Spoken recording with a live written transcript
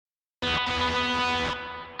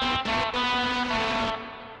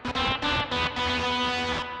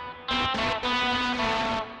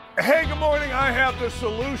have the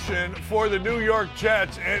solution for the New York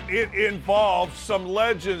Jets, and it involves some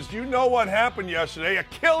legends. You know what happened yesterday.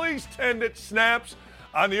 Achilles tendon snaps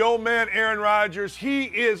on the old man Aaron Rodgers. He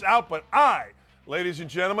is out, but ladies and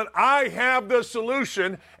gentlemen, I have the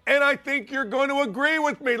solution, and I think you're going to agree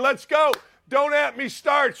with me. Let's go. Don't At Me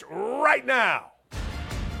starts right now.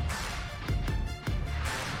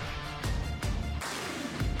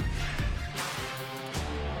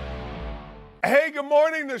 Hey, good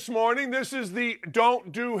morning this morning. This is the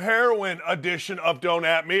Don't Do Heroin edition of Don't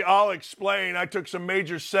At Me. I'll explain. I took some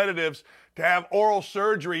major sedatives to have oral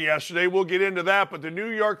surgery yesterday. We'll get into that. But the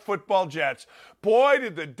New York Football Jets, boy,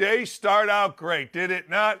 did the day start out great, did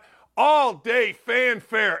it not? All day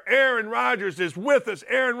fanfare. Aaron Rodgers is with us.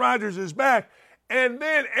 Aaron Rodgers is back. And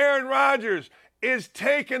then Aaron Rodgers is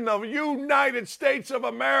taking the United States of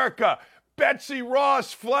America, Betsy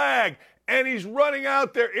Ross flag, and he's running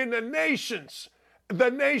out there in the nation's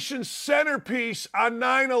centerpiece on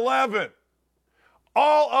 9/11.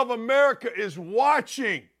 All of America is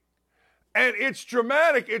watching, and it's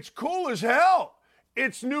dramatic. It's cool as hell.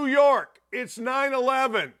 It's New York. It's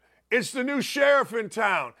 9/11. It's the new sheriff in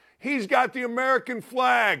town. He's got the American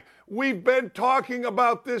flag. We've been talking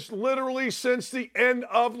about this literally since the end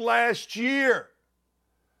of last year.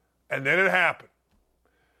 And then it happened.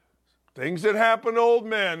 Things that happen to old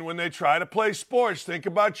men when they try to play sports. Think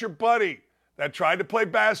about your buddy that tried to play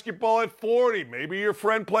basketball at 40. Maybe your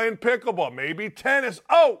friend playing pickleball. Maybe tennis.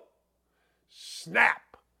 Oh,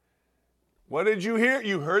 snap. What did you hear?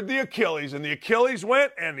 You heard the Achilles, and the Achilles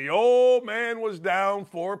went, and the old man was down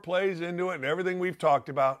 4 plays into it, and everything we've talked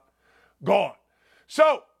about, gone.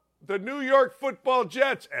 So, the New York Football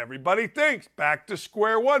Jets, everybody thinks back to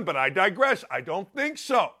square one, but I digress. I don't think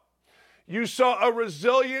so. You saw a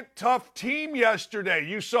resilient, tough team yesterday.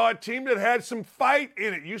 You saw a team that had some fight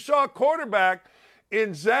in it. You saw a quarterback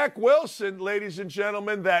in Zach Wilson, ladies and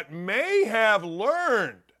gentlemen, that may have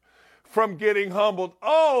learned from getting humbled.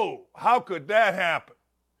 Oh, how could that happen?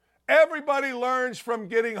 Everybody learns from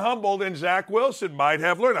getting humbled, and Zach Wilson might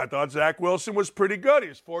have learned. I thought Zach Wilson was pretty good. He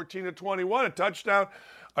was 14 of 21, a touchdown,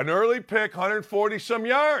 an early pick, 140-some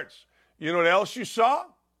yards. You know what else you saw?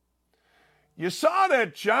 You saw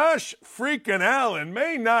that Josh freaking Allen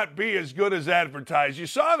may not be as good as advertised. You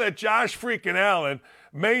saw that Josh freaking Allen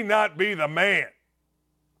may not be the man.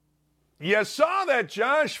 You saw that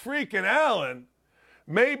Josh freaking Allen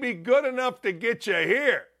may be good enough to get you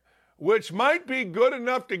here, which might be good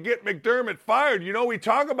enough to get McDermott fired. You know, we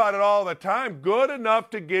talk about it all the time. Good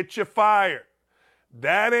enough to get you fired.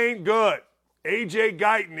 That ain't good. A.J.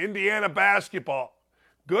 Guyton, Indiana basketball.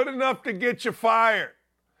 Good enough to get you fired.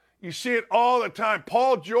 You see it all the time.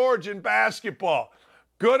 Paul George in basketball.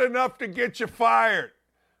 Good enough to get you fired.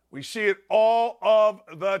 We see it all of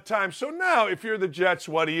the time. So now, if you're the Jets,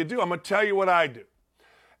 what do? I'm going to tell you what I do.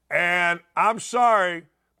 And I'm sorry,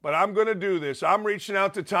 but I'm going to do this. I'm reaching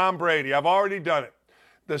out to Tom Brady. I've already done it.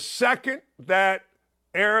 The second that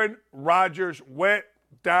Aaron Rodgers went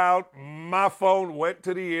down, my phone went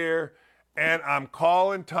to the air, and I'm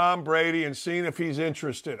calling Tom Brady and seeing if he's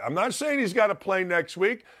interested. I'm not saying he's got to play next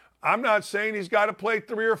week. I'm not saying he's got to play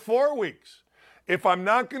 3 or 4 weeks. If I'm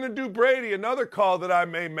not going to do Brady, another call that I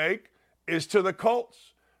may make is to the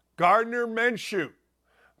Colts. Gardner Minshew.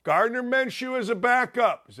 Gardner Minshew is a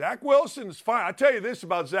backup. Zach Wilson's fine. I'll tell you this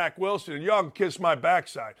about Zach Wilson, and y'all can kiss my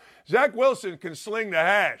backside. Zach Wilson can sling the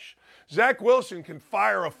hash. Zach Wilson can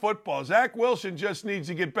fire a football. Zach Wilson just needs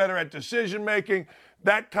to get better at decision-making,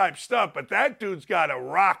 that type stuff. But that dude's got a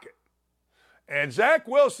rocket. And Zach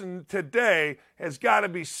Wilson today has got to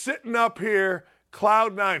be sitting up here,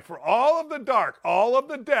 cloud 9, for all of the dark, all of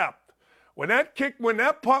the depth. When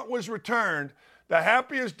that punt was returned, the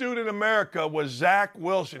happiest dude in America was Zach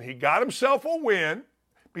Wilson. He got himself a win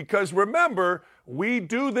because, remember, we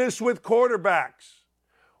do this with quarterbacks.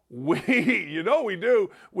 We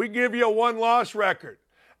do. We give you a 1-loss record.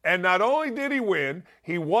 And not only did he win,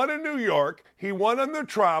 he won in New York, he won under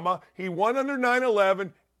trauma, he won under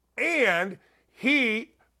 9/11, and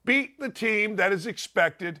he beat the team that is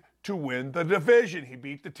expected to win the division. He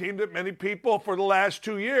beat the team that many people for the last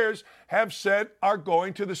 2 years have said are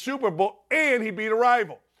going to the Super Bowl, and he beat a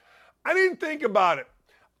rival. I didn't think about it.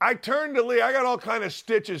 I turned to Lee. I got all kind of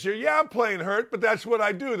stitches here. Yeah, I'm playing hurt, but that's what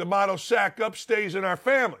I do. The motto, sack up, stays in our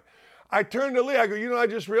family. I turned to Lee. I go, I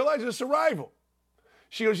just realized it's a rival.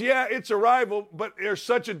 She goes, yeah, it's a rival, but there's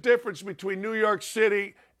such a difference between New York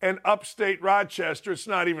City and upstate Rochester. It's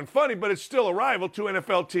not even funny, but it's still a rival, 2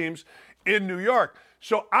 NFL teams in New York.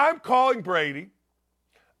 So I'm calling Brady.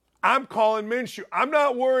 I'm calling Minshew. I'm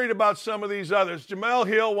not worried about some of these others. Jamel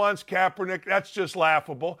Hill wants Kaepernick. That's just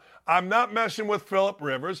laughable. I'm not messing with Phillip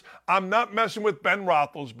Rivers. I'm not messing with Ben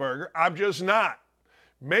Roethlisberger. I'm just not.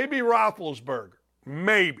 Maybe Roethlisberger.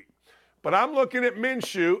 Maybe. But I'm looking at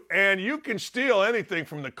Minshew, and you can steal anything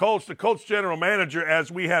from the Colts. The Colts general manager,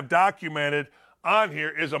 as we have documented on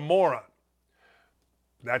here, is a moron.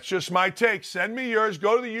 That's just my take. Send me yours.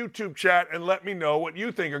 Go to the YouTube chat and let me know what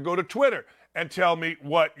you think, or go to Twitter and tell me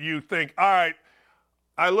what you think. All right,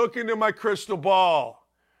 I look into my crystal ball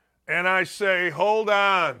and I say, hold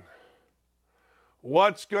on.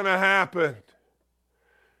 What's going to happen?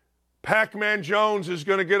 Pac-Man Jones is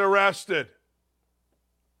going to get arrested.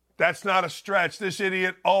 That's not a stretch. This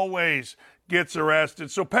idiot always gets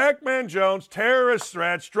arrested. So Pac-Man Jones, terrorist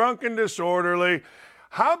threats, drunk and disorderly.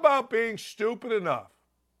 How about being stupid enough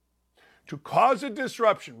to cause a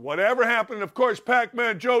disruption? Whatever happened, of course,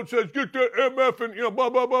 Pac-Man Jones says, get that MF and,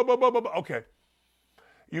 blah, blah, blah, blah, blah, blah. Okay.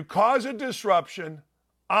 You cause a disruption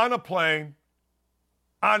on a plane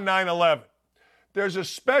on 9/11. There's a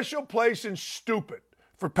special place in stupid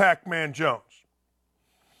for Pac-Man Jones.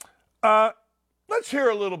 Let's hear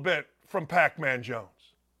a little bit from Pac-Man Jones.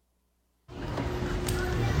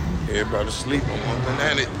 Everybody sleep. I'm one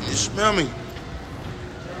banana. You smell me?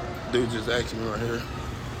 Dude just asked me right here,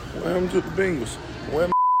 what happened to the Bengals? Where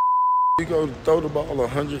you go to throw the ball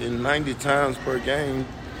 190 times per game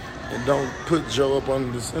and don't put Joe up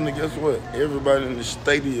under the center? Guess what? Everybody in the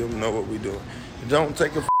stadium know what we doing. Don't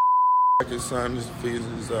take a rocket sign this figures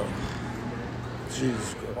this out.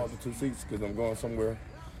 Jesus Christ. I bought the 2 seats because I'm going somewhere.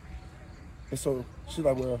 And so she's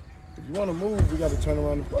like, well, if you want to move, we got to turn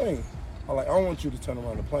around the plane. I'm like, I don't want you to turn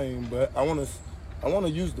around the plane, but I want to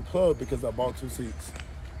use the plug because I bought 2 seats.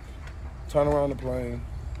 Turn around the plane.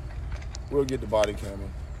 We'll get the body camera.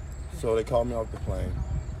 So they called me off the plane.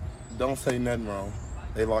 Don't say nothing wrong.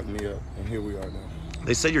 They locked me up, and here we are now.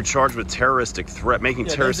 They said you're charged with making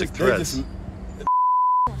terroristic threats.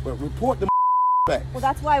 But report the facts. Well,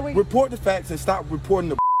 that's why we report the facts and stop reporting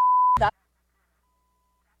the.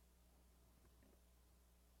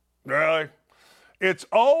 Really? It's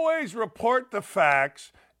always report the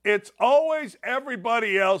facts. It's always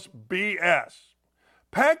everybody else BS.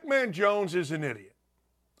 Pac-Man Jones is an idiot.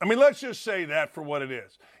 I mean, let's just say that for what it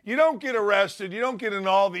is. You don't get arrested. You don't get in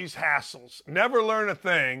all these hassles. Never learn a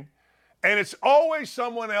thing. And it's always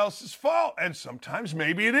someone else's fault. And sometimes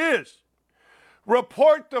maybe it is.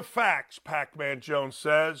 Report the facts, Pac-Man Jones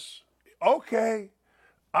says. Okay.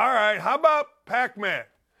 All right. How about Pac-Man?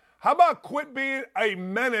 How about quit being a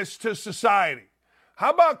menace to society?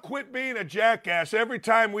 How about quit being a jackass every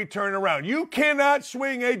time we turn around? You cannot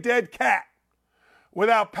swing a dead cat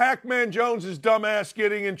without Pac-Man Jones's dumbass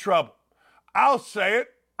getting in trouble. I'll say it.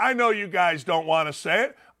 I know you guys don't want to say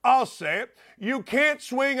it. I'll say it. You can't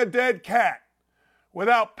swing a dead cat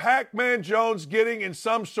without Pac-Man Jones getting in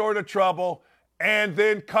some sort of trouble and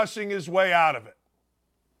then cussing his way out of it.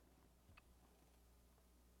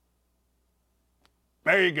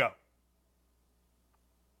 There you go.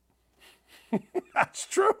 That's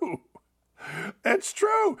true. It's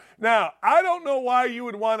true. Now, I don't know why you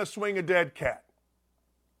would want to swing a dead cat.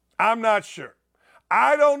 I'm not sure.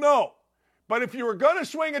 I don't know. But if you were going to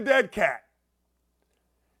swing a dead cat,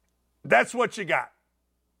 that's what you got.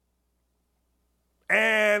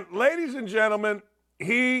 And ladies and gentlemen,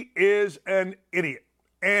 he is an idiot.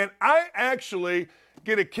 And I actually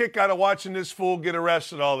get a kick out of watching this fool get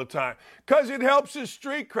arrested all the time because it helps his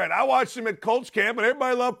street cred. I watched him at Colts camp, and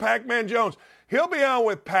everybody loved Pac-Man Jones. He'll be on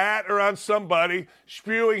with Pat or on somebody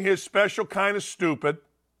spewing his special kind of stupid.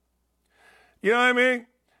 You know what I mean?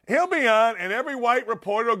 He'll be on, and every white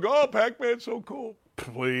reporter will go, oh, Pac-Man's so cool.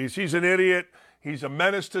 Please, he's an idiot. He's a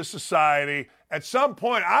menace to society. At some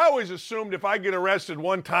point, I always assumed if I get arrested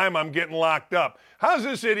one time, I'm getting locked up. How does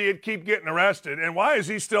this idiot keep getting arrested, and why is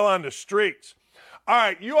he still on the streets? All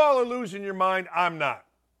right, you all are losing your mind. I'm not.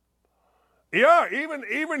 Yeah,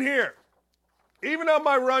 even here, even on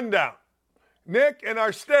my rundown, Nick and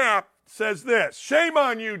our staff says this. Shame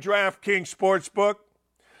on you, DraftKings Sportsbook.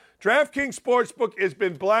 DraftKings Sportsbook has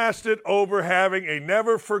been blasted over having a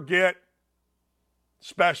never forget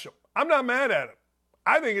special. I'm not mad at it.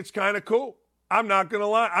 I think it's kind of cool. I'm not going to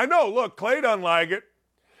lie. I know, look, Clay doesn't like it.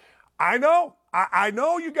 I know. I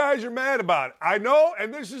know you guys are mad about it. I know,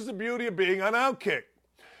 and this is the beauty of being on Outkick.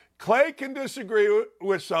 Clay can disagree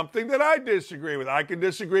with something that I disagree with. I can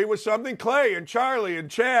disagree with something Clay and Charlie and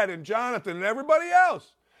Chad and Jonathan and everybody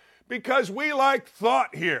else because we like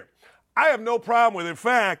thought here. I have no problem with it. In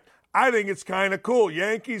fact, I think it's kind of cool.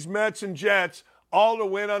 Yankees, Mets, and Jets all to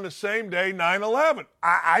win on the same day, 9/11.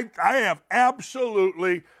 I have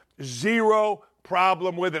absolutely zero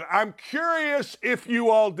problem with it. I'm curious if you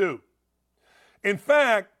all do. In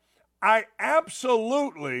fact, I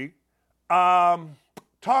absolutely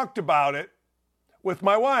talked about it with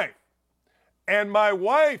my wife. And my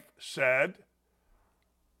wife said,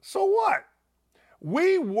 so what?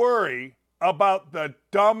 We worry about the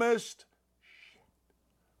dumbest shit.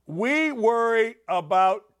 We worry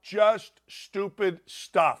about just stupid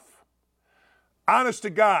stuff. Honest to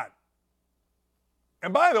God.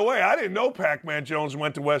 And by the way, I didn't know Pac-Man Jones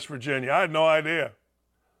went to West Virginia. I had no idea.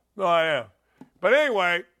 No idea. But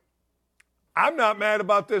anyway, I'm not mad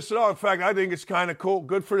about this at all. In fact, I think it's kind of cool.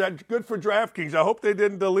 Good for DraftKings. I hope they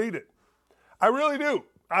didn't delete it. I really do.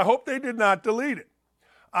 I hope they did not delete it.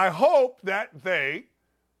 I hope that they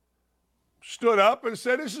stood up and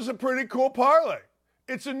said, this is a pretty cool parlay.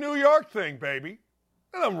 It's a New York thing, baby.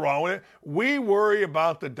 Nothing wrong with it. We worry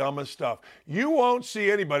about the dumbest stuff. You won't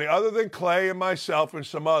see anybody other than Clay and myself and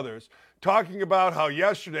some others talking about how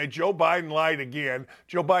yesterday Joe Biden lied again.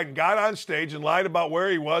 Joe Biden got on stage and lied about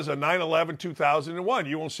where he was on 9/11/2001.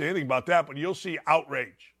 You won't see anything about that, but you'll see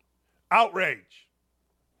outrage. Outrage.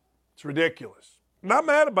 It's ridiculous. Not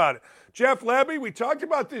mad about it. Jeff Lebby, we talked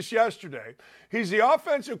about this yesterday. He's the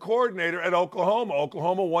offensive coordinator at Oklahoma.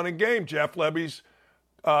 Oklahoma won a game. Jeff Lebby's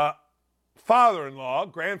father-in-law,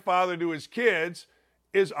 grandfather to his kids,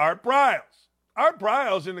 is Art Briles. Art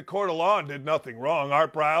Briles in the court of law did nothing wrong.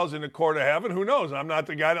 Art Briles in the court of heaven, who knows? I'm not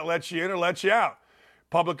the guy that lets you in or lets you out.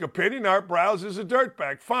 Public opinion, Art Briles is a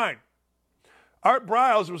dirtbag. Fine. Art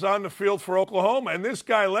Briles was on the field for Oklahoma, and this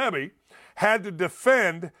guy Lebby had to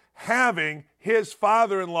defend having his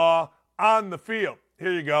father-in-law on the field.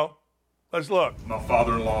 Here you go. Let's look. My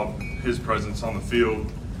father-in-law, his presence on the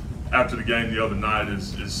field after the game the other night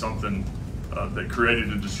is something that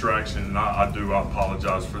created a distraction, and I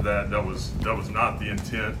apologize for that. That was not the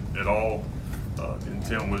intent at all. The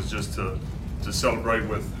intent was just to celebrate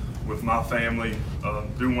with my family.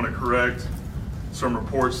 Do want to correct some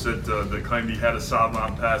reports that claimed he had a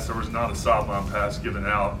sideline pass. There was not a sideline pass given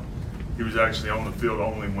out. He was actually on the field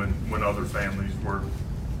only when other families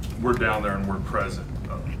were down there and were present.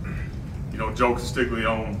 Joe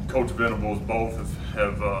Castiglione, Coach Venables, both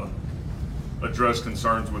have addressed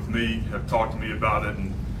concerns with me, have talked to me about it,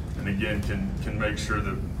 and again can make sure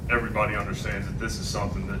that everybody understands that this is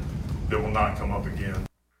something that will not come up again.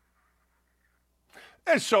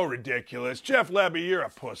 That's so ridiculous. Jeff Lebby, you're a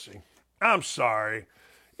pussy. I'm sorry.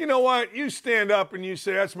 You know what? You stand up and you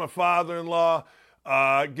say, that's my father-in-law,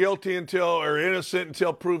 guilty or innocent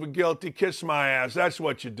until proven guilty, kiss my ass. That's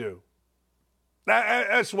what you do.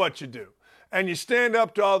 That's what you do. And you stand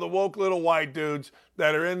up to all the woke little white dudes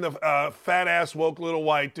that are in the fat-ass woke little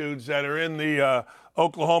white dudes that are in the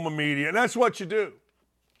Oklahoma media. And that's what you do.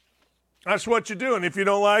 That's what you do. And if you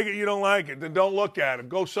don't like it, you don't like it. Then don't look at him.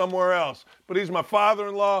 Go somewhere else. But he's my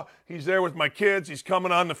father-in-law. He's there with my kids. He's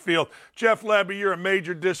coming on the field. Jeff Lebby, you're a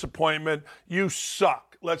major disappointment. You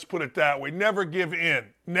suck. Let's put it that way. Never give in.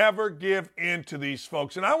 Never give in to these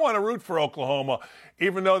folks. And I want to root for Oklahoma,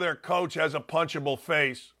 even though their coach has a punchable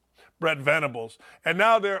face. Brett Venables. And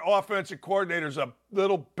now their offensive coordinator's a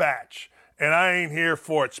little batch, and I ain't here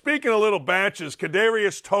for it. Speaking of little batches,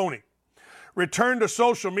 Kadarius Toney returned to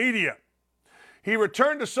social media. He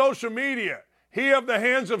returned to social media. He of the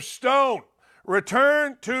hands of stone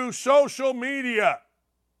returned to social media.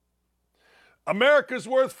 America's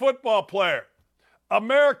worst football player.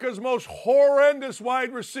 America's most horrendous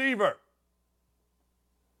wide receiver.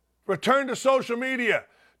 Returned to social media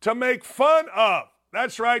to make fun of.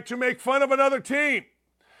 That's right, to make fun of another team.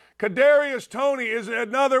 Kadarius Toney is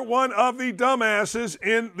another one of the dumbasses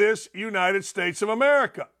in this United States of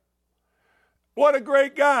America. What a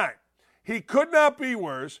great guy. He could not be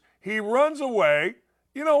worse. He runs away.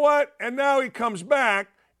 You know what? And now he comes back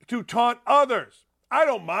to taunt others. I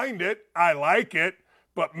don't mind it. I like it.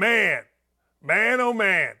 But man, oh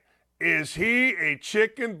man, is he a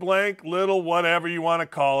chicken blank little whatever you want to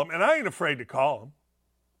call him. And I ain't afraid to call him.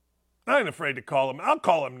 I ain't afraid to call him. I'll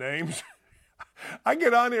call him names. I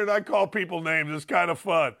get on here and I call people names. It's kind of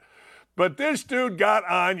fun. But this dude got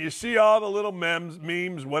on. You see all the little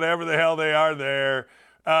memes, whatever the hell they are there.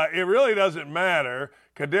 It really doesn't matter.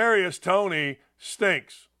 Kadarius Toney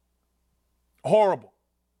stinks. Horrible.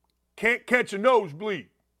 Can't catch a nosebleed.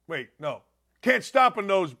 Wait, no. Can't stop a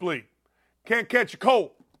nosebleed. Can't catch a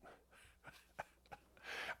cold.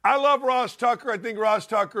 I love Ross Tucker. I think Ross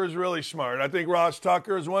Tucker is really smart. I think Ross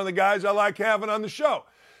Tucker is one of the guys I like having on the show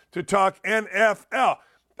to talk NFL.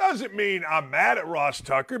 Doesn't mean I'm mad at Ross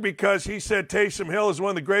Tucker because he said Taysom Hill is one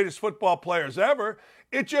of the greatest football players ever.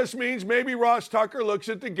 It just means maybe Ross Tucker looks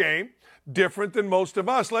at the game different than most of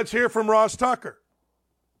us. Let's hear from Ross Tucker.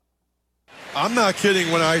 I'm not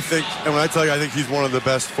kidding when I tell you I think he's one of the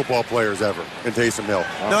best football players ever in Taysom Hill.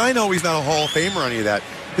 Now, I know he's not a Hall of Famer or any of that.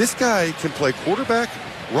 This guy can play quarterback,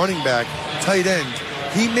 running back, tight end.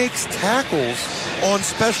 He makes tackles on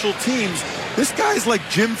special teams. This guy's like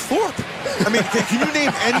Jim Thorpe. I mean, can you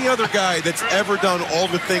name any other guy that's ever done all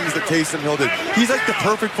the things that Taysom Hill did? He's like the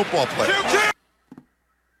perfect football player.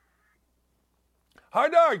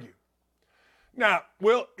 Hard to argue. Now,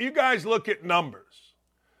 will you guys look at numbers?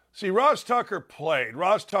 See, Ross Tucker played.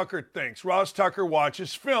 Ross Tucker thinks. Ross Tucker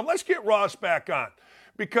watches film. Let's get Ross back on.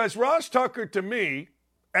 Because Ross Tucker, to me,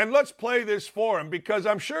 and let's play this for him, because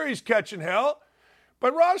I'm sure he's catching hell,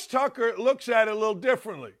 but Ross Tucker looks at it a little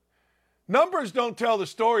differently. Numbers don't tell the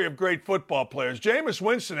story of great football players. Jameis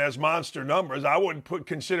Winston has monster numbers. I wouldn't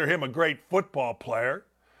consider him a great football player.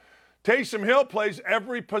 Taysom Hill plays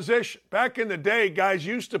every position. Back in the day, guys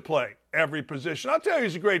used to play every position. I'll tell you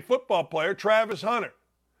who's a great football player, Travis Hunter,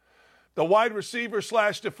 the wide receiver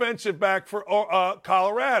 / defensive back for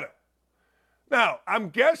Colorado. Now, I'm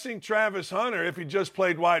guessing Travis Hunter, if he just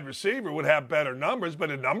played wide receiver, would have better numbers, but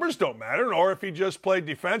the numbers don't matter. Or if he just played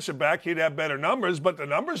defensive back, he'd have better numbers, but the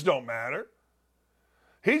numbers don't matter.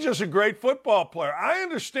 He's just a great football player. I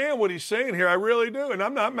understand what he's saying here. I really do, and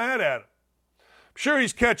I'm not mad at him. I'm sure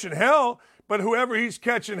he's catching hell, but whoever he's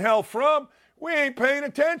catching hell from, we ain't paying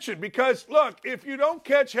attention. Because, look, if you don't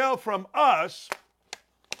catch hell from us,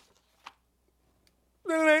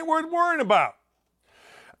 then it ain't worth worrying about.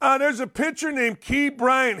 There's a pitcher named Key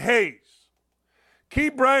Bryant Hayes. Key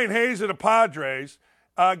Bryant Hayes of the Padres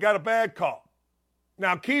got a bad call.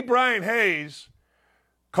 Now, Key Bryant Hayes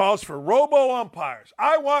calls for robo-umpires.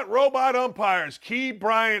 I want robot umpires, Key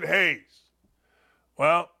Bryant Hayes.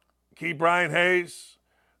 Well, Key Bryant Hayes,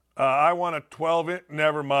 I want a 12-inch.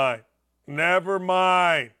 Never mind. Never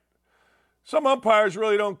mind. Some umpires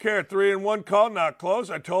really don't care. 3-1 call, not close.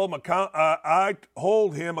 I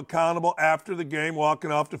hold him accountable after the game,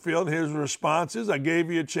 walking off the field. His response is, I gave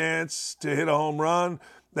you a chance to hit a home run.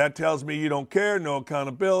 That tells me you don't care, no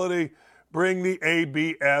accountability. Bring the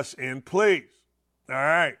ABS in, please. All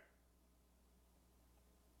right.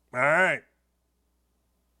 All right.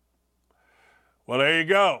 Well, there you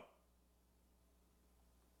go.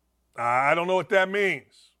 I don't know what that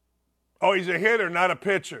means. Oh, he's a hitter, not a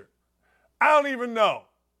pitcher. I don't even know.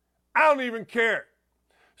 I don't even care.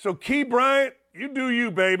 So, Key Bryant, you do you,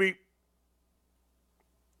 baby.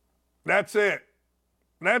 That's it.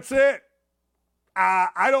 That's it.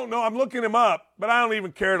 I don't know. I'm looking him up, but I don't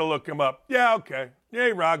even care to look him up. Yeah, okay.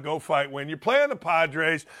 Yay, Rod, go fight, win. You're playing the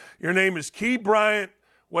Padres. Your name is Key Bryant,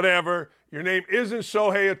 whatever. Your name isn't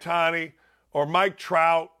Shohei Ohtani or Mike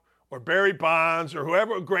Trout or Barry Bonds or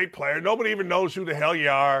whoever, a great player. Nobody even knows who the hell you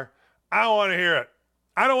are. I don't want to hear it.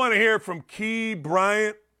 I don't want to hear from Key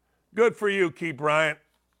Bryant. Good for you, Key Bryant.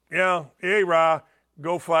 Yeah, hey, Ra,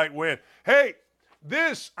 go fight, win. Hey,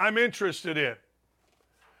 this I'm interested in.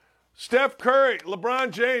 Steph Curry,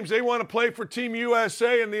 LeBron James, they want to play for Team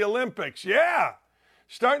USA in the Olympics. Yeah,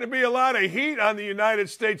 starting to be a lot of heat on the United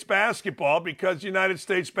States basketball because United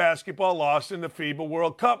States basketball lost in the FIBA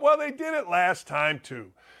World Cup. Well, they did it last time,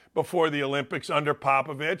 too, before the Olympics under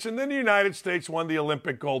Popovich, and then the United States won the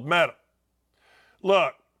Olympic gold medal.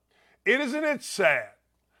 Look, isn't it sad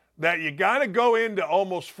that you got to go into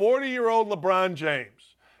almost 40-year-old LeBron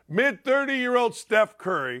James, mid-30-year-old Steph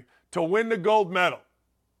Curry to win the gold medal?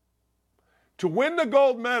 To win the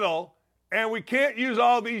gold medal, and we can't use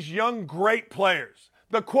all these young great players.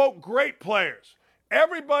 The, quote, great players.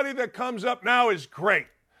 Everybody that comes up now is great.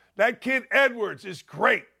 That kid Edwards is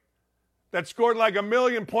great. That scored like 1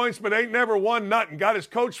 million points but ain't never won nothing. Got his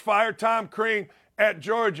coach fired, Tom Crean, at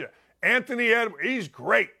Georgia. Anthony Edwards, he's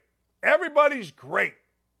great. Everybody's great.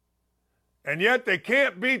 And yet they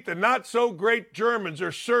can't beat the not-so-great Germans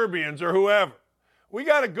or Serbians or whoever. We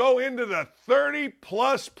got to go into the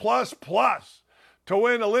 30-plus to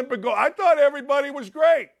win Olympic gold. I thought everybody was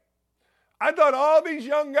great. I thought all these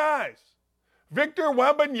young guys, Victor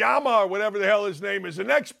Wembanyama or whatever the hell his name is, the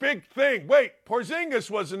next big thing. Wait, Porzingis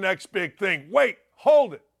was the next big thing. Wait,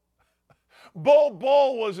 hold it.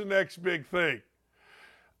 Bol was the next big thing.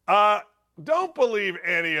 Don't believe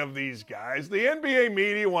any of these guys. The NBA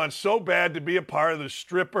media wants so bad to be a part of the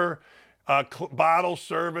stripper bottle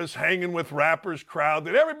service, hanging with rappers crowd,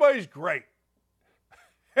 that everybody's great.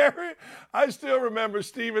 I still remember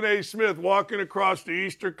Stephen A. Smith walking across the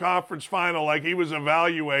Eastern Conference Final like he was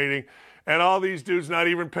evaluating, and all these dudes not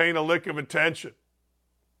even paying a lick of attention.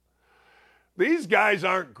 These guys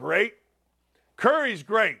aren't great. Curry's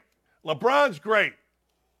great. LeBron's great.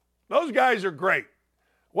 Those guys are great.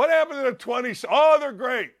 What happened to the 20s? Oh, they're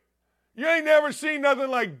great. You ain't never seen nothing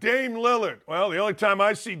like Dame Lillard. Well, the only time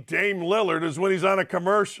I see Dame Lillard is when he's on a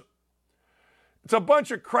commercial. It's a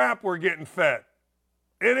bunch of crap we're getting fed.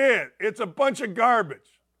 It is. It's a bunch of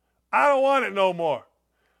garbage. I don't want it no more.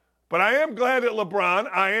 But I am glad that LeBron,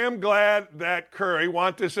 I am glad that Curry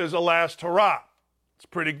want this as a last hurrah. It's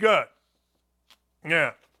pretty good.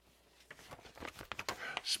 Yeah.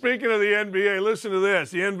 Speaking of the NBA, listen to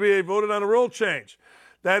this. The NBA voted on a rule change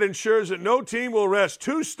that ensures that no team will rest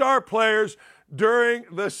two star players during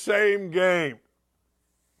the same game.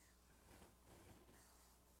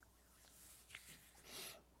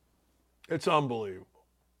 It's unbelievable.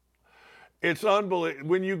 It's unbelievable.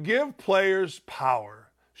 When you give players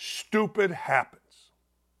power, stupid happens.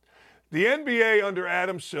 The NBA under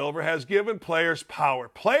Adam Silver has given players power,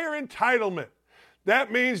 player entitlement.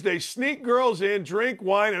 That means they sneak girls in, drink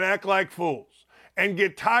wine, and act like fools, and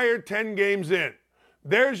get tired 10 games in.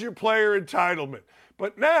 There's your player entitlement.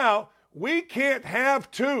 But now, we can't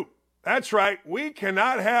have two. That's right, we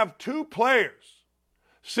cannot have two players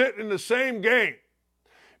sit in the same game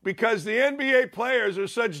because the NBA players are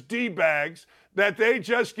such D-bags that they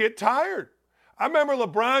just get tired. I remember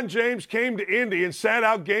LeBron James came to Indy and sat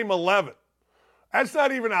out game 11. That's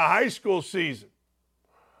not even a high school season.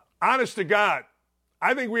 Honest to God,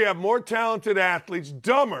 I think we have more talented athletes,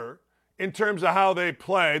 dumber in terms of how they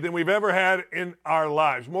play than we've ever had in our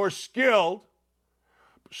lives. More skilled,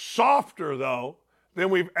 softer, though, than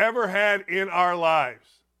we've ever had in our lives.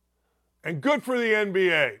 And good for the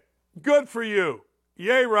NBA. Good for you.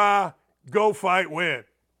 Yay, rah, go fight, win.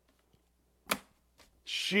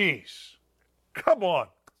 Jeez. Come on.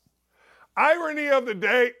 Irony of the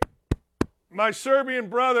day, my Serbian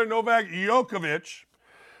brother, Novak Djokovic,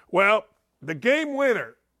 well, the game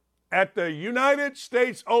winner at the United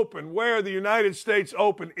States Open, where the United States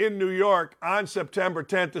Open in New York on September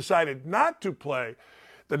 10th decided not to play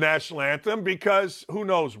the national anthem because who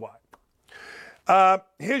knows why.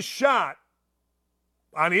 His shot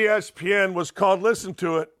on ESPN was called, listen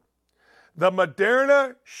to it, the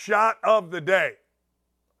Moderna shot of the day.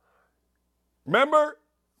 Remember,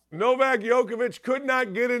 Novak Djokovic could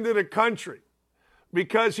not get into the country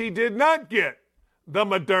because he did not get the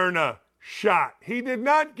Moderna shot. He did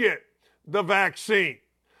not get the vaccine.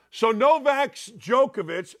 So Novak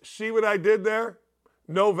Djokovic, see what I did there?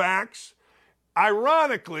 Novaks,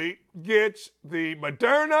 ironically, gets the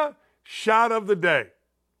Moderna shot of the day.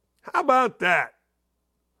 How about that?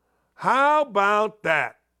 How about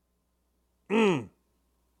that?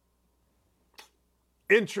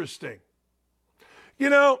 Interesting. You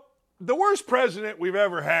know, the worst president we've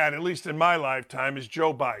ever had, at least in my lifetime, is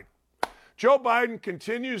Joe Biden. Joe Biden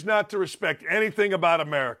continues not to respect anything about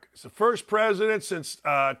America. He's the first president since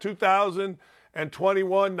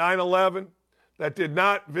 2021, 9/11, that did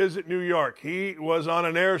not visit New York. He was on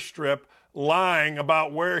an airstrip lying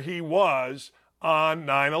about where he was on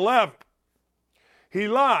 9/11. He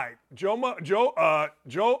lied. Joe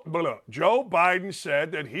Biden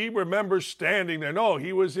said that he remembers standing there. No,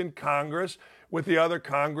 he was in Congress with the other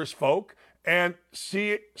Congress folk, and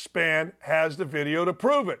C-SPAN has the video to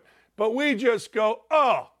prove it. But we just go,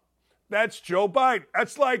 oh, that's Joe Biden.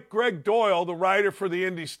 That's like Greg Doyle, the writer for the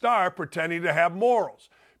Indy Star, pretending to have morals.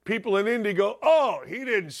 People in Indy go, oh, he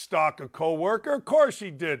didn't stalk a coworker. Of course he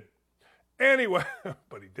didn't. Anyway,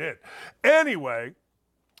 but he did. Anyway,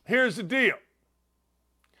 here's the deal.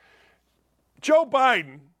 Joe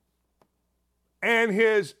Biden and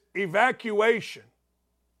his evacuation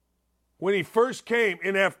when he first came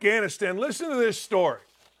in Afghanistan, listen to this story.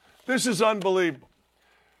 This is unbelievable.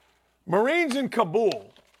 Marines in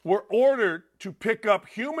Kabul were ordered to pick up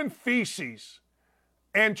human feces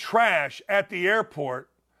and trash at the airport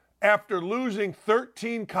after losing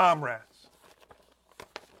 13 comrades.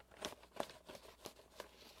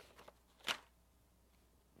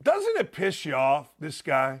 Doesn't it piss you off, this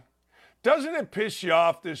guy? Doesn't it piss you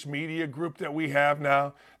off, this media group that we have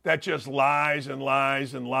now that just lies and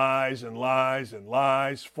lies and lies and lies and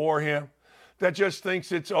lies for him? That just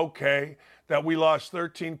thinks it's okay that we lost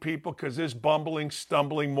 13 people because this bumbling,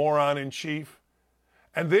 stumbling moron in chief?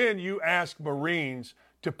 And then you ask Marines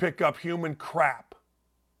to pick up human crap.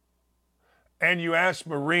 And you ask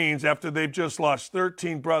Marines, after they've just lost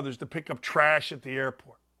 13 brothers, to pick up trash at the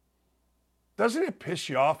airport. Doesn't it piss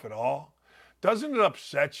you off at all? Doesn't it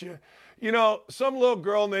upset you? You know, some little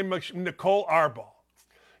girl named Nicole Arball.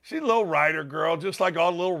 She's a little writer girl, just like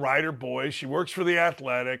all the little writer boys. She works for The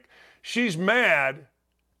Athletic. She's mad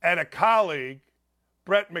at a colleague,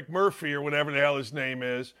 Brett McMurphy or whatever the hell his name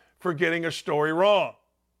is, for getting a story wrong.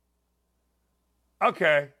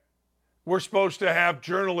 Okay, we're supposed to have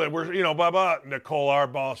journalists, blah, blah, Nicole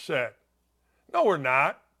Arball said. No, we're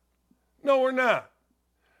not. No, we're not.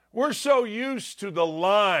 We're so used to the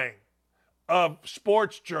lying of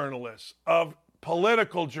sports journalists, of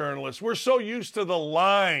political journalists. We're so used to the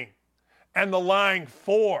lying and the lying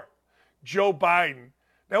for Joe Biden.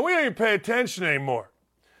 Now, we don't even pay attention anymore.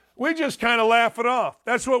 We just kind of laugh it off.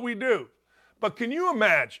 That's what we do. But can you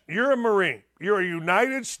imagine? You're a Marine. You're a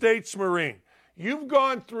United States Marine. You've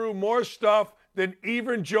gone through more stuff than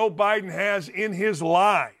even Joe Biden has in his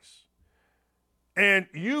lies. And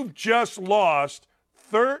you've just lost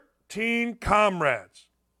 13 comrades.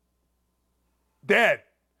 Dead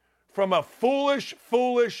from a foolish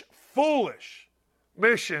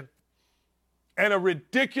mission and a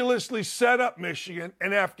ridiculously set up mission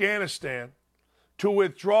in Afghanistan to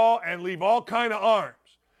withdraw and leave all kind of arms.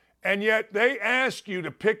 And yet they ask you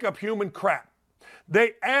to pick up human crap.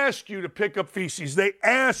 They ask you to pick up feces. They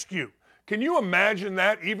ask you. Can you imagine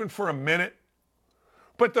that even for a minute?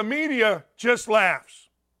 But the media just laughs.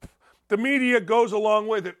 The media goes along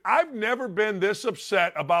with it. I've never been this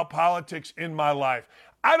upset about politics in my life.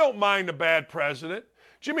 I don't mind a bad president.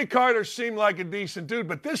 Jimmy Carter seemed like a decent dude,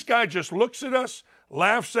 but this guy just looks at us,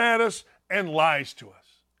 laughs at us, and lies to us.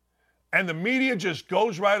 And the media just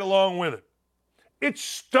goes right along with it. It's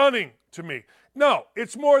stunning to me. No,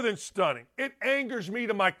 it's more than stunning. It angers me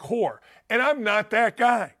to my core, and I'm not that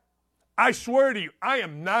guy. I swear to you, I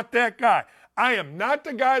am not that guy. I am not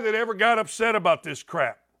the guy that ever got upset about this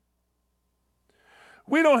crap.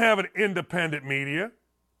 We don't have an independent media.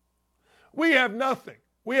 We have nothing.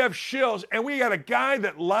 We have shills, and we got a guy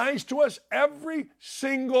that lies to us every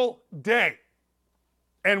single day,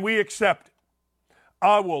 and we accept it.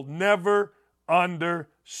 I will never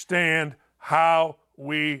understand how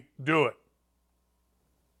we do it.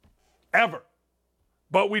 Ever.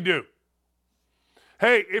 But we do.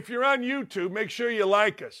 Hey, if you're on YouTube, make sure you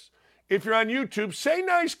like us. If you're on YouTube, say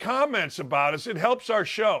nice comments about us. It helps our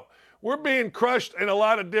show. We're being crushed in a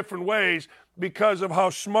lot of different ways because of how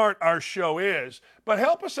smart our show is. But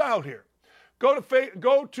help us out here. Go to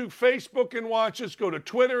Facebook and watch us. Go to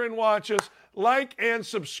Twitter and watch us. Like and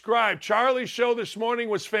subscribe. Charlie's show this morning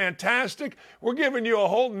was fantastic. We're giving you a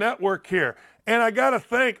whole network here. And I got to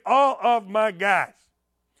thank all of my guys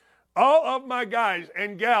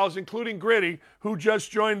and gals, including Gritty, who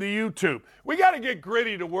just joined the YouTube. We got to get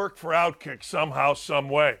Gritty to work for Outkick somehow, some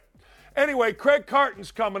way. Anyway, Craig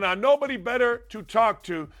Carton's coming on. Nobody better to talk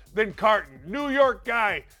to than Carton. New York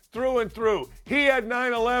guy through and through. He had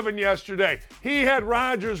 9/11 yesterday. He had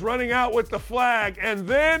Rodgers running out with the flag. And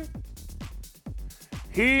then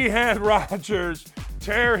he had Rodgers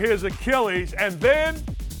tear his Achilles. And then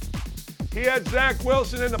he had Zach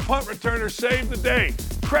Wilson and the punt returner save the day.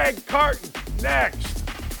 Craig Carton, next.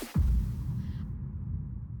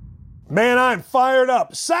 Man, I'm fired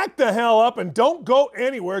up. Sack the hell up and don't go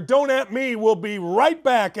anywhere. Don't at me. We'll be right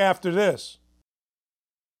back after this.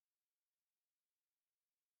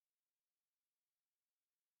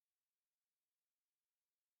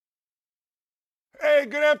 Hey,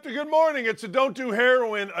 good morning. It's a Don't Do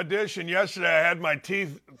Heroin edition. Yesterday I had my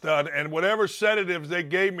teeth done, and whatever sedatives they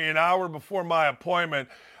gave me an hour before my appointment,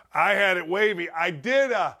 I had it wavy. I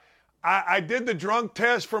did the drunk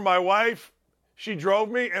test for my wife. She drove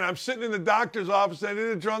me, and I'm sitting in the doctor's office. I did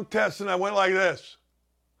a drunk test, and I went like this.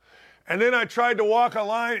 And then I tried to walk a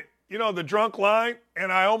line, the drunk line,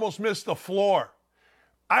 and I almost missed the floor.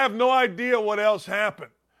 I have no idea what else happened.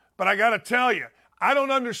 But I got to tell you, I don't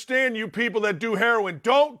understand you people that do heroin.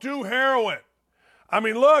 Don't do heroin. I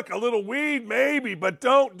mean, look, a little weed maybe, but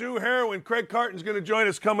don't do heroin. Craig Carton's going to join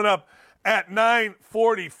us coming up at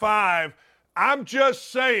 9:45. I'm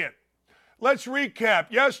just saying. Let's recap.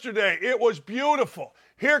 Yesterday, it was beautiful.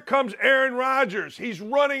 Here comes Aaron Rodgers. He's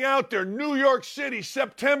running out there. New York City,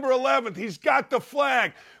 September 11th. He's got the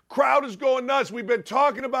flag. Crowd is going nuts. We've been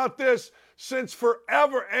talking about this since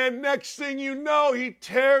forever. And next thing you know, he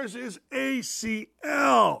tears his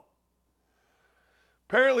ACL.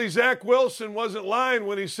 Apparently, Zach Wilson wasn't lying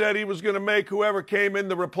when he said he was going to make whoever came in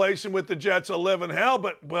to replace him with the Jets a living hell.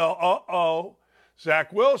 But, well,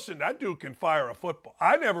 Zach Wilson, that dude can fire a football.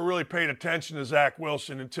 I never really paid attention to Zach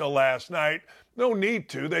Wilson until last night. No need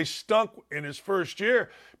to. They stunk in his first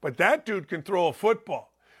year. But that dude can throw a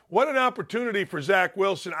football. What an opportunity for Zach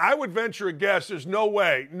Wilson. I would venture a guess there's no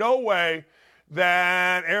way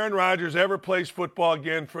that Aaron Rodgers ever plays football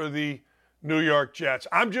again for the New York Jets.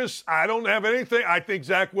 I don't have anything. I think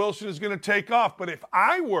Zach Wilson is going to take off. But if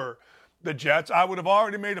I were the Jets, I would have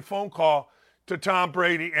already made a phone call to Tom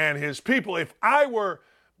Brady and his people. If I were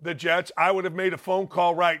the Jets, I would have made a phone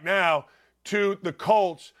call right now to the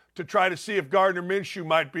Colts to try to see if Gardner Minshew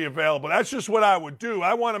might be available. That's just what I would do.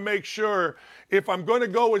 I want to make sure if I'm going to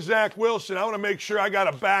go with Zach Wilson, I want to make sure I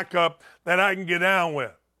got a backup that I can get down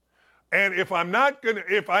with. And if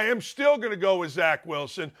I am still going to go with Zach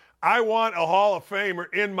Wilson, I want a Hall of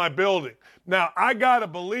Famer in my building. Now, I got to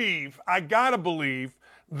believe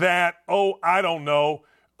that, I don't know,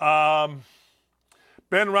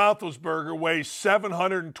 Ben Roethlisberger weighs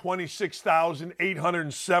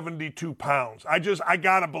 726,872 pounds. I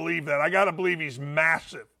got to believe that. I got to believe he's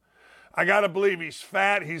massive. I got to believe he's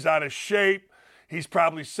fat. He's out of shape. He's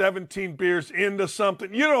probably 17 beers into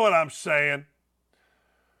something. You know what I'm saying?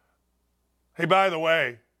 Hey, by the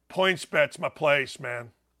way, PointsBet's my place,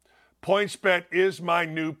 man. PointsBet is my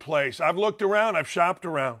new place. I've looked around. I've shopped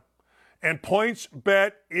around. And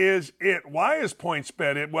PointsBet is it. Why is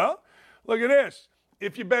PointsBet it? Well, look at this.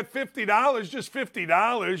 If you bet $50, just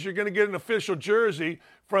 $50, you're going to get an official jersey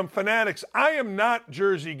from Fanatics. I am not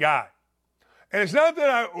jersey guy. And it's not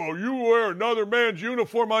that you wear another man's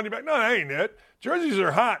uniform on your back. No, that ain't it. Jerseys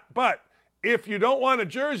are hot. But if you don't want a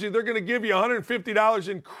jersey, they're going to give you $150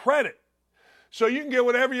 in credit. So you can get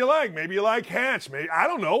whatever you like. Maybe you like hats. Maybe, I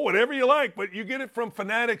don't know, whatever you like. But you get it from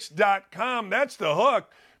Fanatics.com. That's the hook.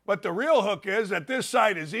 But the real hook is that this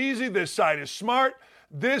site is easy. This site is smart.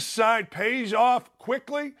 This site pays off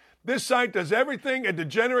quickly. This site does everything a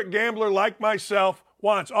degenerate gambler like myself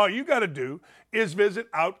wants. All you got to do is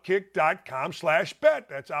visit Outkick.com/bet.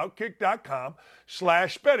 That's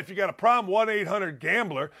Outkick.com/bet. If you got a problem,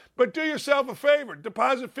 1-800-GAMBLER. But do yourself a favor.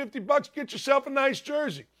 Deposit $50, get yourself a nice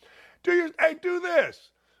jersey. Do this.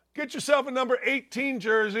 Get yourself a number 18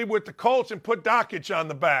 jersey with the Colts and put Dockage on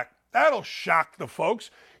the back. That'll shock the folks.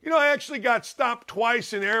 You know, I actually got stopped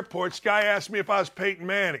twice in airports. Guy asked me if I was Peyton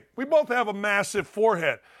Manning. We both have a massive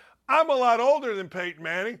forehead. I'm a lot older than Peyton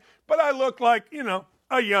Manning, but I look like,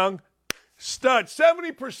 a young stud.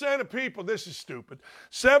 70% of people, this is stupid,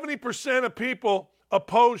 70% of people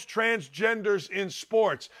oppose transgenders in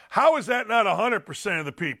sports. How is that not 100% of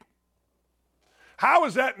the people? How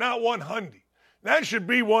is that not 100? That should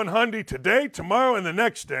be 100 today, tomorrow, and the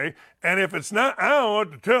next day. And if it's not, I don't know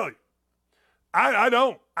what to tell you. I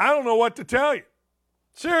don't know what to tell you.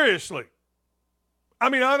 Seriously. I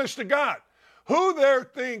mean, honest to God. Who there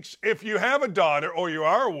thinks, if you have a daughter or you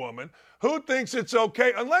are a woman, who thinks it's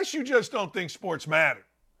okay, unless you just don't think sports matter?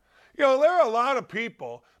 There are a lot of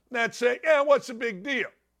people that say, yeah, what's the big deal?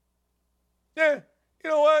 Yeah, you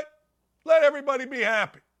know what? Let everybody be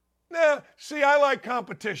happy. Nah, see, I like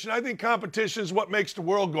competition. I think competition is what makes the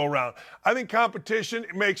world go round. I think competition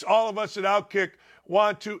makes all of us at Outkick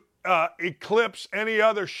want to eclipse any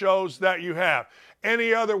other shows that you have,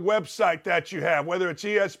 any other website that you have, whether it's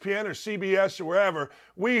ESPN or CBS or wherever.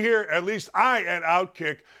 We here, at least I at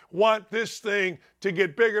Outkick, want this thing to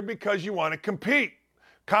get bigger because you want to compete.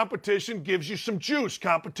 Competition gives you some juice.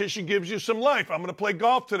 Competition gives you some life. I'm going to play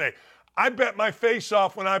golf today. I bet my face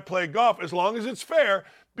off when I play golf, as long as it's fair,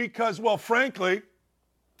 because, well, frankly,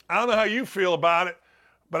 I don't know how you feel about it,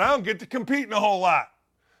 but I don't get to compete in a whole lot.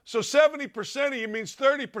 So 70% of you means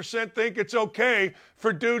 30% think it's okay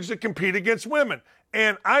for dudes to compete against women.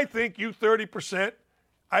 And I think you 30%,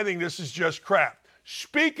 I think this is just crap.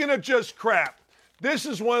 Speaking of just crap, this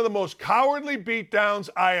is one of the most cowardly beatdowns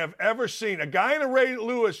I have ever seen. A guy in a Ray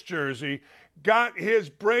Lewis jersey got his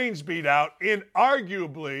brains beat out in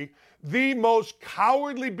arguably the most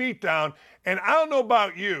cowardly beatdown. And I don't know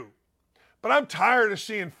about you, but I'm tired of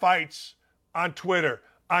seeing fights on Twitter,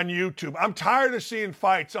 on YouTube. I'm tired of seeing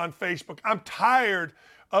fights on Facebook. I'm tired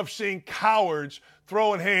of seeing cowards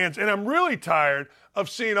throwing hands. And I'm really tired of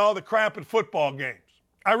seeing all the crap in football games.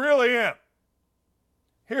 I really am.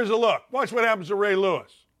 Here's a look. Watch what happens to Ray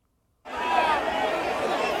Lewis.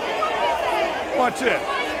 Watch it.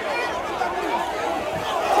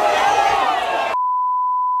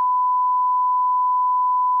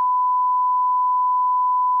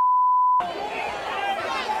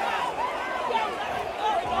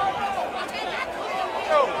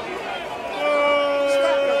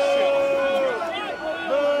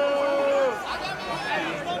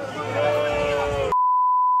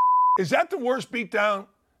 Is that the worst beatdown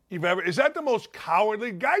you've ever? Is that the most cowardly?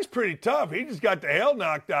 The guy's pretty tough. He just got the hell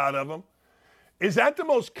knocked out of him. Is that the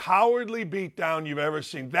most cowardly beatdown you've ever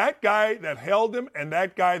seen? That guy that held him and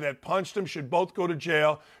that guy that punched him should both go to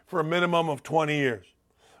jail for a minimum of 20 years.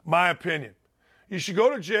 My opinion. You should go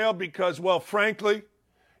to jail because, well, frankly,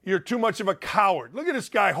 you're too much of a coward. Look at this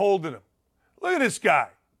guy holding him. Look at this guy.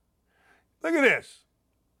 Look at this.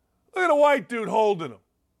 Look at a white dude holding him.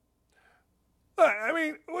 I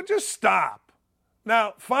mean, well, just stop.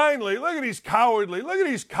 Now, finally, look at these cowardly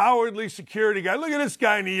security guys. Look at this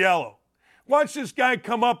guy in the yellow. Watch this guy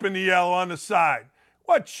come up in the yellow on the side.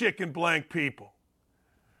 What chicken blank people?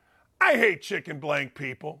 I hate chicken blank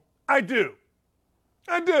people. I do.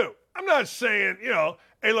 I'm not saying,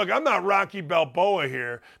 hey, look, I'm not Rocky Balboa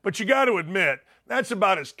here, but you got to admit, that's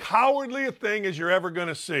about as cowardly a thing as you're ever going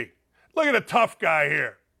to see. Look at a tough guy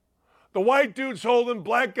here. The white dude's holding,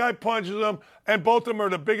 black guy punches him, and both of them are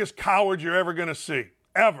the biggest cowards you're ever going to see.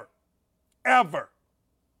 Ever.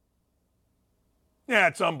 Yeah,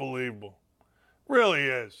 it's unbelievable. Really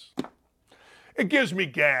is. It gives me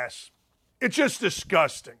gas. It's just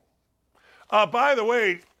disgusting. By the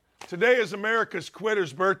way, today is America's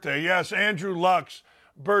Quitter's birthday. Yes, Andrew Luck's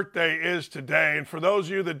birthday is today. And for those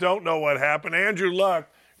of you that don't know what happened, Andrew Luck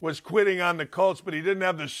was quitting on the Colts, but he didn't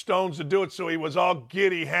have the stones to do it, so he was all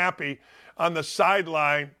giddy happy on the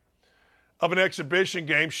sideline of an exhibition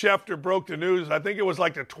game. Schefter broke the news, I think it was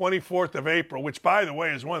like the 24th of April, which, by the way,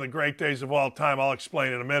 is one of the great days of all time. I'll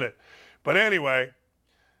explain in a minute. But anyway,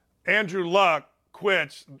 Andrew Luck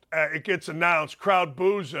quits. It gets announced. Crowd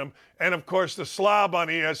boos him. And, of course, the slob on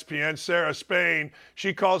ESPN, Sarah Spain,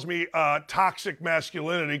 she calls me toxic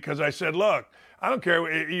masculinity because I said, look, I don't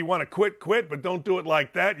care. You want to quit, but don't do it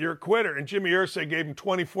like that. You're a quitter. And Jimmy Irsay gave him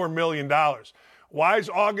 $24 million. Why is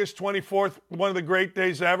August 24th one of the great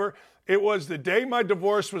days ever? It was the day my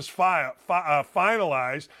divorce was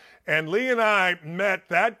finalized, and Lee and I met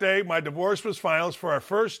that day. My divorce was finalized for our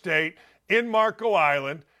first date in Marco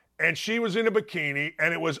Island, and she was in a bikini,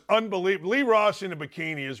 and it was unbelievable. Lee Ross in a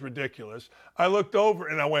bikini is ridiculous. I looked over,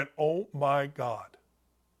 and I went, oh, my God.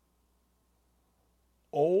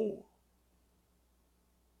 Oh.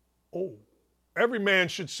 Every man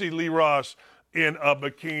should see Lee Ross in a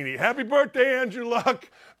bikini. Happy birthday, Andrew Luck.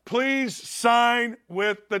 Please sign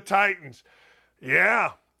with the Titans.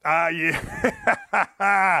 Yeah. Let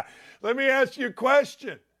me ask you a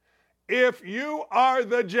question. If you are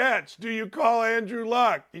the Jets, do you call Andrew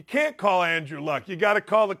Luck? You can't call Andrew Luck. You got to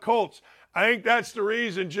call the Colts. I think that's the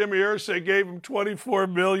reason Jimmy Irsay gave him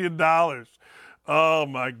 $24 million. Oh,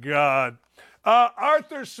 my God.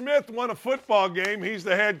 Arthur Smith won a football game. He's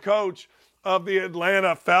the head coach of the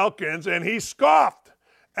Atlanta Falcons, and he scoffed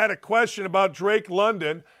at a question about Drake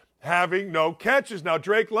London having no catches. Now,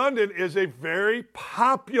 Drake London is a very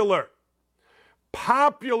popular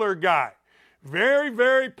guy. Very,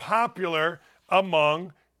 very popular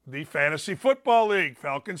among the Fantasy Football League.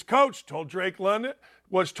 Falcons coach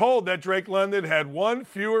was told that Drake London had one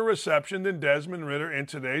fewer reception than Desmond Ridder in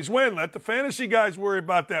today's win. Let the fantasy guys worry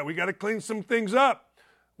about that. We got to clean some things up.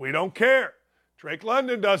 We don't care. Drake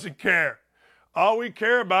London doesn't care. All we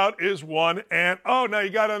care about is 1-0. Now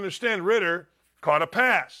you got to understand, Ridder caught a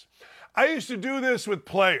pass. I used to do this with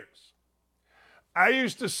players. I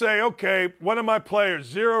used to say, okay, one of my players,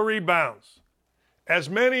 0 rebounds. As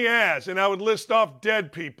many as, and I would list off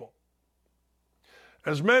dead people.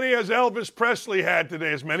 As many as Elvis Presley had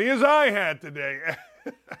today, as many as I had today,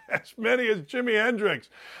 as many as Jimi Hendrix.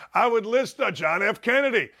 I would list John F.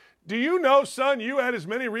 Kennedy. Do you know, son, you had as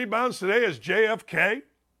many rebounds today as JFK?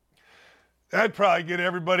 That'd probably get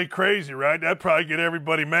everybody crazy, right? That'd probably get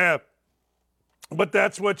everybody mad. But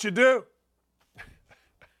that's what you do.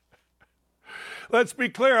 Let's be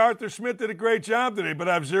clear, Arthur Smith did a great job today, but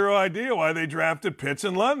I have zero idea why they drafted Pitts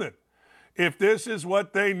in London. If this is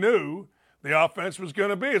what they knew the offense was going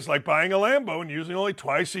to be, it's like buying a Lambo and using only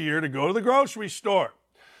twice a year to go to the grocery store.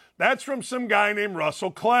 That's from some guy named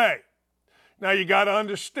Russell Clay. Now, you got to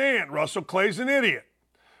understand, Russell Clay's an idiot.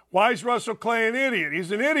 Why is Russell Clay an idiot?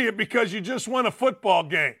 He's an idiot because you just won a football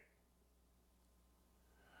game.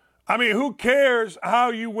 I mean, who cares how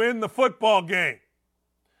you win the football game?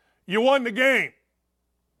 You won the game.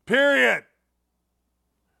 Period.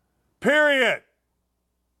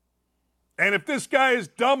 And if this guy is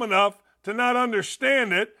dumb enough to not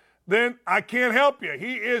understand it, then I can't help you.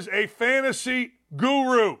 He is a fantasy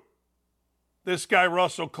guru, this guy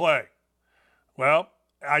Russell Clay. Well,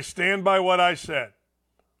 I stand by what I said.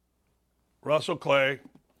 Russell Clay,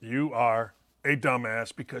 you are a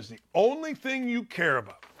dumbass because the only thing you care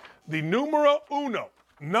about, the numero uno,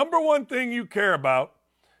 number one thing you care about,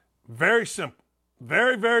 very simple,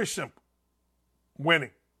 very, very simple,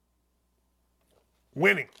 winning.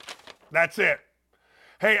 That's it.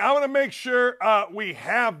 Hey, I want to make sure we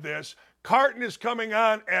have this. Carton is coming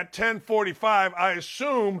on at 10:45. I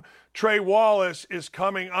assume Trey Wallace is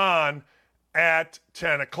coming on at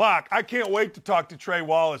 10 o'clock. I can't wait to talk to Trey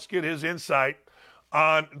Wallace, get his insight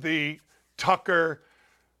on the Tucker.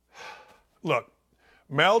 Look,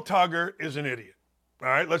 Mel Tucker is an idiot. All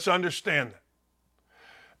right, let's understand that.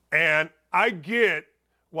 And I get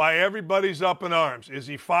why everybody's up in arms. Is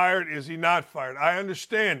he fired? Is he not fired? I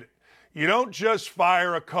understand it. You don't just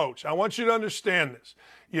fire a coach. I want you to understand this.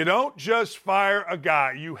 You don't just fire a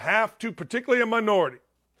guy. You have to, particularly a minority.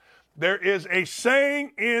 There is a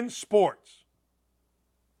saying in sports,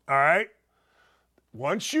 all right?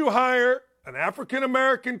 Once you hire an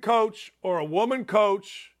African-American coach or a woman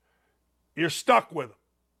coach, you're stuck with them.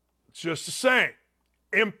 It's just a saying.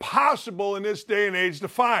 Impossible in this day and age to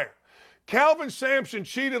fire. Calvin Sampson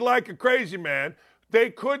cheated like a crazy man. They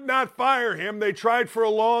could not fire him. They tried for a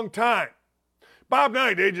long time. Bob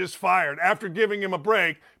Knight, they just fired after giving him a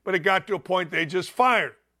break, but it got to a point they just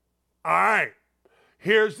fired him. All right,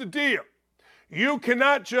 here's the deal. You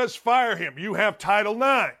cannot just fire him. You have Title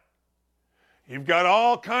IX. You've got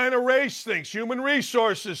all kind of race things, human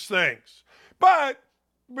resources things. But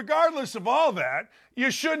regardless of all that, you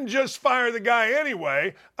shouldn't just fire the guy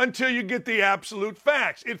anyway until you get the absolute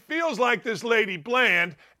facts. It feels like this lady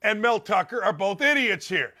Bland and Mel Tucker are both idiots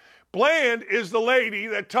here. Bland is the lady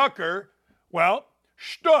that Tucker, well,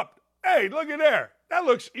 stopped. Hey, look at there. That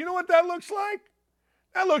looks, you know what that looks like?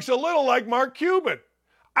 That looks a little like Mark Cuban.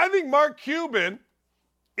 I think Mark Cuban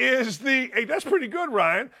is hey, that's pretty good,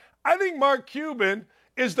 Ryan. I think Mark Cuban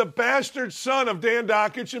is the bastard son of Dan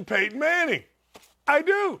Dockich and Peyton Manning. I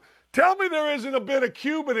do. Tell me there isn't a bit of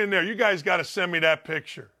Cuban in there. You guys got to send me that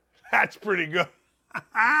picture. That's pretty good.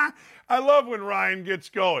 I love when Ryan gets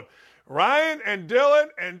going. Ryan and Dylan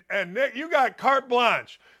and Nick, you got carte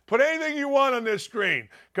blanche. Put anything you want on this screen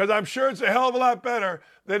because I'm sure it's a hell of a lot better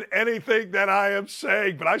than anything that I am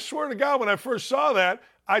saying. But I swear to God, when I first saw that,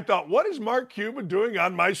 I thought, what is Mark Cuban doing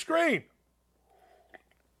on my screen?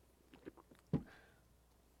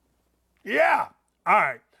 Yeah. All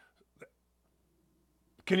right.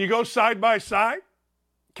 Can you go side by side?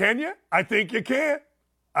 Can you? I think you can.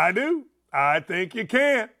 I do. I think you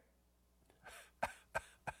can.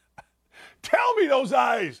 Tell me those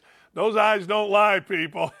eyes. Those eyes don't lie,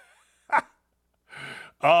 people.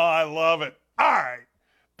 Oh, I love it. All right.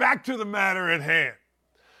 Back to the matter at hand.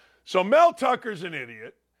 So Mel Tucker's an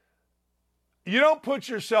idiot. You don't put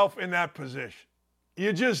yourself in that position.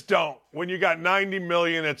 You just don't when you got $90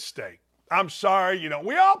 million at stake. I'm sorry,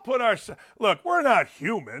 we all put ourselves, look, we're not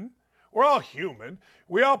human. We're all human.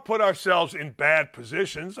 We all put ourselves in bad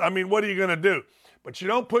positions. I mean, what are you going to do? But you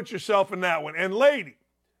don't put yourself in that one. And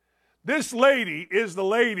this lady is the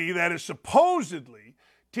lady that is supposedly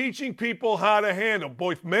teaching people how to handle,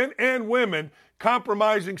 both men and women,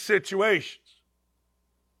 compromising situations.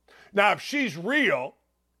 Now, if she's real,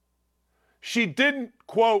 she didn't,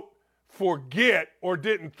 quote, forget or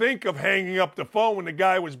didn't think of hanging up the phone when the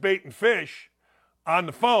guy was baiting fish on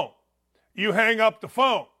the phone. You hang up the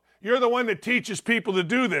phone. You're the one that teaches people to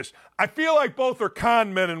do this. I feel like both are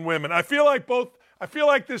con men and women. I feel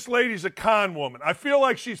like this lady's a con woman. I feel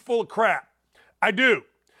like she's full of crap. I do.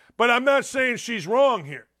 But I'm not saying she's wrong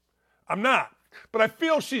here. I'm not. But I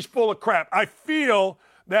feel she's full of crap. I feel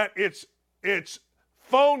that it's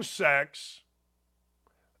phone sex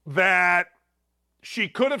that she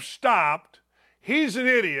could have stopped. He's an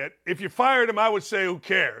idiot. If you fired him, I would say, who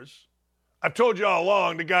cares? I've told you all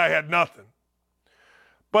along, the guy had nothing.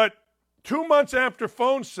 But 2 months after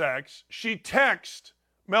phone sex, she texts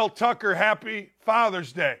Mel Tucker, Happy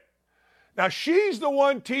Father's Day. Now, she's the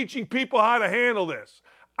one teaching people how to handle this.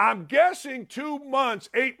 I'm guessing 2 months,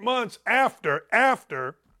 8 months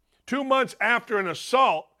after 2 months after an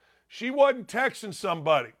assault, she wasn't texting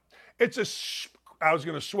somebody. It's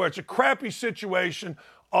a crappy situation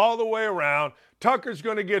all the way around. Tucker's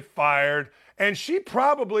going to get fired, and she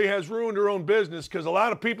probably has ruined her own business because a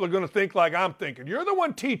lot of people are going to think like I'm thinking. You're the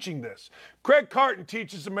one teaching this. Craig Carton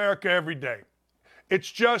teaches America every day. It's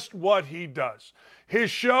just what he does. His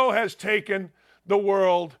show has taken the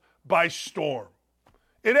world by storm.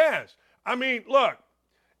 It has. I mean, look,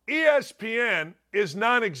 ESPN is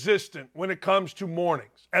non-existent when it comes to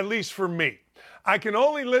mornings, at least for me. I can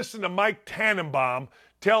only listen to Mike Tannenbaum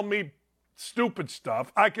tell me stupid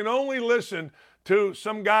stuff. I can only listen to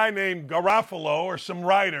some guy named Garofalo or some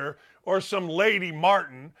writer or some lady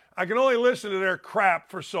Martin. I can only listen to their crap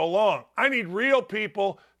for so long. I need real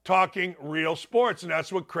people talking real sports, and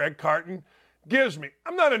that's what Craig Carton gives me.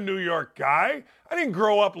 I'm not a New York guy. I didn't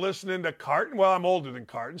grow up listening to Carton. Well, I'm older than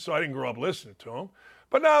Carton, so I didn't grow up listening to him.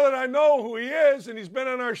 But now that I know who he is and he's been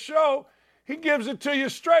on our show, he gives it to you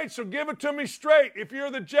straight, so give it to me straight. If you're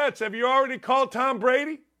the Jets, have you already called Tom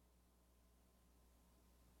Brady?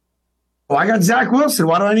 Well, I got Zach Wilson.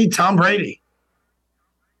 Why do I need Tom Brady?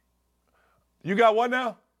 You got what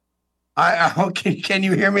now? Can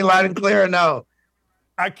you hear me loud and clear or no?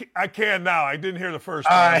 I can now. I didn't hear the first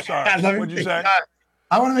time. I'm sorry. What'd you say?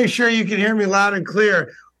 I want to make sure you can hear me loud and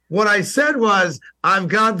clear. What I said was, I've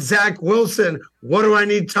got Zach Wilson. What do I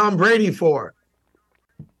need Tom Brady for?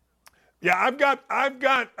 Yeah, I've got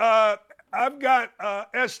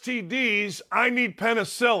STDs. I need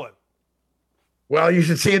penicillin. Well, you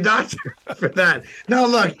should see a doctor for that. No,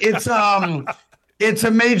 look, it's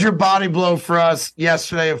a major body blow for us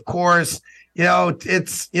yesterday, of course.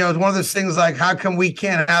 It's one of those things like, how come we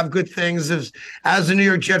can't have good things as a New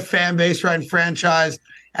York Jet fan base, right, and franchise?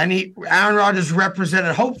 And Aaron Rodgers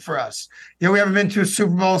represented hope for us. We haven't been to a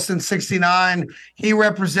Super Bowl since '69. He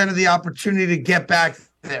represented the opportunity to get back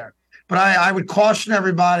there. But I would caution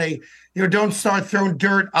everybody, don't start throwing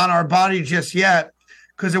dirt on our body just yet,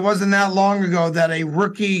 because it wasn't that long ago that a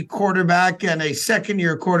rookie quarterback and a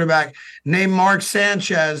second-year quarterback named Mark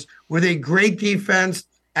Sanchez, with a great defense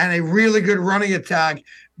and a really good running attack,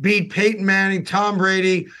 beat Peyton Manning, Tom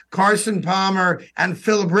Brady, Carson Palmer, and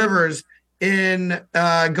Phillip Rivers in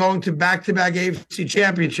going to back-to-back AFC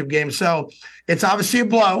championship games. So it's obviously a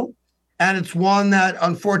blow, and it's one that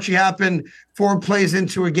unfortunately happened 4 plays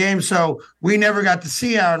into a game. So we never got to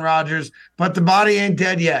see Aaron Rodgers, but the body ain't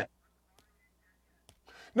dead yet.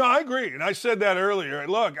 No, I agree. And I said that earlier.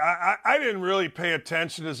 Look, I didn't really pay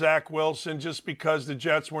attention to Zach Wilson just because the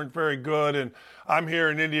Jets weren't very good, and I'm here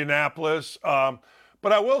in Indianapolis. But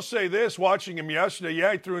I will say this, watching him yesterday,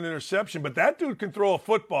 yeah, he threw an interception, but that dude can throw a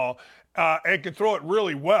football and can throw it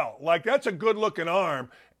really well. Like, that's a good-looking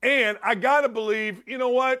arm. And I got to believe, you know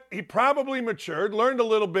what, he probably matured, learned a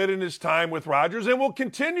little bit in his time with Rodgers, and will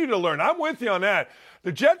continue to learn. I'm with you on that.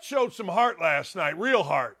 The Jets showed some heart last night, real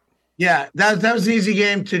heart. Yeah, that was an easy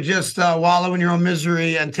game to just wallow in your own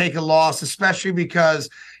misery and take a loss, especially because,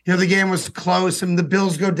 the game was close and the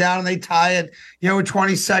Bills go down and they tie it, with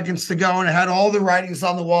 20 seconds to go, and it had all the writings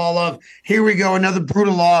on the wall of, here we go, another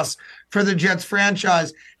brutal loss for the Jets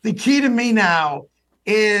franchise. The key to me now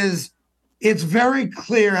is it's very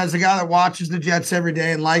clear, as a guy that watches the Jets every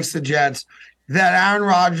day and likes the Jets, that Aaron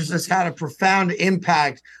Rodgers has had a profound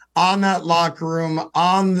impact on that locker room,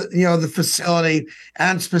 on the facility,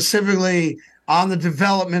 and specifically on the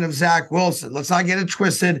development of Zach Wilson. Let's not get it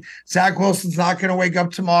twisted. Zach Wilson's not going to wake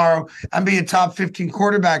up tomorrow and be a top 15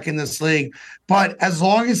 quarterback in this league. But as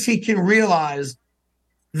long as he can realize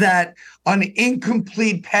that an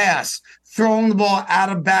incomplete pass, throwing the ball out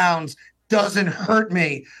of bounds, doesn't hurt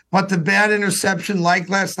me, but the bad interception like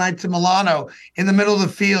last night to Milano in the middle of the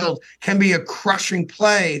field can be a crushing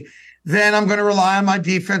play, then I'm going to rely on my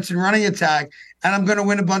defense and running attack, and I'm going to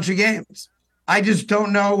win a bunch of games. I just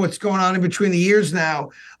don't know what's going on in between the years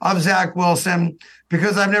now of Zach Wilson,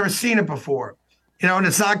 because I've never seen it before. And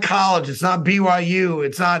it's not college. It's not BYU.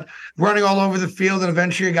 It's not running all over the field, and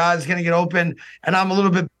eventually a guy's going to get open, and I'm a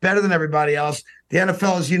little bit better than everybody else. The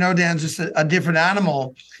NFL, as you know, Dan's just a different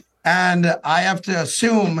animal, and I have to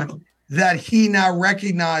assume that he now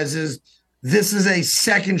recognizes this is a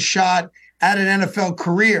second shot at an NFL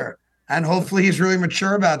career. And hopefully he's really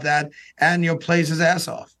mature about that and, plays his ass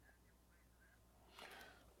off.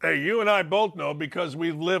 Hey, you and I both know, because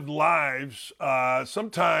we've lived lives,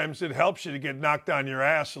 sometimes it helps you to get knocked on your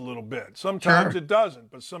ass a little bit. Sometimes It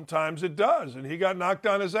doesn't, but sometimes it does. And he got knocked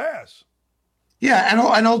on his ass. Yeah,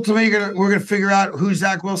 and ultimately we're going to figure out who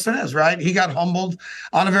Zach Wilson is, right? He got humbled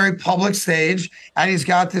on a very public stage, and he's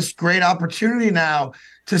got this great opportunity now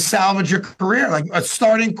to salvage your career, like a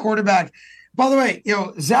starting quarterback. By the way,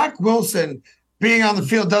 Zach Wilson being on the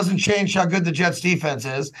field doesn't change how good the Jets defense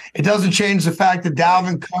is. It doesn't change the fact that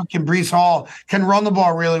Dalvin Cook and Breece Hall can run the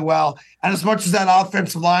ball really well. And as much as that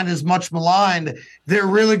offensive line is much maligned, they're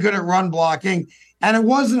really good at run blocking. And it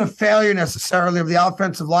wasn't a failure necessarily of the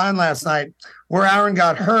offensive line last night where Aaron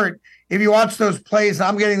got hurt. If you watch those plays,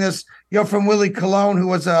 I'm getting this, from Willie Colon, who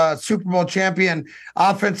was a Super Bowl champion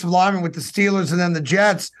offensive lineman with the Steelers and then the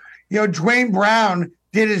Jets. Dwayne Brown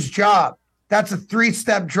did his job. That's a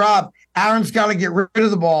 3-step drop. Aaron's got to get rid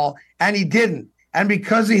of the ball, and he didn't. And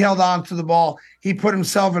because he held on to the ball, he put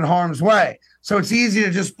himself in harm's way. So it's easy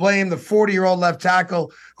to just blame the 40-year-old left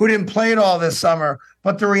tackle who didn't play it all this summer.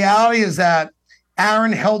 But the reality is that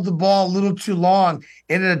Aaron held the ball a little too long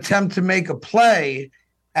in an attempt to make a play.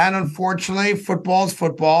 And unfortunately, football's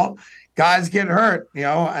football. Guys get hurt,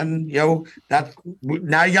 that's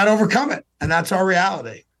now you got to overcome it. And that's our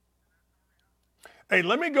reality. Hey,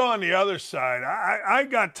 let me go on the other side. I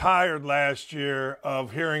got tired last year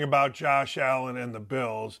of hearing about Josh Allen and the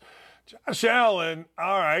Bills. Josh Allen,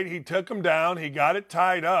 all right, he took him down. He got it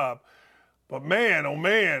tied up. But, man, oh,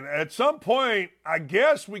 man, at some point, I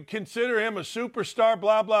guess we consider him a superstar,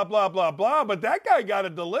 blah, blah, blah, blah, blah. But that guy got to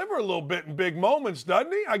deliver a little bit in big moments,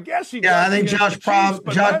 doesn't he? I guess he does. Yeah, I think Josh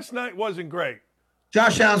last night wasn't great.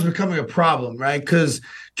 Josh Allen's becoming a problem, right? Because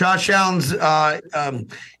Josh Allen's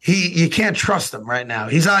you can't trust him right now.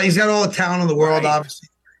 He's got all the talent in the world. Right. Obviously,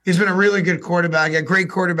 he's been a really good quarterback, a great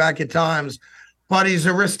quarterback at times, but he's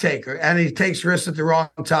a risk taker and he takes risks at the wrong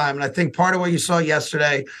time. And I think part of what you saw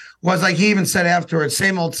yesterday was, like he even said afterwards,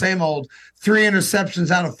 same old, 3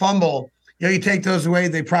 interceptions on a fumble. You take those away,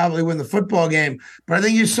 they probably win the football game. But I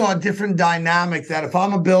think you saw a different dynamic that, if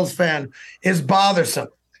I'm a Bills fan, is bothersome.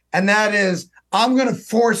 And that is, I'm going to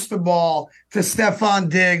force the ball to Stephon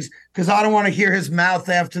Diggs because I don't want to hear his mouth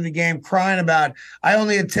after the game crying about, I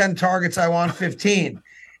only had 10 targets, I want 15.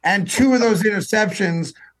 And 2 of those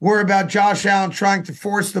interceptions were about Josh Allen trying to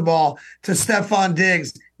force the ball to Stephon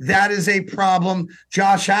Diggs. That is a problem.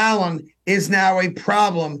 Josh Allen is now a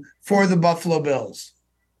problem for the Buffalo Bills.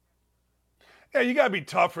 Yeah, you got to be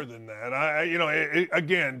tougher than that.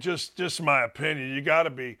 Again, just my opinion. You got to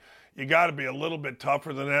be a little bit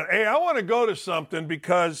tougher than that. Hey, I want to go to something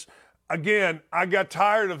because, again, I got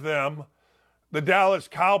tired of them, the Dallas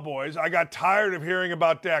Cowboys. I got tired of hearing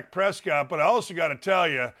about Dak Prescott, but I also got to tell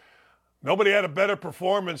you, nobody had a better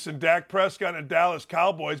performance than Dak Prescott and Dallas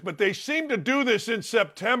Cowboys, but they seem to do this in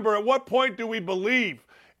September. At what point do we believe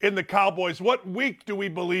in the Cowboys? What week do we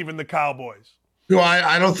believe in the Cowboys? Well,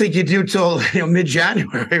 I don't think you do till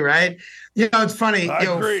mid-January, right? It's funny. I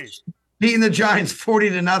agree. Beating the Giants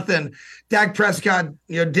 40-0. Dak Prescott,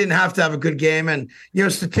 didn't have to have a good game, and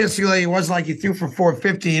statistically, it wasn't like he threw for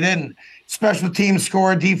 450. He didn't. Special team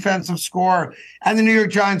score, defensive score, and the New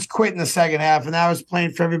York Giants quit in the second half, and that was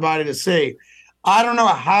plain for everybody to see. I don't know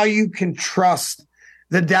how you can trust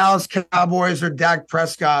the Dallas Cowboys or Dak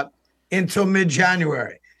Prescott until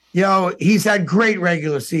mid-January. He's had great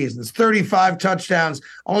regular seasons, 35 touchdowns,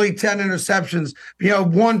 only 10 interceptions,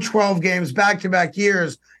 won 12 games back-to-back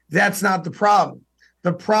years. That's not the problem.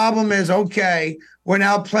 The problem is, okay, we're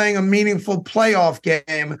now playing a meaningful playoff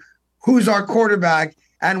game. Who's our quarterback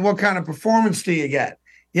and what kind of performance do you get?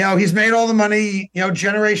 He's made all the money,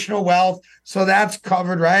 generational wealth. So that's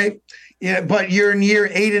covered, right? Yeah, but you're in year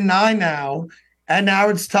 8 and 9 now, and now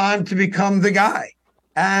it's time to become the guy.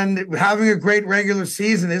 And having a great regular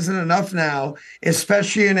season isn't enough now,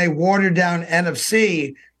 especially in a watered-down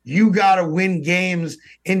NFC. You got to win games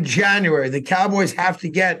in January. The Cowboys have to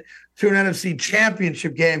get to an NFC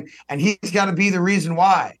championship game, and he's got to be the reason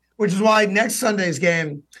why, which is why next Sunday's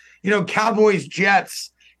game,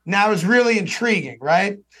 Cowboys-Jets now is really intriguing,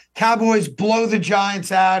 right? Cowboys blow the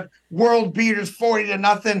Giants out, world beaters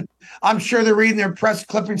 40-0. I'm sure they're reading their press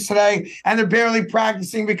clippings today, and they're barely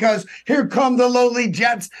practicing because here come the lowly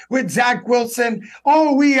Jets with Zach Wilson.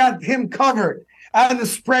 Oh, we got him covered. And the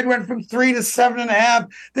spread went from 3 to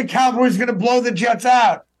 7.5. The Cowboys are going to blow the Jets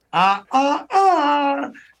out.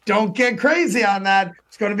 Don't get crazy on that.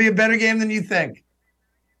 It's going to be a better game than you think.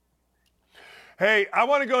 Hey, I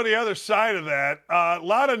want to go to the other side of that. A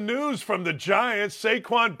lot of news from the Giants.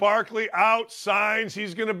 Saquon Barkley out, signs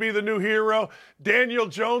he's going to be the new hero. Daniel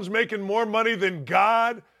Jones making more money than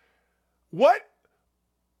God. What?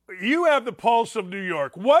 You have the pulse of New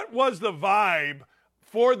York. What was the vibe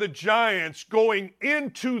for the Giants going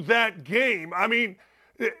into that game? I mean,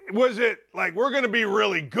 was it like, we're going to be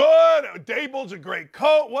really good? Dable's a great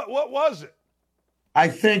coach. What was it? I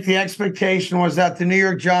think the expectation was that the New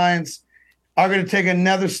York Giants are going to take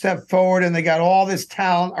another step forward, and they got all this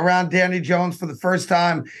talent around Danny Jones for the first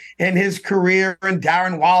time in his career, and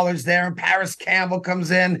Darren Waller's there, and Paris Campbell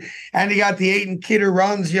comes in, and he got the Aiton kid who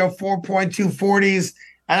runs, 4.2 40s,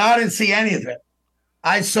 and I didn't see any of it.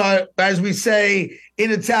 I saw, as we say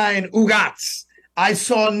in Italian, ugats. I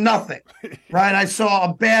saw nothing, right? I saw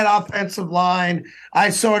a bad offensive line. I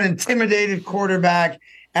saw an intimidated quarterback,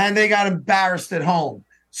 and they got embarrassed at home.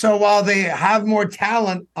 So while they have more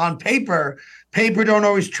talent on paper don't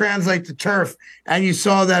always translate to turf. And you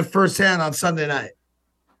saw that firsthand on Sunday night.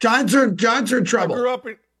 Giants are in trouble. I grew up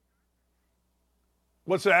in.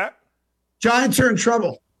 What's that? Giants are in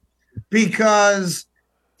trouble because,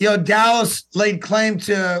 Dallas laid claim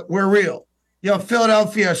to we're real.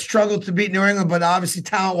 Philadelphia struggled to beat New England, but obviously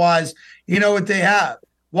talent-wise, you know what they have.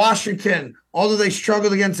 Washington, although they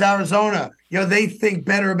struggled against Arizona, they think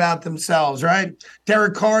better about themselves, right?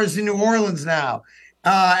 Derek Carr is in New Orleans now.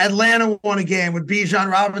 Atlanta won a game with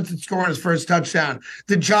Bijan Robinson scoring his first touchdown.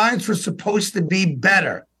 The Giants were supposed to be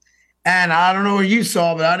better. And I don't know what you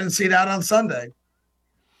saw, but I didn't see that on Sunday.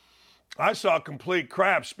 I saw complete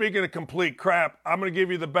crap. Speaking of complete crap, I'm going to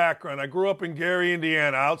give you the background. I grew up in Gary,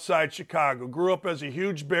 Indiana, outside Chicago. Grew up as a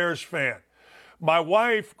huge Bears fan. My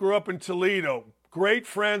wife grew up in Toledo. Great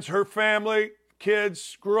friends, her family,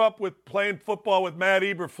 kids. Grew up with playing football with Matt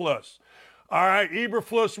Eberflus. All right,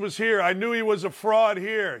 Eberflus was here. I knew he was a fraud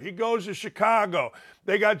here. He goes to Chicago.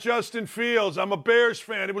 They got Justin Fields. I'm a Bears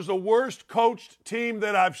fan. It was the worst coached team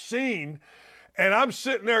that I've seen. And I'm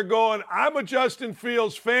sitting there going, I'm a Justin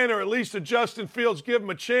Fields fan, or at least a Justin Fields, give him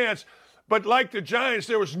a chance. But like the Giants,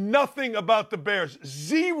 there was nothing about the Bears,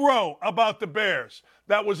 zero about the Bears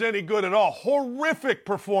that was any good at all. Horrific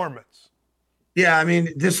performance. Yeah, I mean,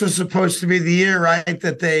 this was supposed to be the year, right,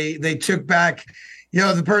 that they took back –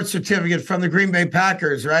 the birth certificate from the Green Bay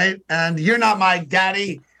Packers, right? And you're not my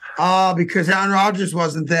daddy because Aaron Rodgers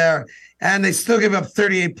wasn't there. And they still give up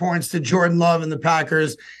 38 points to Jordan Love and the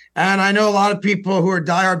Packers. And I know a lot of people who are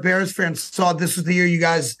diehard Bears fans saw this was the year you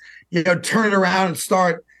guys, turn it around and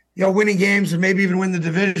start, winning games and maybe even win the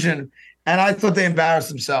division. And I thought they embarrassed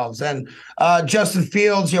themselves. And Justin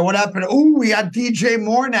Fields, what happened? Ooh, we got DJ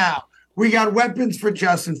Moore now. We got weapons for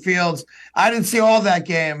Justin Fields. I didn't see all that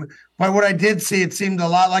game. But what I did see, it seemed a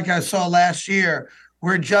lot like I saw last year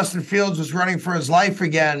where Justin Fields was running for his life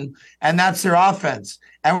again, and that's their offense.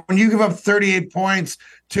 And when you give up 38 points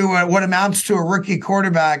to what amounts to a rookie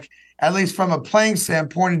quarterback, at least from a playing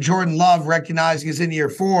standpoint, and Jordan Love recognizing he's in year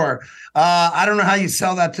 4, I don't know how you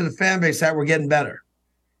sell that to the fan base that we're getting better.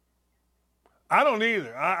 I don't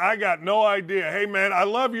either. I got no idea. Hey, man, I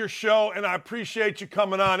love your show, and I appreciate you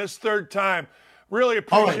coming on. It's third time. Really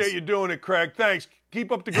appreciate you doing it, Craig. Thanks.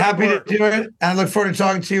 Keep up the good Happy work. to do it. And I look forward to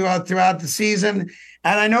talking to you throughout the season.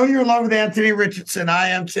 And I know you're in love with Anthony Richardson. I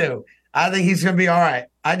am too. I think he's going to be all right.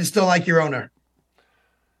 I just don't like your owner.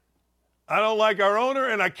 I don't like our owner,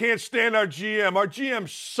 and I can't stand our GM. Our GM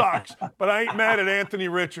sucks, but I ain't mad at Anthony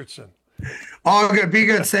Richardson. All good. Be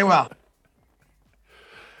good. Stay well.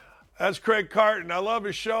 That's Craig Carton. I love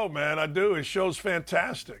his show, man. I do. His show's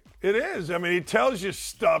fantastic. It is. I mean, he tells you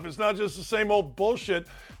stuff. It's not just the same old bullshit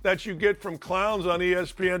that you get from clowns on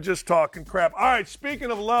ESPN just talking crap. All right, speaking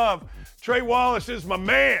of love, Trey Wallace is my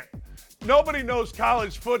man. Nobody knows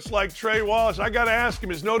college foots like Trey Wallace. I got to ask him,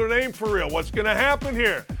 is Notre Dame for real? What's going to happen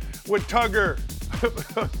here with Tugger?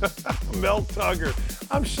 Mel Tugger.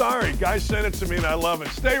 I'm sorry. Guys sent it to me, and I love it.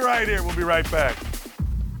 Stay right here. We'll be right back.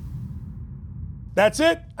 That's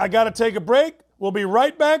it. I got to take a break. We'll be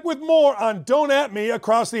right back with more on Don't At Me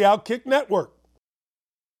across the Outkick Network.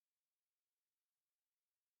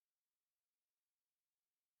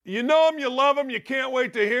 You know him, you love him, you can't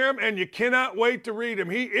wait to hear him, and you cannot wait to read him.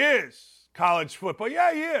 He is college football.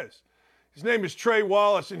 Yeah, he is. His name is Trey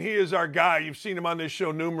Wallace, and he is our guy. You've seen him on this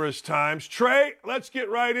show numerous times. Trey, let's get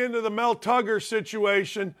right into the Mel Tugger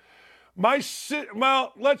situation.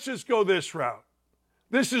 Well, let's just go this route.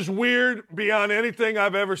 This is weird beyond anything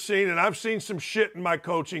I've ever seen, and I've seen some shit in my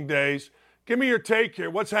coaching days. Give me your take here.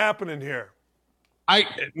 What's happening here?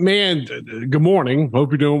 Good morning.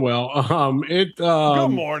 Hope you're doing well. Good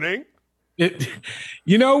morning.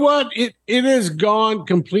 You know what? It has gone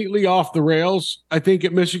completely off the rails, I think,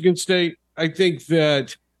 at Michigan State. I think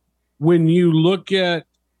that when you look at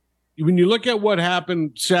what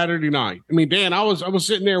happened Saturday night, I mean, Dan, I was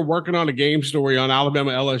sitting there working on a game story on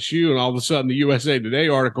Alabama LSU, and all of a sudden the USA Today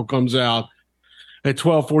article comes out at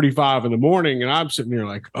 12:45 in the morning, and I'm sitting there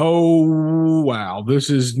like, oh, wow,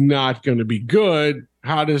 this is not going to be good.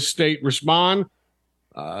 How does State respond?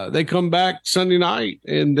 They come back Sunday night,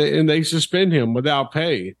 and they suspend him without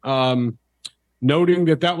pay, noting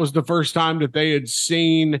that was the first time that they had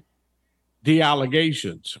seen the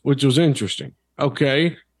allegations, which was interesting.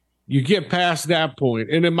 Okay, you get past that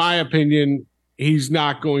point, and in my opinion, he's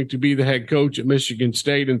not going to be the head coach at Michigan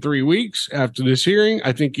State in 3 weeks after this hearing.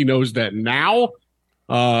 I think he knows that now.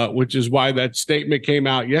 Which is why that statement came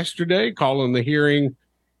out yesterday, calling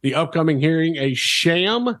the upcoming hearing, a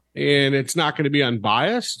sham, and it's not going to be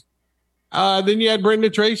unbiased. Then you had Brenda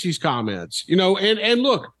Tracy's comments, and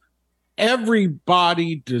look,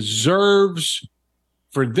 everybody deserves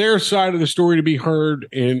for their side of the story to be heard,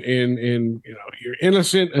 and you're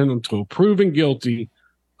innocent until proven guilty.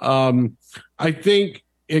 I think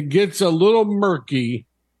it gets a little murky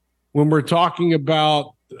when we're talking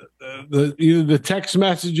about the text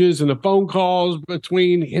messages and the phone calls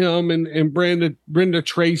between him and Brenda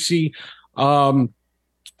Tracy,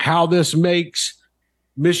 how this makes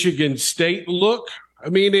Michigan State look. I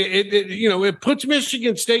mean, it puts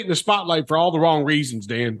Michigan State in the spotlight for all the wrong reasons,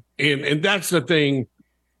 Dan. And that's the thing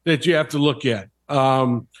that you have to look at.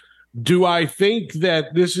 Do I think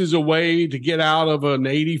that this is a way to get out of an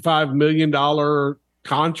 $85 million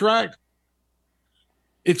contract?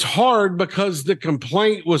 It's hard because the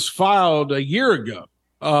complaint was filed a year ago,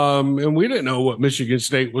 and we didn't know what Michigan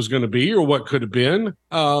State was going to be or what could have been.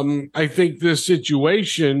 I think this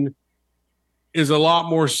situation is a lot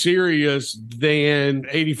more serious than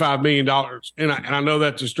 $85 million. And I know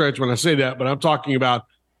that's a stretch when I say that, but we're talking about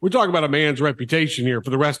a man's reputation here for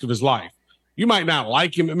the rest of his life. You might not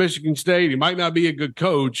like him at Michigan State. He might not be a good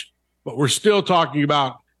coach, but we're still talking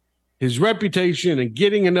about his reputation and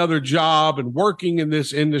getting another job and working in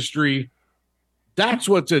this industry. That's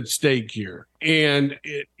what's at stake here. And,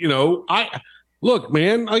 look,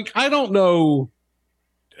 man, like, I don't know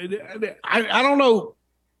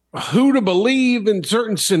who to believe in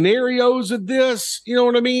certain scenarios of this. You know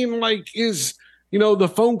what I mean? Like,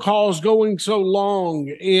 the phone calls going so long,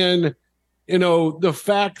 and, the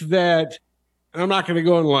fact that, I'm not going to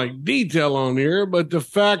go into like detail on here, but the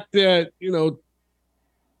fact that,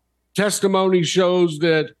 testimony shows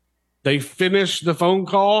that they finished the phone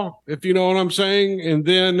call, if you know what I'm saying. And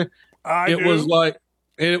then it was like,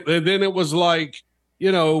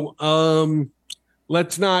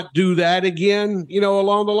 let's not do that again,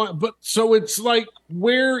 along the line. But so it's like,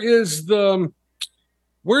 where's the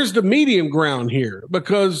medium ground here?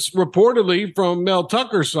 Because reportedly from Mel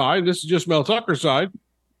Tucker's side, this is just Mel Tucker's side,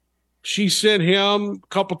 she sent him a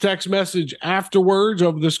couple text messages afterwards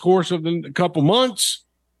over this course of a couple months,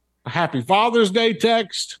 a Happy Father's Day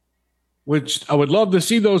text, which I would love to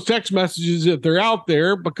see those text messages if they're out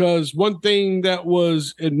there, because one thing that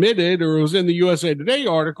was admitted, or it was in the USA Today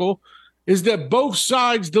article, is that both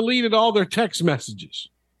sides deleted all their text messages.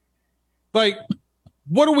 Like,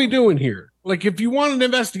 what are we doing here? Like, if you want an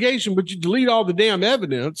investigation, but you delete all the damn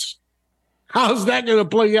evidence, how's that going to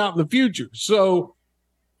play out in the future? So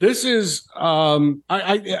this is,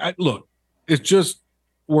 look, it's just,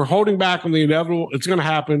 we're holding back on the inevitable. It's going to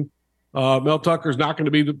happen. Mel Tucker's not going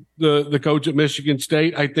to be the coach at Michigan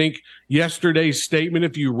State. I think yesterday's statement,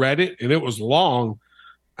 if you read it, and it was long,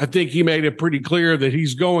 I think he made it pretty clear that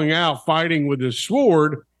he's going out fighting with his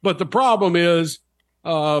sword. But the problem is,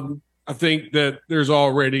 I think that there's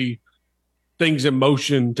already things in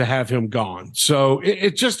motion to have him gone. So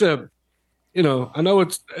it's just I know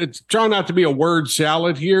it's trying not to be a word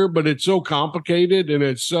salad here, but it's so complicated and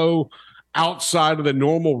it's so outside of the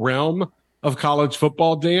normal realm of college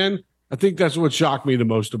football, Dan. I think that's what shocked me the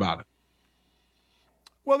most about it.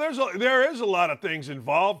 Well, there is a lot of things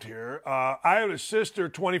involved here. I had a sister,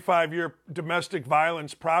 25-year domestic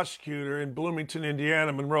violence prosecutor in Bloomington,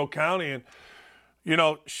 Indiana, Monroe County, and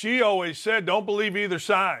she always said, don't believe either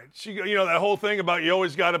side. She, that whole thing about you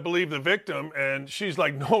always got to believe the victim, and she's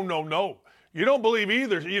like, no. You don't believe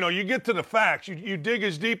either. You get to the facts. You dig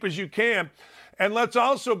as deep as you can. And let's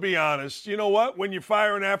also be honest. You know what? When you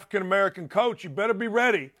fire an African-American coach, you better be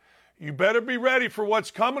ready. You better be ready for what's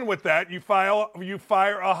coming with that. You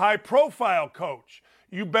fire a high-profile coach.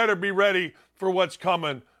 You better be ready for what's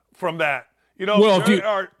coming from that.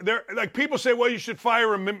 Like people say, well, you should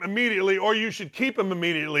fire him immediately or you should keep him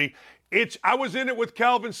immediately. I was in it with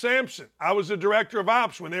Calvin Sampson. I was the director of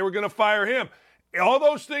ops when they were going to fire him. All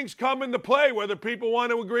those things come into play, whether people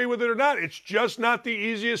want to agree with it or not. It's just not the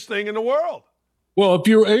easiest thing in the world. Well,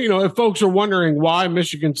 if folks are wondering why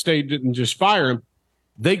Michigan State didn't just fire him,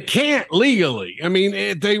 they can't legally. I mean,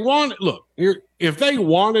 if they wanted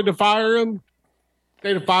to fire him,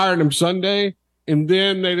 they'd have fired him Sunday, and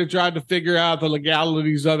then they'd have tried to figure out the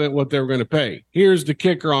legalities of it, what they were going to pay. Here's the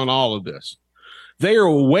kicker on all of this. They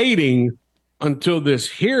are waiting until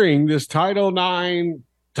this hearing, this Title IX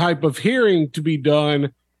type of hearing, to be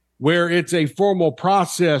done where it's a formal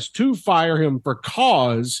process to fire him for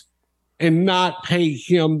cause and not pay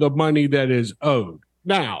him the money that is owed.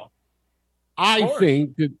 Now, I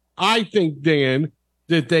think, Dan,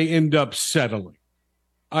 that they end up settling.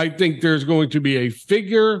 I think there's going to be a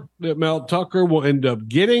figure that Mel Tucker will end up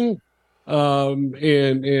getting,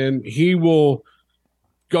 and he will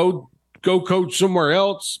go coach somewhere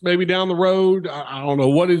else, maybe down the road. I don't know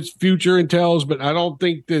what his future entails, but I don't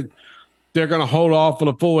think that they're going to hold off on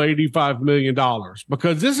a full $85 million,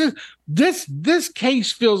 because this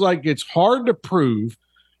case feels like it's hard to prove.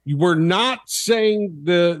 We're not saying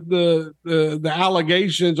the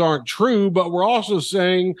allegations aren't true, but we're also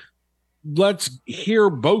saying let's hear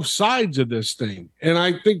both sides of this thing. And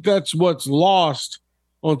I think that's what's lost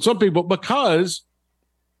on some people, because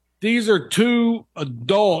these are two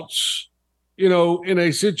adults, in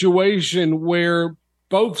a situation where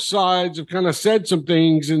both sides have kind of said some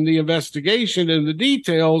things in the investigation and the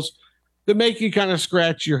details that make you kind of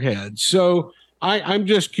scratch your head. So I'm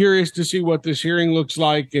just curious to see what this hearing looks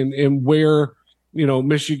like and where,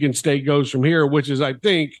 Michigan State goes from here, which is, I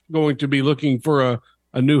think, going to be looking for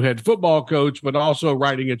a new head football coach, but also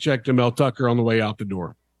writing a check to Mel Tucker on the way out the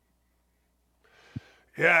door.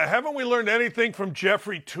 Yeah, haven't we learned anything from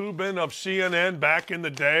Jeffrey Toobin of CNN back in the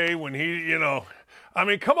day when he, I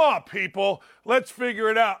mean, come on, people. Let's figure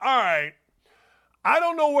it out. All right. I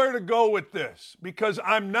don't know where to go with this because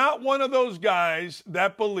I'm not one of those guys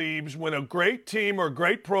that believes when a great team or a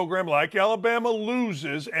great program like Alabama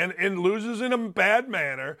loses and loses in a bad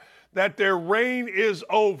manner that their reign is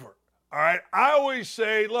over. All right. I always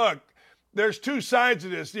say, look, there's two sides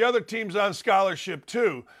of this. The other team's on scholarship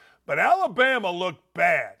too. But Alabama looked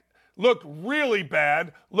bad, looked really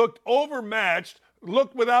bad, looked overmatched,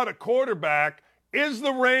 looked without a quarterback. Is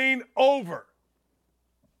the reign over?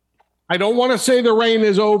 I don't want to say the reign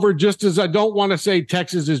is over, just as I don't want to say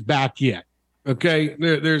Texas is back yet. Okay,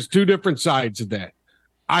 there's two different sides of that.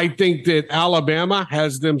 I think that Alabama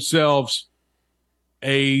has themselves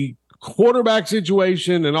a quarterback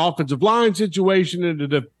situation, an offensive line situation,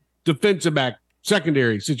 and a defensive back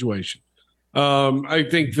secondary situation. I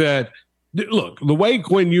think that, look, the way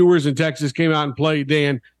Quinn Ewers in Texas came out and played,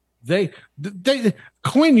 Dan,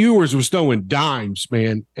 Quinn Ewers was throwing dimes,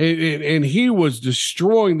 man, and he was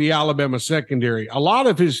destroying the Alabama secondary. A lot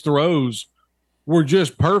of his throws were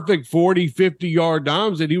just perfect 40, 50-yard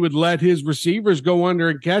dimes that he would let his receivers go under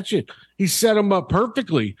and catch it. He set them up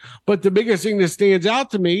perfectly. But the biggest thing that stands out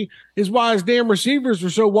to me is why his damn receivers were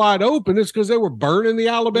so wide open. It's because they were burning the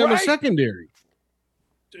Alabama secondary.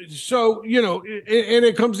 So, you know, and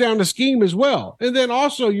it comes down to scheme as well. And then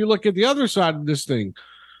also you look at the other side of this thing.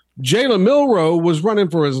 Jalen Milroe was running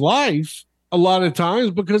for his life a lot of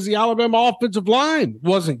times because the Alabama offensive line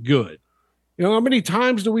wasn't good. You know, how many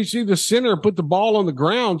times do we see the center put the ball on the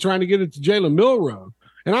ground trying to get it to Jalen Milroe?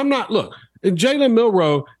 And I'm not, look, and Jalen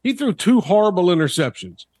Milroe, he threw 2 horrible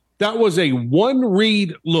interceptions. That was a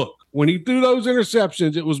one-read look. When he threw those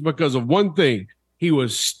interceptions, it was because of one thing. He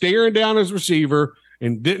was staring down his receiver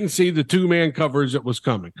and didn't see the 2-man coverage that was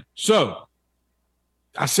coming. So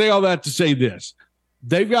I say all that to say this.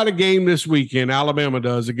 They've got a game this weekend, Alabama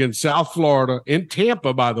does, against South Florida in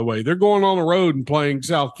Tampa, by the way. They're going on the road and playing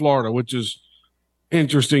South Florida, which is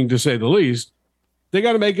interesting to say the least. They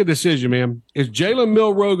got to make a decision, man. Is Jalen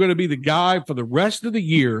Milroe going to be the guy for the rest of the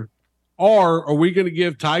year, or are we going to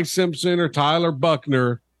give Ty Simpson or Tyler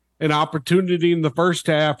Buckner an opportunity in the first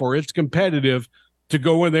half, or it's competitive, to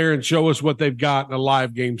go in there and show us what they've got in a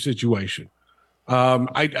live game situation?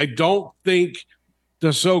 I don't think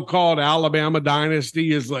the so-called Alabama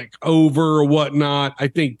dynasty is like over or whatnot. I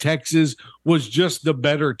think Texas was just the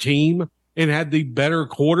better team and had the better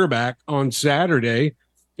quarterback on Saturday.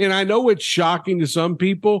 And I know it's shocking to some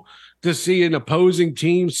people to see an opposing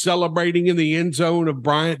team celebrating in the end zone of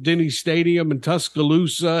Bryant-Denny Stadium in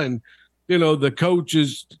Tuscaloosa, and, you know, the coach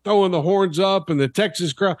is throwing the horns up and the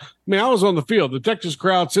Texas crowd. I mean, I was on the field, the Texas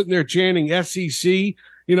crowd sitting there chanting SEC,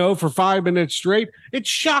 you know, for 5 minutes straight. It's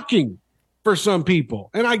shocking for some people,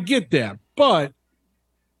 and I get that. But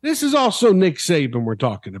this is also Nick Saban we're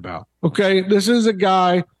talking about, okay? This is a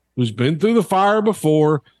guy who's been through the fire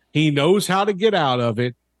before. He knows how to get out of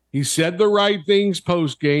it. He said the right things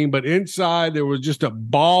post-game, but inside there was just a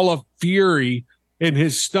ball of fury in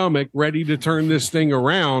his stomach ready to turn this thing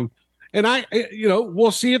around. And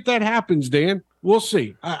we'll see if that happens, Dan. We'll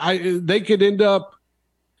see. They could end up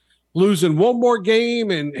losing one more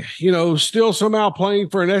game and, you know, still somehow playing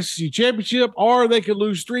for an SEC championship, or they could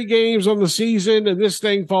lose 3 games on the season and this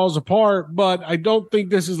thing falls apart. But I don't think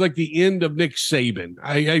this is like the end of Nick Saban.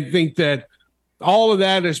 I think that all of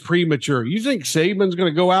that is premature. You think Saban's going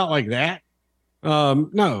to go out like that?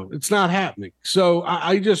 No, it's not happening. So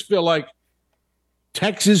I just feel like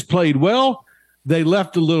Texas played well. They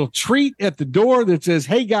left a little treat at the door that says,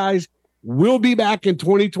 hey, guys, we'll be back in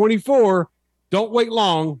 2024. Don't wait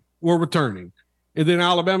long. We're returning. And then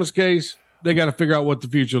Alabama's case, they got to figure out what the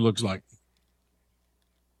future looks like.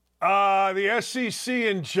 The SEC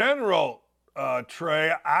in general,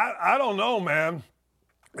 Trey, I don't know, man.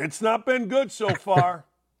 It's not been good so far.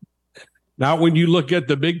 Not when you look at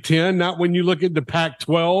the Big Ten, not when you look at the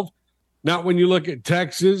Pac-12, not when you look at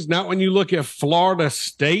Texas, not when you look at Florida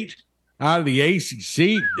State out of the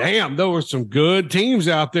ACC. Damn, there were some good teams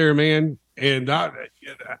out there, man. And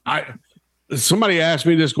somebody asked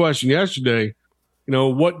me this question yesterday, you know,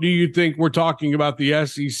 what do you think we're talking about the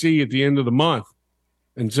SEC at the end of the month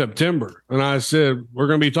in September? And I said, we're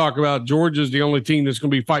going to be talking about Georgia's the only team that's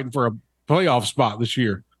going to be fighting for a playoff spot this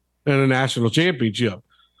year in a national championship,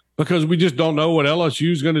 because we just don't know what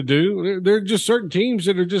LSU is going to do. There are just certain teams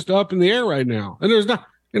that are just up in the air right now. And there's not,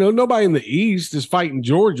 you know, nobody in the East is fighting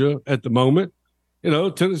Georgia at the moment. You know,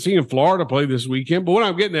 Tennessee and Florida play this weekend. But what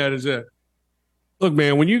I'm getting at is that, look,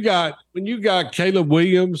 man, when you got Caleb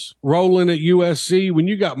Williams rolling at USC, when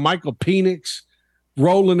you got Michael Penix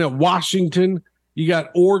rolling at Washington, you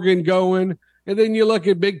got Oregon going, and then you look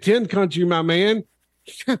at Big Ten country, my man,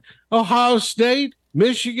 Ohio State,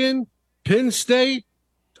 Michigan, Penn State.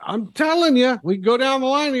 I'm telling you, we go down the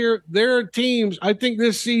line here. There are teams. I think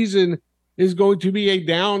this season is going to be a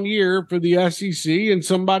down year for the SEC, and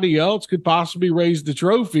somebody else could possibly raise the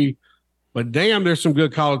trophy. But damn, there's some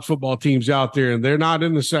good college football teams out there, and they're not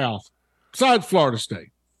in the South, besides Florida State.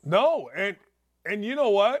 No, and you know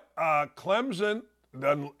what? Clemson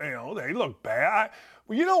doesn't. They look bad.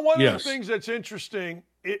 Well, one of the things that's interesting,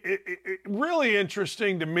 it really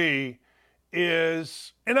interesting to me,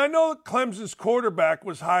 is, and I know Clemson's quarterback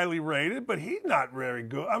was highly rated, but he's not very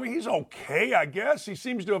good. I mean, he's okay, I guess. He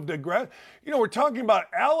seems to have digressed. We're talking about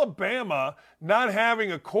Alabama not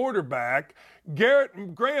having a quarterback.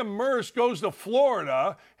 Graham Merce goes to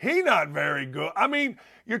Florida. He not very good. I mean,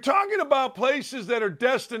 you're talking about places that are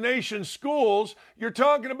destination schools. You're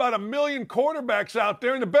talking about 1 million quarterbacks out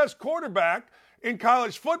there, and the best quarterback in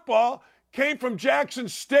college football came from Jackson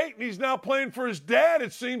State, and he's now playing for his dad,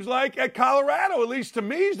 it seems like, at Colorado. At least to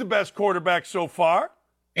me, he's the best quarterback so far.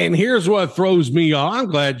 And here's what throws me off. I'm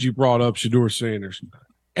glad you brought up Shedeur Sanders.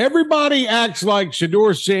 Everybody acts like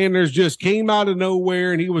Shedeur Sanders just came out of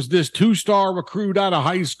nowhere and he was this 2-star recruit out of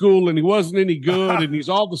high school and he wasn't any good and he's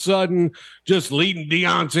all of a sudden just leading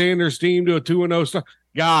Deion Sanders' team to a 2-0 start.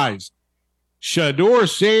 Guys, Shedeur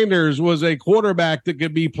Sanders was a quarterback that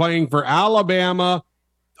could be playing for Alabama,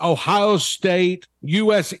 Ohio State,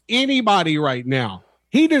 US, anybody right now.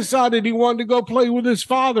 He decided he wanted to go play with his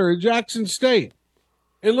father at Jackson State.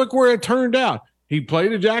 And look where it turned out. He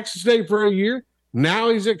played at Jackson State for a year. Now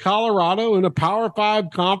he's at Colorado in a Power 5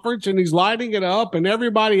 conference, and he's lighting it up, and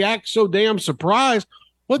everybody acts so damn surprised.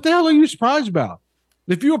 What the hell are you surprised about?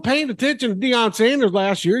 If you were paying attention to Deion Sanders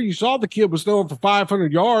last year, you saw the kid was throwing for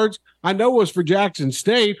 500 yards. I know it was for Jackson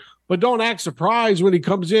State, but don't act surprised when he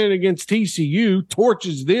comes in against TCU,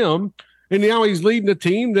 torches them, and now he's leading a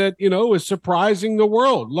team that, is surprising the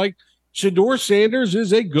world. Like, Shedeur Sanders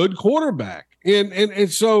is a good quarterback.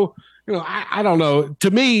 And so, I don't know.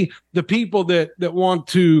 To me, the people that want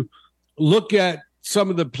to look at some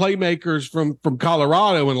of the playmakers from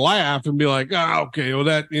Colorado and laugh and be like, okay, well,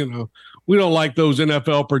 that, we don't like those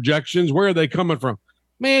NFL projections. Where are they coming from?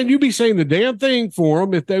 Man, you'd be saying the damn thing for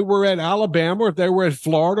them if they were at Alabama or if they were at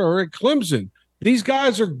Florida or at Clemson. These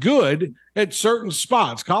guys are good at certain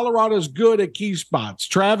spots. Colorado's good at key spots.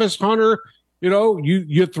 Travis Hunter,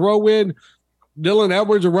 you throw in Dylan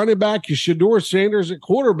Edwards, a running back, you Shedeur Sanders at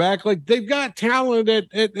quarterback. Like, they've got talent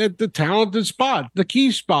at the talented spot, the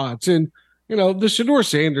key spots. And, the Shedeur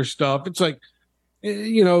Sanders stuff, it's like,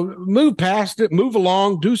 move past it, move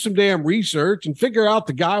along, do some damn research and figure out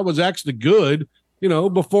the guy was actually good,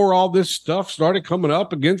 before all this stuff started coming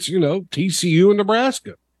up against, TCU and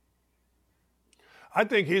Nebraska. I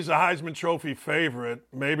think he's a Heisman Trophy favorite.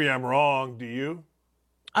 Maybe I'm wrong. Do you?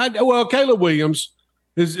 Well, Caleb Williams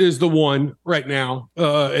is the one right now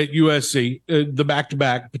at USC,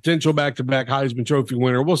 the potential back-to-back Heisman Trophy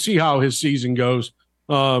winner. We'll see how his season goes.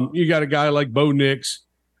 You got a guy like Bo Nix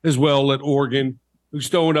as well at Oregon who's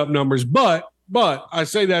throwing up numbers. But I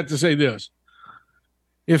say that to say this.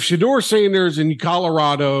 If Shedeur Sanders in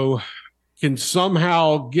Colorado can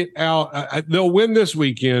somehow get out, they'll win this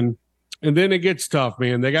weekend, and then it gets tough,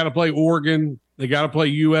 man. They got to play Oregon. They got to play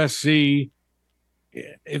USC.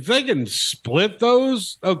 If they can split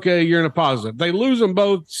those, okay, you're in a positive. If they lose them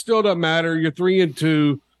both, still doesn't matter. You're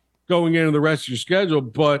 3-2 going into the rest of your schedule.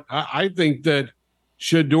 But I think that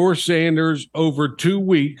Shedeur Sanders over 2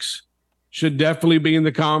 weeks should definitely be in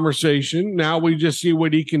the conversation. Now we just see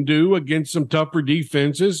what he can do against some tougher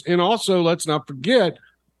defenses. And also, let's not forget,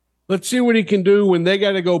 let's see what he can do when they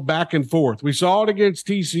got to go back and forth. We saw it against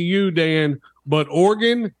TCU, Dan, but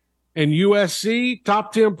Oregon and USC,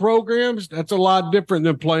 top 10 programs, that's a lot different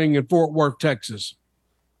than playing in Fort Worth, Texas.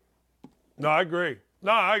 No, I agree.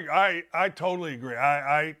 No, I totally agree.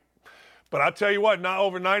 But I'll tell you what, not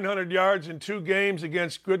over 900 yards in 2 games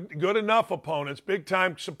against good enough opponents,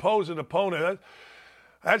 big-time supposed opponent.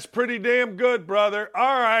 That's pretty damn good, brother.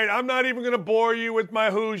 All right, I'm not even going to bore you with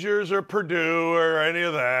my Hoosiers or Purdue or any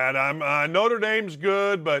of that. Notre Dame's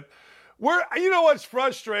good, but you know what's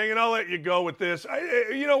frustrating, and I'll let you go with this.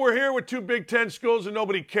 We're here with 2 Big Ten schools and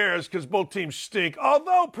nobody cares because both teams stink.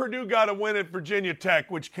 Although Purdue got a win at Virginia Tech,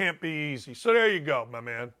 which can't be easy. So there you go, my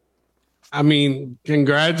man. I mean,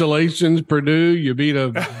 congratulations, Purdue. You beat a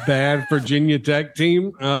bad Virginia Tech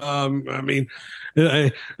team.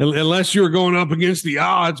 Unless you were going up against the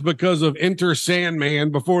odds because of Enter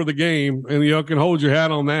Sandman before the game, and you can hold your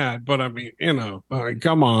hat on that. But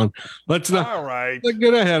come on. Let's not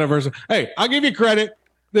get ahead of ourselves. Hey, I'll give you credit.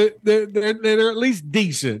 They're at least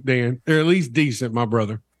decent, Dan. They're at least decent, my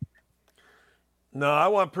brother. No, I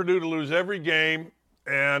want Purdue to lose every game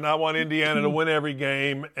and I want Indiana to win every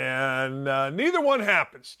game, and neither one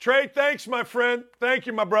happens. Trey, thanks, my friend. Thank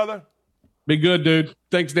you, my brother. Be good, dude.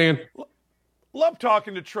 Thanks, Dan. Love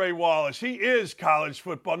talking to Trey Wallace. He is college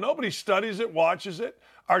football. Nobody studies it, watches it,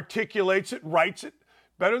 articulates it, writes it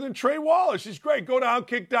better than Trey Wallace. He's great. Go to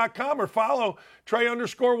Outkick.com or follow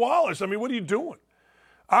Trey_Wallace. I mean, what are you doing?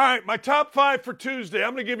 All right, my top 5 for Tuesday.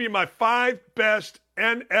 I'm going to give you my 5 best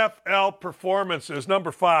NFL performances.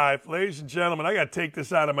 Number 5, ladies and gentlemen, I got to take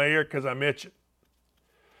this out of my ear because I'm itching.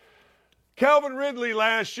 Calvin Ridley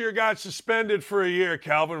last year got suspended for a year.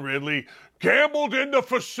 Calvin Ridley gambled in the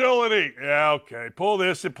facility. Yeah, okay. Pull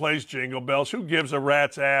this, it plays Jingle Bells. Who gives a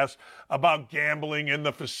rat's ass about gambling in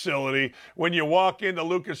the facility when you walk into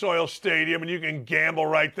Lucas Oil Stadium and you can gamble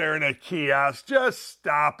right there in a kiosk? Just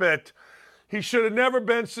stop it. He should have never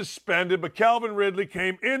been suspended, but Calvin Ridley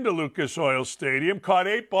came into Lucas Oil Stadium, caught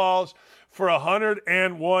 8 balls for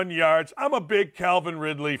 101 yards. I'm a big Calvin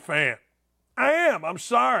Ridley fan. I am. I'm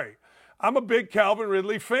sorry. I'm a big Calvin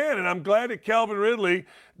Ridley fan, and I'm glad that Calvin Ridley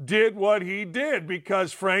did what he did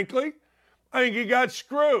because, frankly, I think he got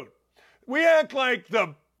screwed. We act like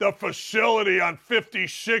the facility on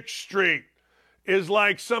 56th Street is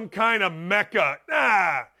like some kind of mecca.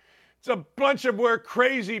 Nah, it's a bunch of where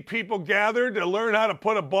crazy people gathered to learn how to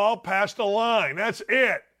put a ball past a line. That's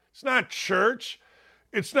it. It's not church.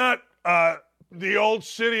 It's not the old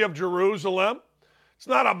city of Jerusalem. It's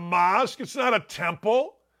not a mosque. It's not a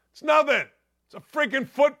temple. It's nothing. It's a freaking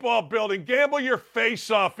football building. Gamble your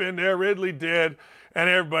face off in there. Ridley did, and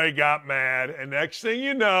everybody got mad. And next thing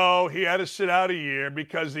you know, he had to sit out a year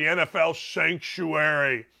because the NFL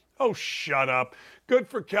sanctuary. Oh, shut up. Good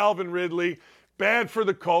for Calvin Ridley. Bad for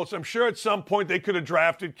the Colts. I'm sure at some point they could have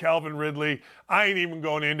drafted Calvin Ridley. I ain't even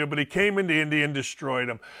going into it, but he came into Indy and destroyed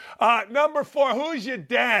him. Number 4, who's your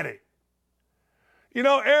daddy? You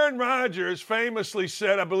know, Aaron Rodgers famously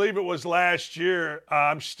said, I believe it was last year,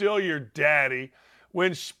 I'm still your daddy,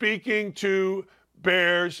 when speaking to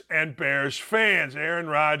Bears and Bears fans. Aaron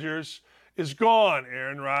Rodgers is gone.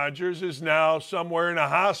 Aaron Rodgers is now somewhere in a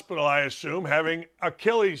hospital, I assume, having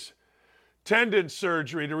Achilles tendon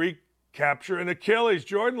surgery to recapture an Achilles.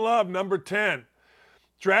 Jordan Love, number 10.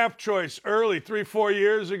 Draft choice early, 3-4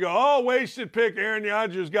 years ago. Oh, wasted pick. Aaron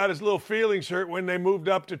Rodgers got his little feelings hurt when they moved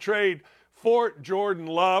up to trade for Jordan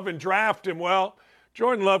Love and draft him. Well,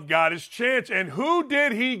 Jordan Love got his chance. And who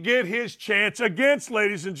did he get his chance against,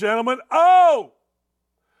 ladies and gentlemen? Oh,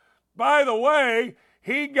 by the way,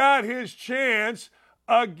 he got his chance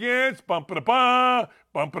against the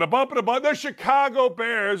Chicago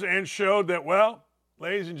Bears and showed that, well,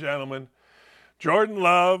 ladies and gentlemen, Jordan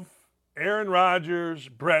Love, Aaron Rodgers,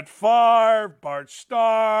 Brett Favre, Bart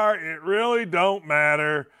Starr, it really don't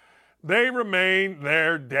matter. They remain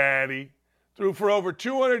their daddy. Threw for over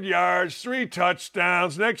 200 yards, 3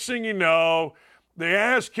 touchdowns. Next thing you know, the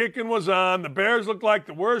ass kicking was on. The Bears looked like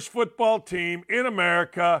the worst football team in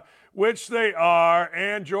America, which they are,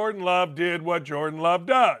 and Jordan Love did what Jordan Love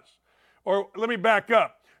does. Or let me back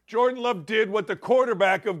up. Jordan Love did what the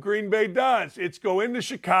quarterback of Green Bay does. It's go into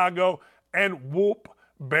Chicago and whoop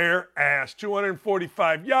Bear ass.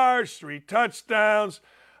 245 yards, 3 touchdowns.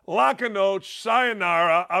 Lacanoche,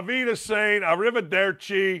 sayonara, Avida Saint,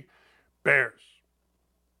 arrivederci, Bears.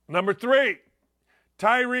 Number 3,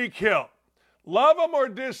 Tyreek Hill. Love him or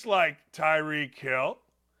dislike Tyreek Hill?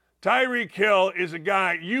 Tyreek Hill is a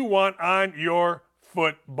guy you want on your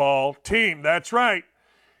football team. That's right.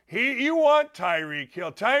 You want Tyreek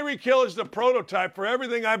Hill. Tyreek Hill is the prototype for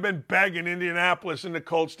everything I've been begging Indianapolis and the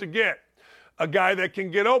Colts to get. A guy that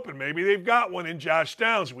can get open. Maybe they've got one in Josh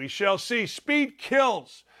Downs. We shall see. Speed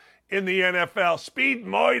kills in the NFL. Speed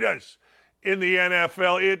moitas in the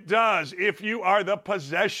NFL. It does if you are the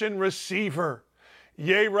possession receiver.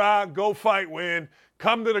 Yay, rah, go fight, win.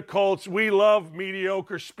 Come to the Colts. We love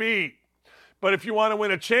mediocre speed. But if you want to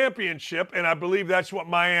win a championship, and I believe that's what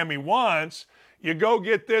Miami wants, you go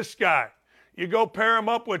get this guy. You go pair him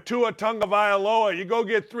up with Tua Tagovailoa. You go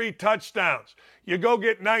get 3 touchdowns. You go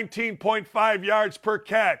get 19.5 yards per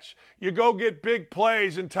catch. You go get big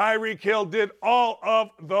plays, and Tyreek Hill did all of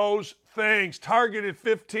those things. Targeted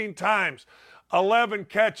 15 times, 11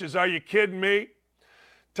 catches. Are you kidding me?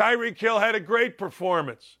 Tyreek Hill had a great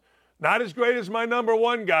performance. Not as great as my number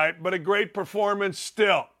 1 guy, but a great performance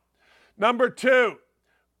still. Number 2,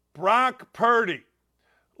 Brock Purdy.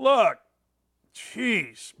 Look,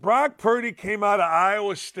 jeez, Brock Purdy came out of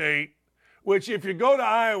Iowa State, which if you go to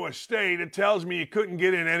Iowa State, it tells me you couldn't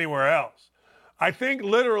get in anywhere else. I think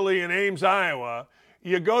literally in Ames, Iowa,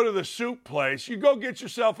 you go to the soup place, you go get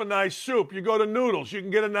yourself a nice soup. You go to Noodles, you can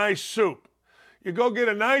get a nice soup. You go get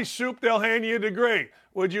a nice soup, they'll hand you a degree.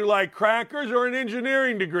 Would you like crackers or an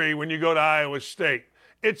engineering degree when you go to Iowa State?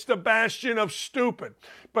 It's the bastion of stupid.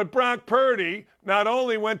 But Brock Purdy not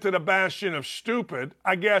only went to the bastion of stupid,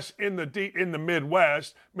 I guess in the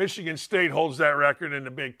Midwest. Michigan State holds that record in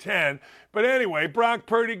the Big Ten. But anyway, Brock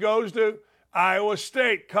Purdy goes to Iowa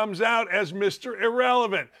State, comes out as Mr.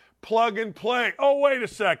 Irrelevant. Plug and play. Oh, wait a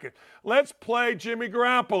second. Let's play Jimmy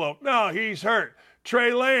Garoppolo. No, he's hurt.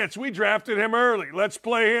 Trey Lance, we drafted him early. Let's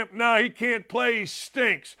play him. No, he can't play. He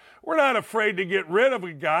stinks. We're not afraid to get rid of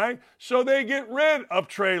a guy, so they get rid of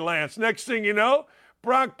Trey Lance. Next thing you know,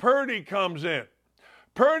 Brock Purdy comes in.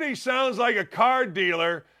 Purdy sounds like a car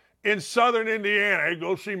dealer in southern Indiana. Hey,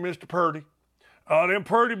 go see Mr. Purdy. Oh, them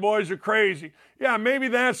Purdy boys are crazy. Yeah, maybe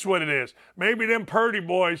that's what it is. Maybe them Purdy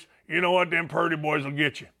boys, you know what, them Purdy boys will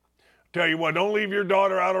get you. Tell you what, don't leave your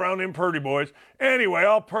daughter out around them Purdy boys. Anyway,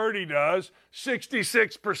 all Purdy does,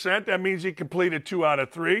 66%. That means he completed 2 out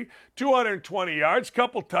of 3, 220 yards,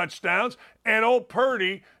 couple touchdowns, and old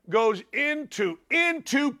Purdy goes into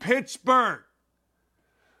Pittsburgh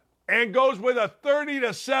and goes with a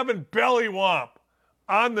 30-7 belly whomp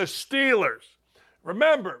on the Steelers.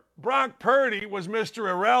 Remember, Brock Purdy was Mr.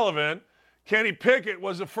 Irrelevant. Kenny Pickett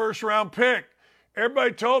was a first-round pick.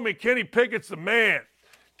 Everybody told me Kenny Pickett's the man.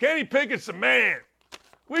 Kenny Pickett's the man.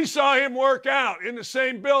 We saw him work out in the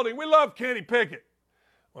same building. We love Kenny Pickett.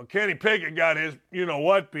 Well, Kenny Pickett got his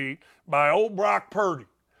you-know-what beat by old Brock Purdy.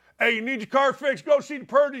 Hey, you need your car fixed? Go see the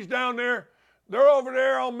Purdys down there. They're over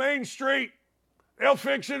there on Main Street. They'll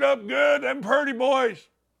fix it up good, them Purdy boys.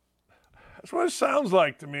 That's what it sounds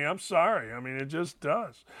like to me. I'm sorry. I mean, it just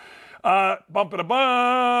does.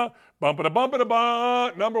 Bump-a-da-ba,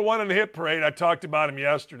 bump-a-da-bump-a-da-ba. Number 1 in the hit parade. I talked about him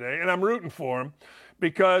yesterday, and I'm rooting for him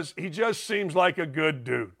because he just seems like a good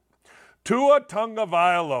dude. Tua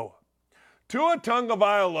Tagovailoa. Tua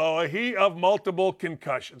Tagovailoa, he of multiple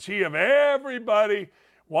concussions. He of everybody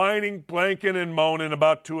whining, blanking, and moaning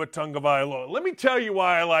about Tua Tagovailoa. Let me tell you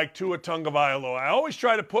why I like Tua Tagovailoa. I always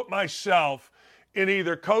try to put myself in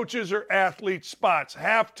either coaches or athlete spots.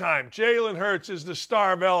 Halftime, Jalen Hurts is the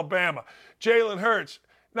star of Alabama. Jalen Hurts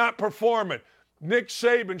not performing. Nick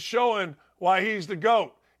Saban showing why he's the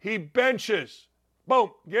GOAT. He benches.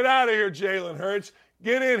 Boom, get out of here, Jalen Hurts.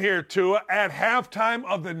 Get in here, Tua, at halftime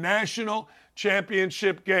of the national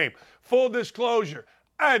championship game. Full disclosure,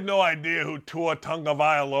 I had no idea who Tua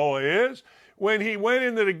Tagovailoa is. When he went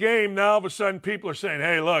into the game, now all of a sudden people are saying,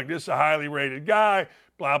 hey, look, this is a highly rated guy,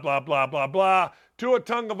 blah, blah, blah, blah, blah. Tua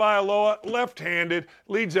Tagovailoa, left-handed,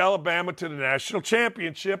 leads Alabama to the national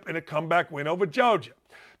championship in a comeback win over Georgia.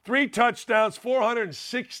 3 touchdowns,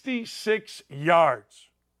 466 yards.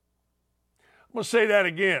 I'm going to say that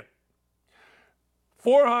again.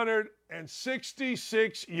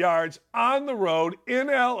 466 yards on the road in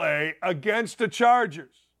L.A. against the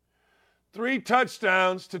Chargers. 3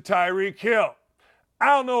 touchdowns to Tyreek Hill. I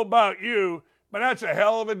don't know about you, but that's a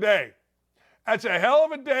hell of a day. That's a hell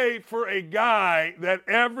of a day for a guy that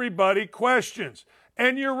everybody questions.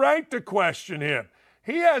 And you're right to question him.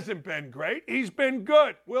 He hasn't been great. He's been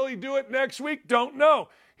good. Will he do it next week? Don't know.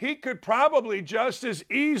 He could probably just as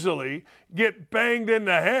easily get banged in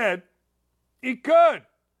the head. He could.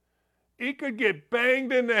 He could get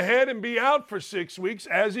banged in the head and be out for 6 weeks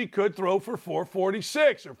as he could throw for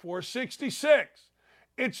 446 or 466.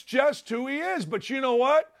 It's just who he is. But you know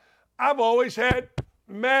what? I've always had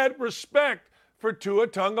mad respect for Tua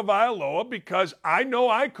Tagovailoa because I know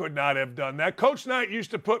I could not have done that. Coach Knight used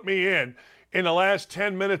to put me in the last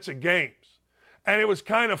 10 minutes of games. And it was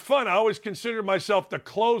kind of fun. I always considered myself the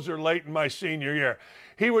closer late in my senior year.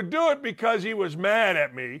 He would do it because he was mad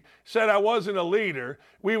at me, said I wasn't a leader.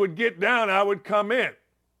 We would get down, I would come in.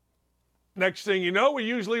 Next thing you know, we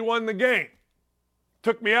usually won the game.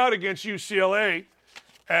 Took me out against UCLA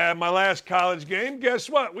at my last college game. Guess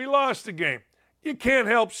what? We lost the game. You can't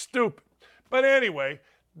help stupid. But anyway,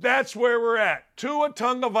 that's where we're at. Tua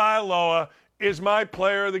Tagovailoa is my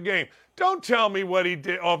player of the game. Don't tell me what he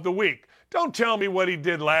did of the week. Don't tell me what he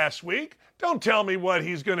did last week. Don't tell me what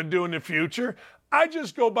he's going to do in the future. I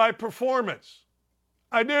just go by performance.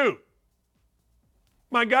 I do.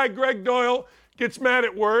 My guy Greg Doyle gets mad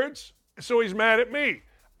at words, so he's mad at me.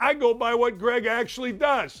 I go by what Greg actually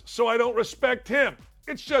does, so I don't respect him.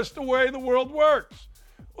 It's just the way the world works.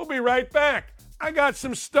 We'll be right back. I got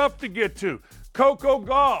some stuff to get to. Coco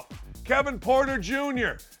Golf, Kevin Porter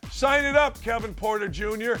Jr. Sign it up, Kevin Porter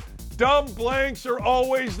Jr. Dumb blanks are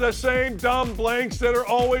always the same. Dumb blanks that are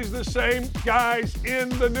always the same guys in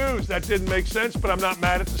the news. That didn't make sense, but I'm not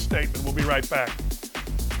mad at the statement. We'll be right back.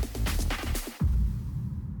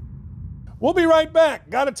 We'll be right back.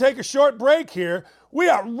 Got to take a short break here. We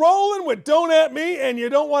are rolling with Don't At Me, and you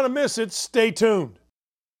don't want to miss it. Stay tuned.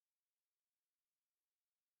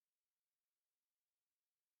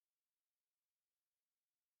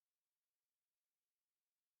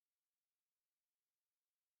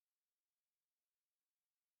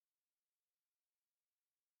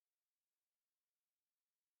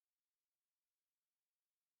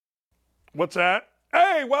 What's that?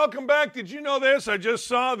 Hey, welcome back. Did you know this? I just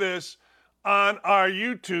saw this on our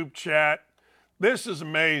YouTube chat. This is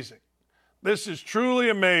amazing. This is truly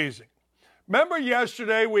amazing. Remember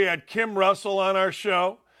yesterday we had Kim Russell on our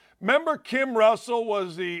show? Remember Kim Russell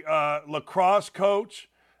was the lacrosse coach?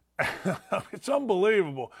 It's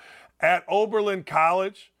unbelievable. At Oberlin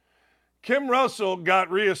College. Kim Russell got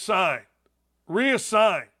reassigned.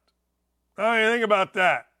 Reassigned. Oh, you think about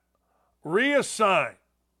that. Reassigned.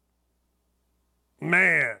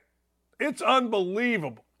 Man, it's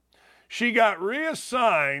unbelievable. She got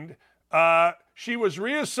reassigned. She was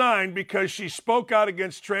reassigned because she spoke out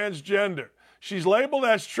against transgender. She's labeled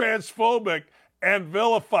as transphobic and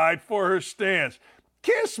vilified for her stance.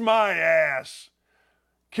 Kiss my ass.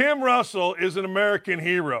 Kim Russell is an American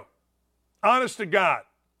hero. Honest to God.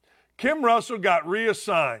 Kim Russell got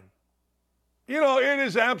reassigned. You know, it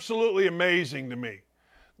is absolutely amazing to me,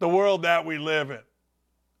 the world that we live in.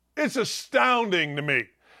 It's astounding to me.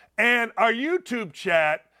 And our YouTube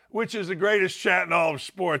chat, which is the greatest chat in all of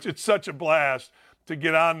sports, it's such a blast to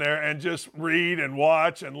get on there and just read and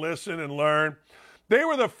watch and listen and learn. They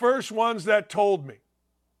were the first ones that told me.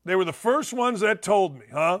 They were the first ones that told me,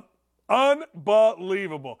 huh?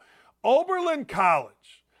 Unbelievable. Oberlin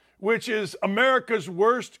College, which is America's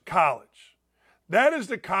worst college. That is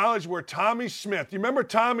the college where Tommy Smith, you remember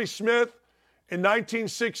Tommy Smith in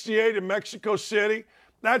 1968 in Mexico City?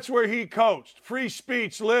 That's where he coached. Free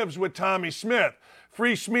speech lives with Tommy Smith.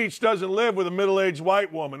 Free speech doesn't live with a middle-aged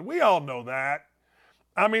white woman. We all know that.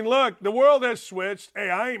 I mean, look, the world has switched.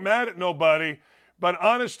 Hey, I ain't mad at nobody, but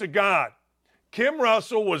honest to God, Kim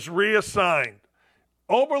Russell was reassigned.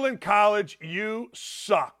 Oberlin College, you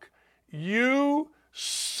suck. You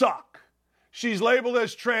suck. She's labeled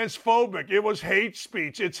as transphobic. It was hate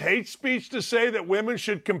speech. It's hate speech to say that women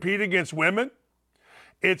should compete against women.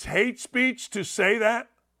 It's hate speech to say that.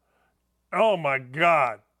 Oh, my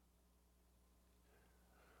God.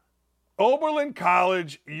 Oberlin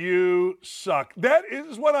College, you suck. That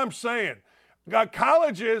is what I'm saying.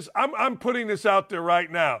 Colleges, I'm putting this out there right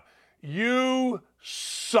now. You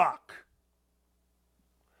suck.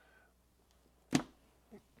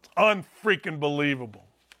 Unfreaking believable.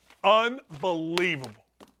 Unbelievable.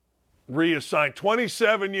 Reassigned.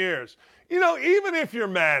 27 years. You know, even if you're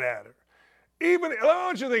mad at her, I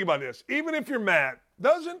want you to think about this. Even if you're mad,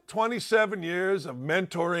 doesn't 27 years of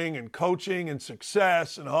mentoring and coaching and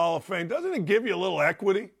success and Hall of Fame, doesn't it give you a little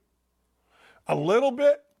equity? A little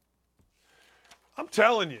bit? I'm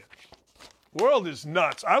telling you, the world is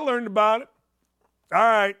nuts. I learned about it. All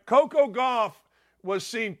right, Coco Gauff was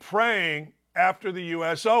seen praying after the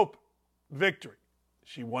U.S. Open victory.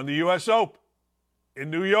 She won the U.S. Open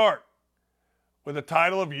in New York with the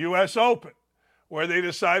title of U.S. Open, where they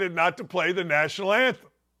decided not to play the national anthem.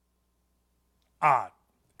 Odd.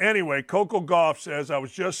 Anyway, Coco Gauff says, I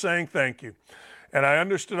was just saying thank you, and I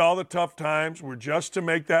understood all the tough times were just to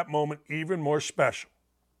make that moment even more special.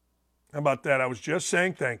 How about that? I was just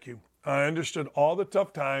saying thank you. I understood all the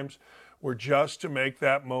tough times were just to make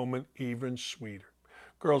that moment even sweeter.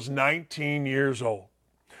 Girl's 19 years old.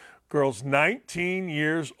 Girl's 19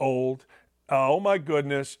 years old. Oh, my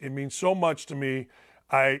goodness. It means so much to me.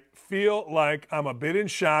 I feel like I'm a bit in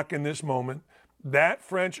shock in this moment. That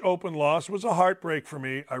French Open loss was a heartbreak for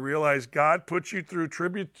me. I realize God puts you through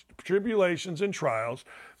tribulations and trials.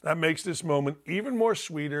 That makes this moment even more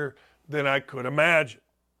sweeter than I could imagine.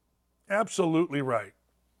 Absolutely right.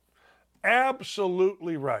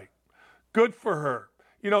 Absolutely right. Good for her.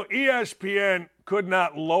 You know, ESPN could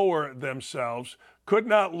not lower themselves. All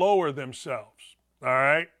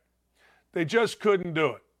right? They just couldn't do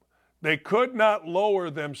it. They could not lower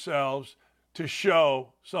themselves to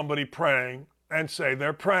show somebody praying and say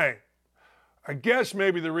they're praying. I guess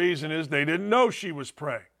maybe the reason is they didn't know she was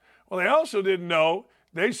praying. Well, they also didn't know.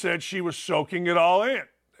 They said she was soaking it all in.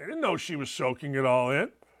 They didn't know she was soaking it all in.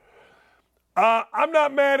 I'm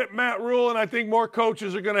not mad at Matt Rule, and I think more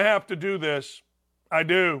coaches are going to have to do this. I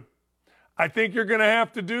do. I think you're going to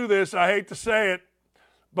have to do this. I hate to say it,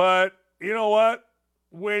 but you know what?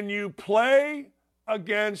 When you play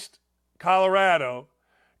against Colorado,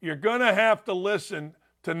 you're going to have to listen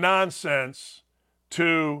to nonsense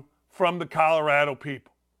from the Colorado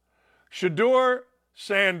people. Shedeur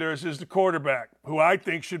Sanders is the quarterback, who I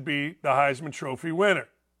think should be the Heisman Trophy winner.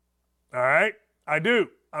 All right? I do.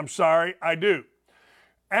 I'm sorry, I do.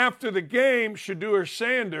 After the game, Shedeur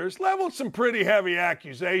Sanders leveled some pretty heavy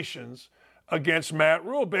accusations against Matt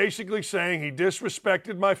Rule, basically saying he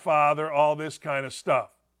disrespected my father, all this kind of stuff.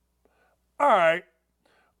 All right.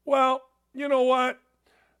 Well, you know what?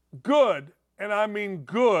 Good, and I mean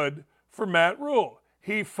good, for Matt Rule.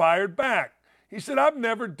 He fired back. He said, I've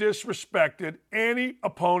never disrespected any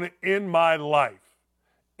opponent in my life.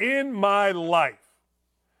 In my life.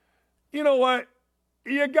 You know what?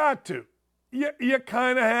 You got to. You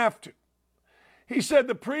kind of have to. He said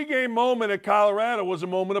the pregame moment at Colorado was a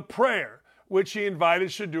moment of prayer, which he invited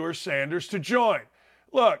Shedeur Sanders to join.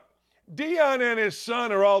 Look, Deion and his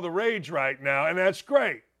son are all the rage right now, and that's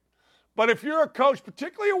great. But if you're a coach,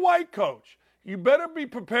 particularly a white coach, you better be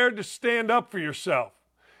prepared to stand up for yourself,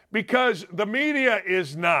 because the media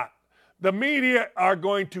is not. The media are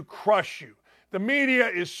going to crush you. The media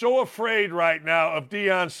is so afraid right now of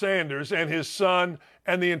Deion Sanders and his son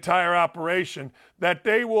and the entire operation that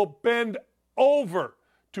they will bend over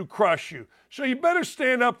to crush you. So you better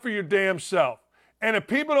stand up for your damn self. And if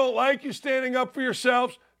people don't like you standing up for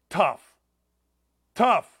yourselves, tough.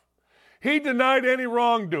 Tough. He denied any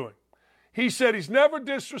wrongdoing. He said he's never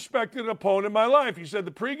disrespected an opponent in my life. He said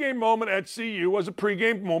the pregame moment at CU was a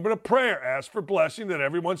pregame moment of prayer. Asked for blessing that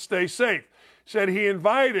everyone stay safe. Said he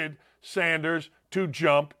invited Sanders to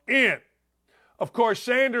jump in. Of course,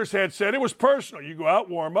 Sanders had said it was personal. You go out,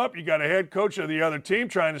 warm up. You got a head coach of the other team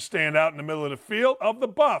trying to stand out in the middle of the field of the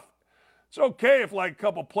buff. It's okay if like a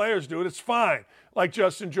couple players do it. It's fine, like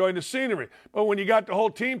just enjoying the scenery. But when you got the whole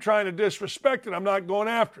team trying to disrespect it, I'm not going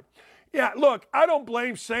after it. Yeah, look, I don't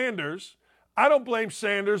blame Sanders. I don't blame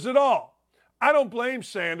Sanders at all. I don't blame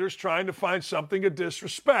Sanders trying to find something to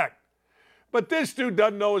disrespect. But this dude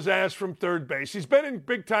doesn't know his ass from third base. He's been in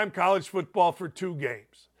big-time college football for 2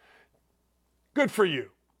 games. Good for you.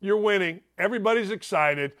 You're winning. Everybody's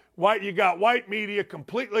excited. You got white media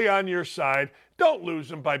completely on your side. Don't lose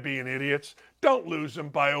them by being idiots. Don't lose them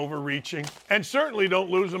by overreaching. And certainly don't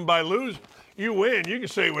lose them by losing. You win. You can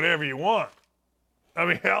say whatever you want. I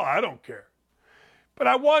mean, hell, I don't care. But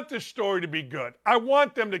I want this story to be good. I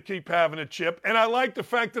want them to keep having a chip, and I like the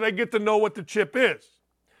fact that I get to know what the chip is.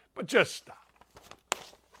 But just stop.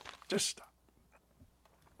 Just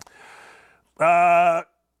stop.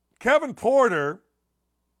 Kevin Porter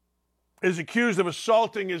is accused of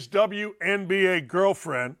assaulting his WNBA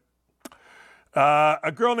girlfriend,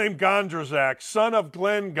 a girl named Gondrzak, son of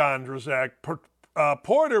Glenn Gondrzak.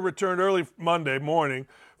 Porter returned early Monday morning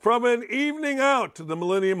from an evening out to the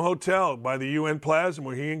Millennium Hotel by the UN Plaza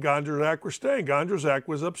where he and Gondrzak were staying. Gondrzak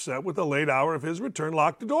was upset with the late hour of his return,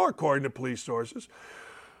 locked the door, according to police sources.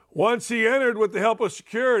 Once he entered with the help of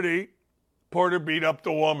security, Porter beat up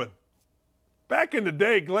the woman. Back in the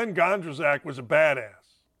day, Glenn Gondrzak was a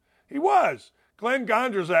badass. He was. Glenn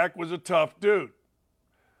Gondrzak was a tough dude.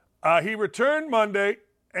 He returned Monday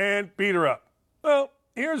and beat her up. Well,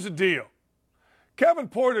 here's the deal. Kevin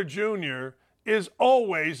Porter Jr. is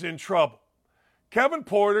always in trouble. Kevin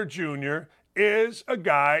Porter Jr. is a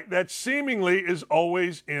guy that seemingly is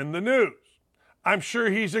always in the news. I'm sure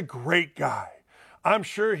he's a great guy. I'm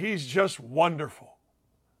sure he's just wonderful.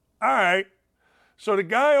 All right. So the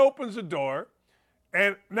guy opens the door,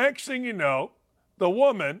 and next thing you know, the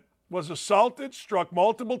woman was assaulted, struck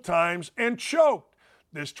multiple times, and choked.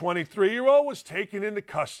 This 23-year-old was taken into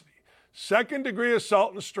custody. Second-degree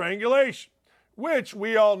assault and strangulation, which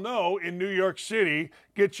we all know in New York City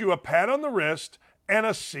gets you a pat on the wrist and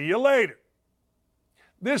a see you later.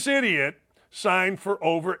 This idiot signed for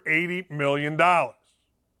over $80 million.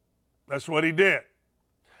 That's what he did.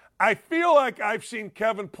 I feel like I've seen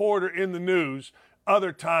Kevin Porter in the news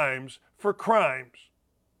other times for crimes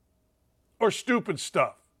or stupid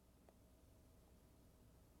stuff.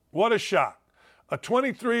 What a shock. A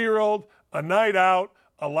 23-year-old, a night out,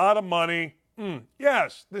 a lot of money.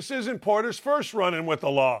 Yes, this isn't Porter's first run-in with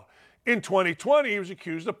the law. In 2020, he was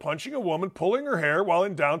accused of punching a woman, pulling her hair while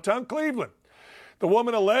in downtown Cleveland. The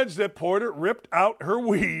woman alleged that Porter ripped out her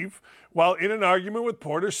weave while in an argument with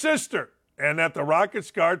Porter's sister, and that the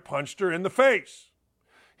Rockets guard punched her in the face.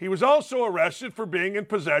 He was also arrested for being in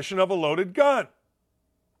possession of a loaded gun.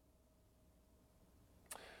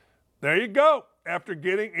 There you go, after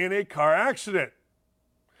getting in a car accident.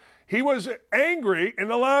 He was angry in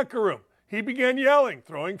the locker room. He began yelling,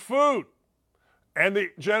 throwing food. And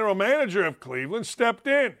the general manager of Cleveland stepped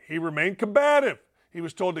in. He remained combative. He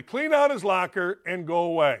was told to clean out his locker and go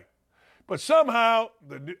away. But somehow,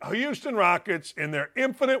 the Houston Rockets, in their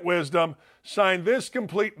infinite wisdom, signed this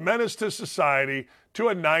complete menace to society to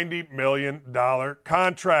a $90 million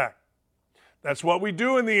contract. That's what we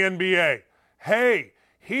do in the NBA. Hey,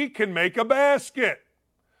 he can make a basket.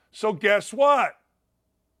 So guess what?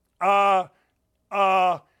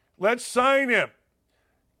 Let's sign him.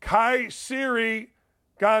 Kaiseri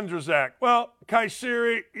Gondrzak. Well,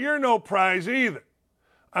 Kaiseri, you're no prize either.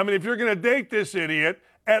 I mean, if you're going to date this idiot,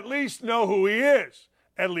 at least know who he is.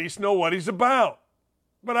 At least know what he's about.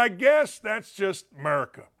 But I guess that's just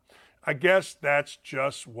America. I guess that's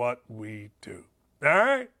just what we do. All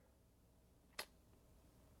right?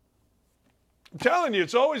 I'm telling you,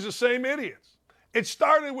 it's always the same idiots. It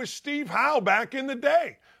started with Steve Howe back in the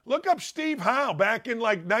day. Look up Steve Howe back in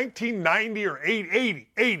like 1990 or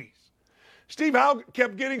 80s. Steve Howe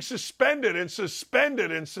kept getting suspended and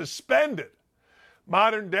suspended and suspended.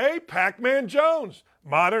 Modern day, Pac-Man Jones.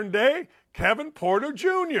 Modern day, Kevin Porter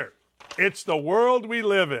Jr. It's the world we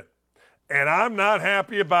live in, and I'm not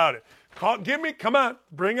happy about it. Come on,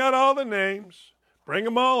 bring out all the names. Bring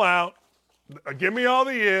them all out. Give me all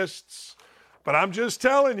the ists. But I'm just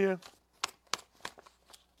telling you.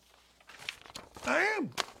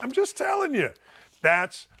 I'm just telling you.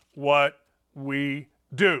 That's what we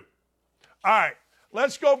do. All right,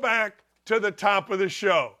 let's go back to the top of the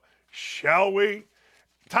show, shall we?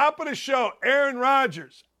 Top of the show, Aaron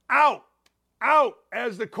Rodgers out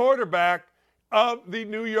as the quarterback of the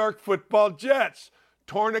New York Football Jets.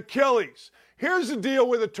 Torn Achilles. Here's the deal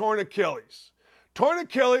with a torn Achilles. Torn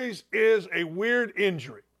Achilles is a weird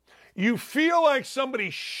injury. You feel like somebody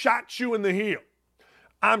shot you in the heel.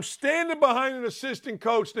 I'm standing behind an assistant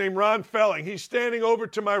coach named Ron Felling. He's standing over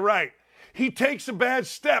to my right. He takes a bad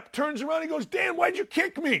step, turns around, he goes, Dan, why'd you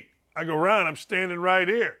kick me? I go, Ron, I'm standing right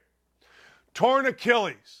here. Torn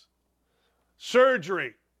Achilles.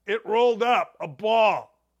 Surgery. It rolled up, a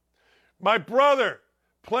ball. My brother,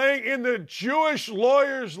 playing in the Jewish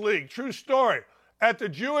Lawyers League, true story, at the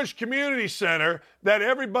Jewish Community Center that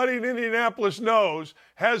everybody in Indianapolis knows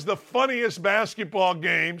has the funniest basketball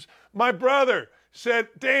games. My brother said,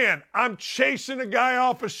 Dan, I'm chasing a guy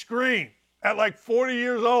off a screen at like 40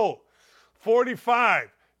 years old, 45,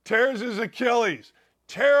 tears his Achilles,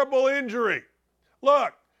 terrible injury.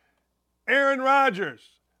 Look, Aaron Rodgers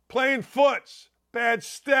playing foots, bad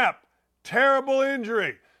step, terrible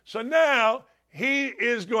injury. So now he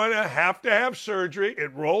is going to have surgery.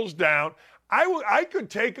 It rolls down. I could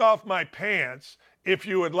take off my pants if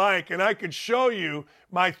you would like, and I could show you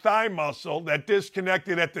my thigh muscle that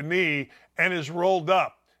disconnected at the knee and is rolled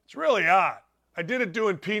up. It's really odd. I did it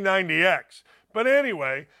doing P90X. But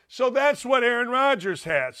anyway, so that's what Aaron Rodgers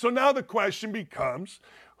has. So now the question becomes,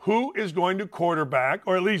 who is going to quarterback,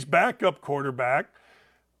 or at least backup quarterback,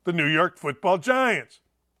 the New York Football Jets?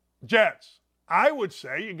 I would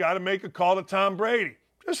say you got to make a call to Tom Brady.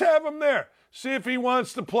 Just have him there. See if he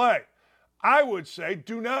wants to play. I would say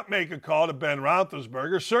do not make a call to Ben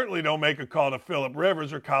Roethlisberger. Certainly don't make a call to Phillip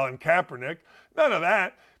Rivers or Colin Kaepernick. None of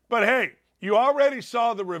that. But hey, you already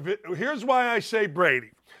saw here's why I say Brady.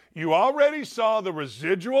 You already saw the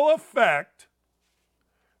residual effect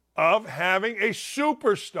of having a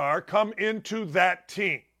superstar come into that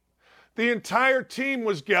team. The entire team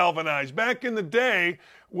was galvanized. Back in the day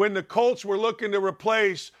when the Colts were looking to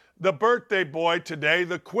replace the birthday boy today,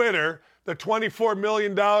 the quitter, the $24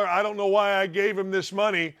 million, I don't know why I gave him this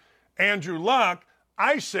money, Andrew Luck,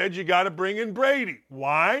 I said you got to bring in Brady.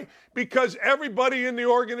 Why? Because everybody in the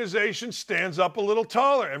organization stands up a little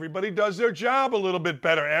taller. Everybody does their job a little bit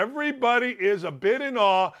better. Everybody is a bit in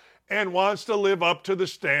awe and wants to live up to the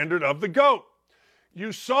standard of the GOAT.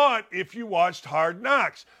 You saw it if you watched Hard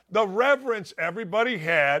Knocks. The reverence everybody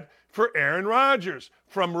had for Aaron Rodgers,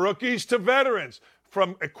 from rookies to veterans,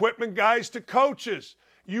 from equipment guys to coaches.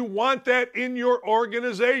 You want that in your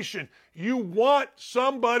organization. You want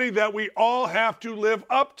somebody that we all have to live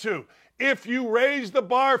up to. If you raise the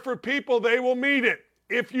bar for people, they will meet it.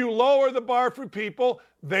 If you lower the bar for people,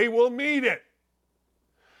 they will meet it.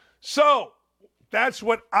 So that's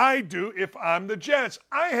what I do if I'm the Jets.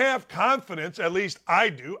 I have confidence, at least I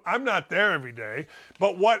do. I'm not there every day.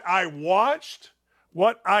 But what I watched,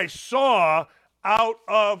 what I saw out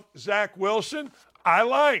of Zach Wilson, I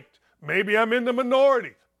liked. Maybe I'm in the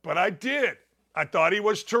minority, but I did. I thought he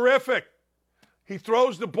was terrific. He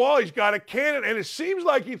throws the ball. He's got a cannon, and it seems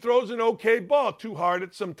like he throws an okay ball, too hard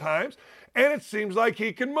at some times, and it seems like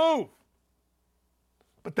he can move.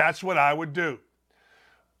 But that's what I would do.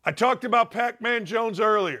 I talked about Pac-Man Jones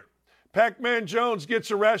earlier. Pac-Man Jones gets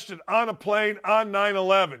arrested on a plane on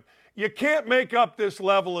 9/11. You can't make up this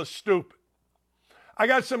level of stupid. I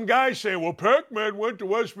got some guys saying, well, Pac-Man went to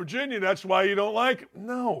West Virginia, that's why you don't like him.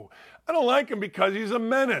 No, I don't like him because he's a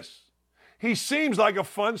menace. He seems like a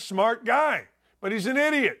fun, smart guy, but he's an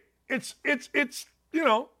idiot. It's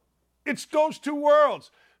those two worlds.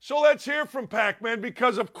 So let's hear from Pac-Man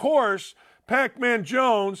because, of course, Pac-Man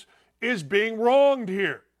Jones is being wronged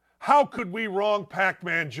here. How could we wrong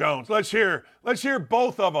Pac-Man Jones? Let's hear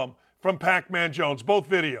both of them from Pac-Man Jones, both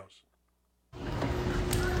videos.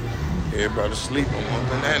 Everybody sleep on one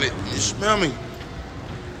banana. You smell me?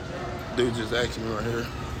 Dude just asked me right here,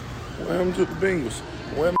 what happened to the Bengals?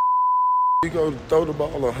 Where you go throw the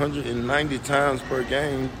ball 190 times per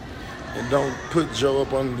game and don't put Joe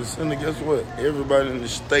up under the center? Guess what? Everybody in the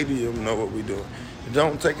stadium know what we doing. It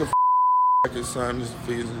don't take a rocket scientist to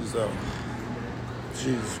figure this out.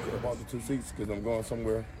 Jesus Christ. I bought the 2 seats because I'm going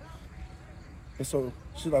somewhere. And so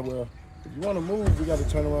she's like, well, if you want to move, we got to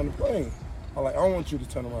turn around the plane. I'm like, I don't want you to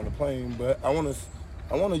turn around the plane, but I want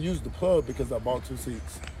to use the plug because I bought 2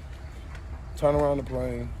 seats. Turn around the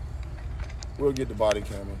plane. We'll get the body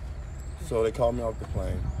camera. So they called me off the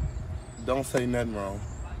plane. Don't say nothing wrong.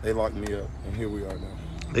 They locked me up, and here we are now.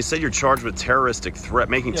 They say you're charged with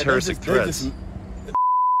making terroristic threats.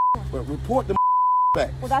 But report the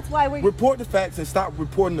facts. Well, that's why we report the facts and stop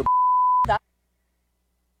reporting the.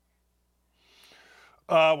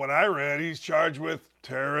 When I read, he's charged with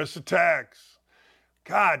terrorist attacks.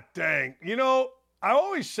 God dang. You know, I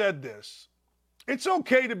always said this. It's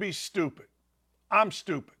okay to be stupid. I'm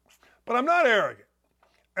stupid, but I'm not arrogant.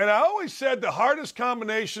 And I always said the hardest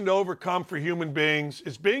combination to overcome for human beings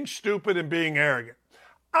is being stupid and being arrogant.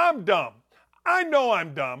 I'm dumb. I know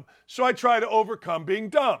I'm dumb, so I try to overcome being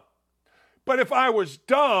dumb. But if I was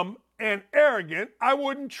dumb and arrogant, I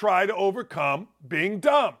wouldn't try to overcome being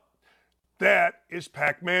dumb. That is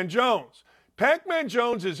Pac-Man Jones. Pac-Man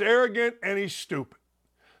Jones is arrogant and he's stupid.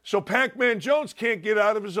 So Pac-Man Jones can't get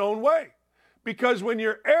out of his own way. Because when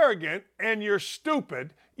you're arrogant and you're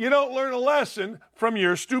stupid, you don't learn a lesson from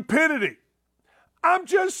your stupidity. I'm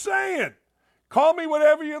just saying. Call me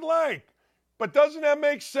whatever you'd like. But doesn't that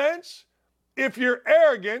make sense? If you're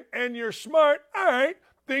arrogant and you're smart, all right,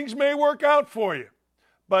 things may work out for you.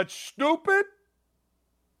 But stupid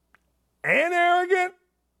and arrogant,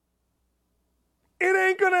 it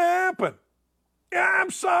ain't going to happen. Yeah,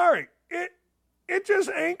 I'm sorry. It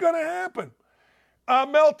just ain't going to happen.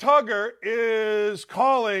 Mel Tugger is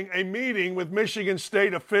calling a meeting with Michigan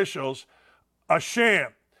State officials a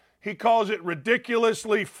sham. He calls it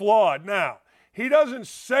ridiculously flawed. Now, he doesn't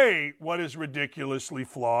say what is ridiculously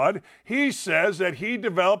flawed. He says that he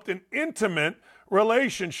developed an intimate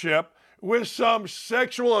relationship with some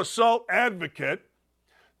sexual assault advocate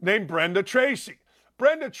named Brenda Tracy.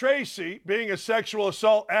 Brenda Tracy, being a sexual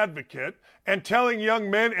assault advocate and telling young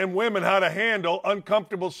men and women how to handle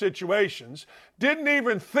uncomfortable situations, didn't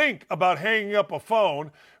even think about hanging up a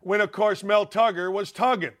phone when, of course, Mel Tugger was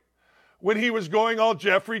tugging, when he was going all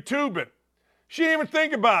Jeffrey Toobin. She didn't even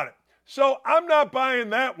think about it. So I'm not buying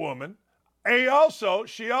that woman. She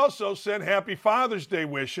also sent Happy Father's Day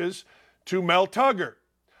wishes to Mel Tugger.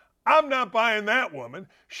 I'm not buying that woman.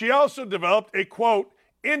 She also developed a, quote,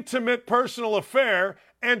 intimate personal affair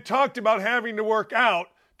and talked about having to work out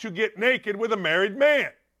to get naked with a married man.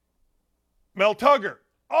 Mel Tugger,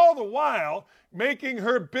 all the while making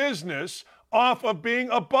her business off of being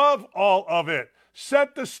above all of it.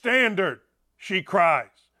 Set the standard, she cries.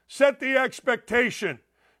 Set the expectation,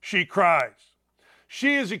 she cries.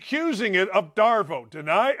 She is accusing it of Darvo,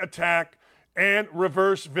 deny, attack, and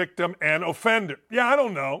reverse victim and offender. Yeah, I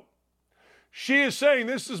don't know. She is saying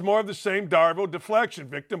this is more of the same Darvo deflection,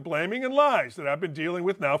 victim blaming, and lies that I've been dealing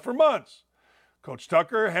with now for months. Coach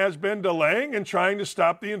Tucker has been delaying and trying to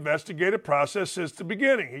stop the investigative process since the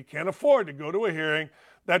beginning. He can't afford to go to a hearing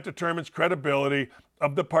that determines credibility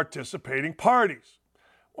of the participating parties.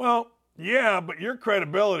 Well, yeah, but your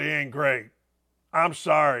credibility ain't great. I'm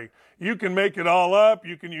sorry. You can make it all up.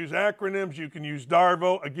 You can use acronyms. You can use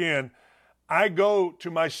Darvo. Again, I go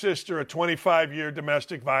to my sister, a 25-year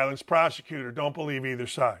domestic violence prosecutor. Don't believe either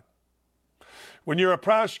side. When you're a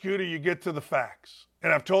prosecutor, you get to the facts.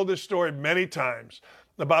 And I've told this story many times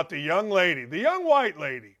about the young lady, the young white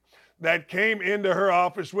lady, that came into her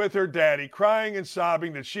office with her daddy crying and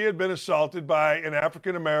sobbing that she had been assaulted by an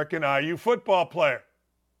African-American IU football player.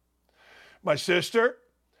 My sister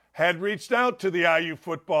had reached out to the IU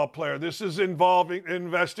football player. This is involving an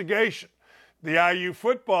investigation. The IU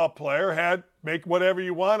football player had, make whatever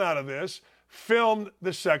you want out of this, filmed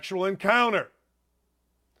the sexual encounter.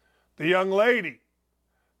 The young lady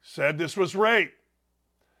said this was rape.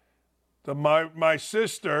 My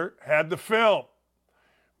sister had the film.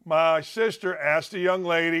 My sister asked the young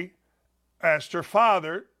lady, asked her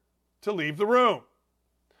father to leave the room.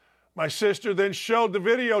 My sister then showed the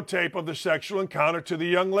videotape of the sexual encounter to the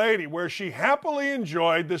young lady where she happily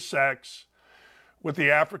enjoyed the sex with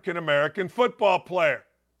the African-American football player.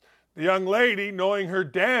 The young lady, knowing her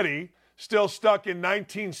daddy, still stuck in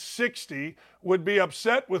 1960, would be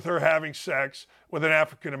upset with her having sex with an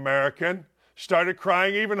African American, started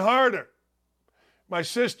crying even harder. My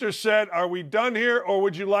sister said, "Are we done here, or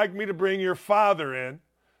would you like me to bring your father in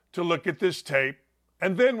to look at this tape,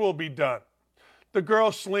 and then we'll be done?" The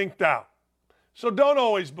girl slinked out. So don't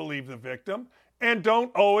always believe the victim, and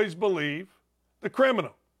don't always believe the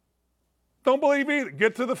criminal. Don't believe either.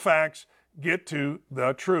 Get to the facts. Get to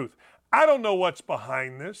the truth. I don't know what's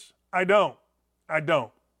behind this. I don't.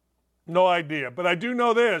 No idea. But I do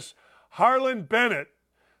know this. Harlan Bennett,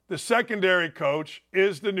 the secondary coach,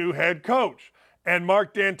 is the new head coach. And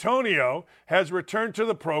Mark D'Antonio has returned to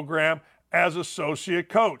the program as associate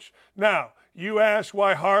coach. Now, you ask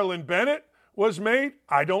why Harlan Bennett was made?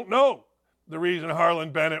 I don't know the reason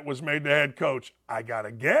Harlan Bennett was made the head coach. I got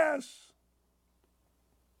to guess.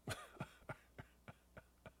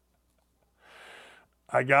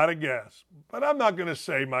 I got to guess. But I'm not going to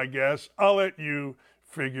say my guess. I'll let you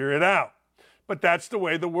figure it out. But that's the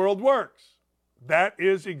way the world works. That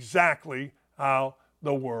is exactly how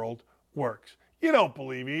the world works. You don't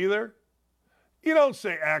believe either. You don't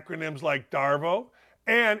say acronyms like DARVO.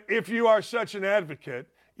 And if you are such an advocate,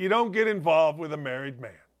 you don't get involved with a married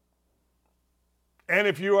man. And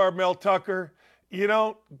if you are Mel Tucker, you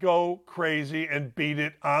don't go crazy and beat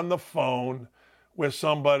it on the phone with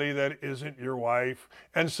somebody that isn't your wife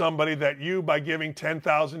and somebody that you, by giving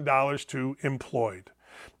 $10,000 to, employed.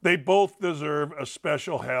 They both deserve a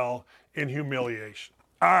special hell in humiliation.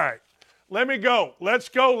 All right, let me go. Let's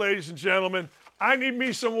go, ladies and gentlemen. I need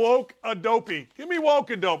me some woke-a-dopey. Give me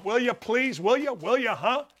woke-a-dope, will you, please? Will you? Will you,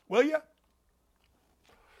 huh? Will you?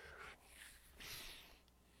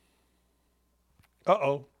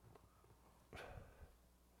 Uh-oh.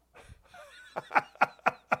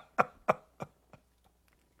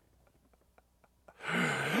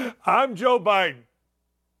 I'm Joe Biden.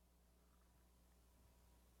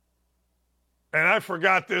 And I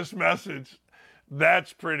forgot this message.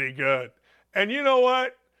 That's pretty good. And you know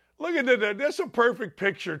what? Look at that. That's a perfect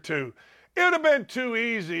picture, too. It would have been too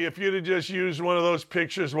easy if you'd have just used one of those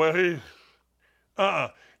pictures where he...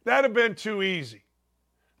 That'd have been too easy.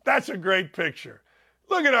 That's a great picture.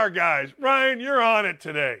 Look at our guys. Ryan, you're on it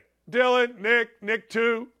today. Dylan, Nick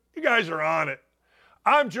too. You guys are on it.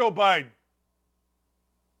 I'm Joe Biden.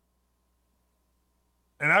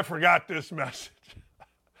 And I forgot this message.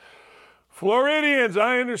 Floridians,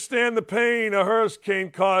 I understand the pain a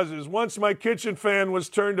hurricane causes. Once my kitchen fan was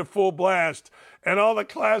turned to full blast and all the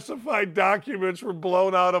classified documents were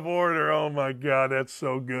blown out of order. Oh my God, that's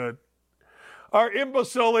so good. Our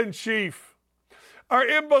imbecile in chief. I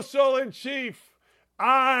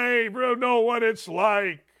know what it's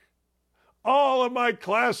like. All of my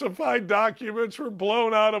classified documents were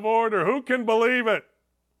blown out of order. Who can believe it?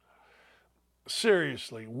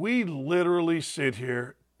 Seriously, we literally sit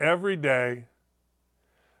here every day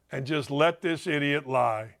and just let this idiot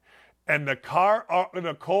lie. And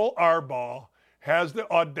Nicole Arbaugh has the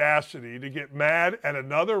audacity to get mad at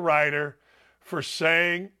another writer for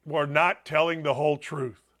saying or not telling the whole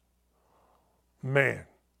truth. Man,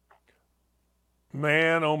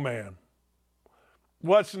 oh man.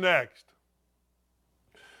 What's next?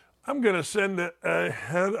 I'm going to send the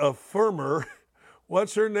head of Firmer,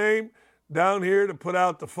 what's her name, down here to put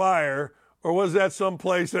out the fire, or was that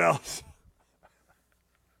someplace else?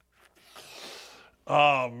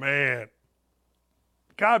 Oh, man.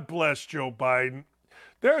 God bless Joe Biden.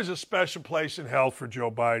 There is a special place in hell for Joe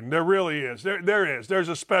Biden. There really is. There is. There's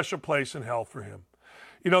a special place in hell for him.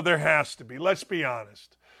 You know, there has to be. Let's be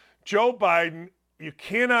honest. Joe Biden, you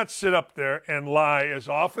cannot sit up there and lie as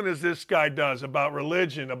often as this guy does about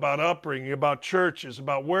religion, about upbringing, about churches,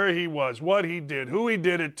 about where he was, what he did, who he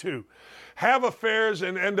did it to. Have affairs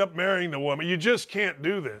and end up marrying the woman. You just can't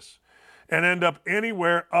do this and end up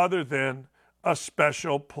anywhere other than a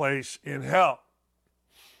special place in hell.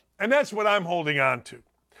 And that's what I'm holding on to.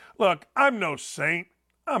 Look, I'm no saint.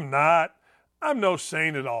 I'm not. I'm no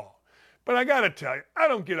saint at all. But I got to tell you, I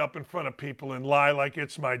don't get up in front of people and lie like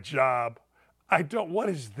it's my job. I don't. What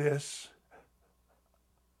is this?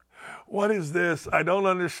 What is this? I don't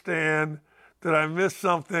understand. Did I miss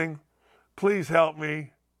something? Please help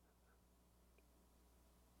me.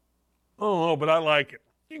 Oh, no, but I like it.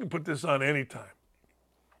 You can put this on anytime.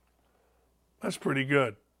 That's pretty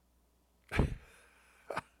good.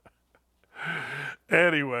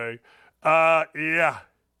 Anyway, yeah.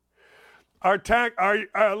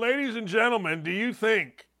 Our ladies and gentlemen, do you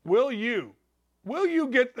think, will you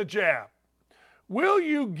get the jab? Will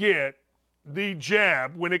you get the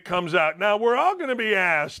jab when it comes out? Now, we're all going to be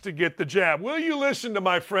asked to get the jab. Will you listen to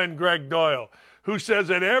my friend Greg Doyle, who says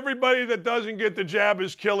that everybody that doesn't get the jab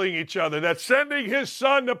is killing each other, that sending his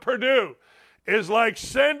son to Purdue is like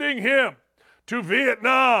sending him to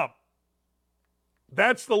Vietnam.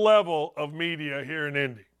 That's the level of media here in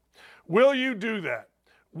Indy. Will you do that?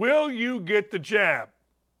 Will you get the jab?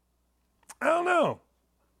 I don't know.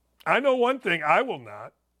 I know one thing, I will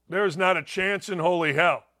not. There is not a chance in holy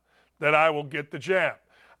hell that I will get the jab.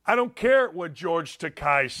 I don't care what George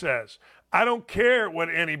Takei says. I don't care what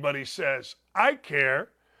anybody says. I care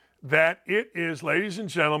that it is, ladies and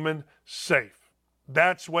gentlemen, safe.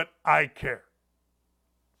 That's what I care.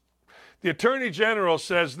 The Attorney General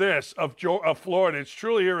says this of Florida: it's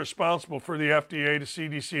truly irresponsible for the FDA, the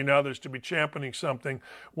CDC, and others to be championing something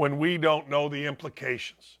when we don't know the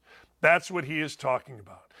implications. That's what he is talking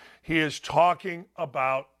about. He is talking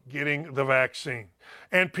about getting the vaccine.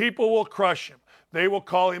 And people will crush him. They will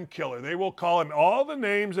call him killer. They will call him all the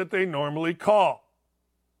names that they normally call.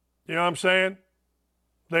 You know what I'm saying?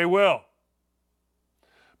 They will.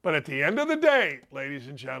 But at the end of the day, ladies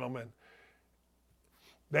and gentlemen,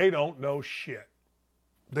 they don't know shit.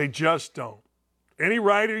 They just don't. Any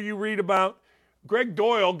writer you read about, Greg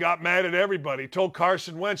Doyle got mad at everybody, told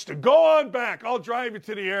Carson Wentz to go on back. I'll drive you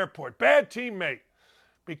to the airport. Bad teammate.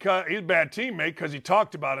 Because he's a bad teammate because he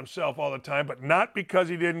talked about himself all the time, but not because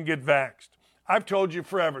he didn't get vaxxed. I've told you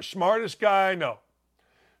forever, smartest guy I know,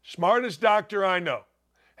 smartest doctor I know,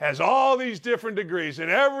 has all these different degrees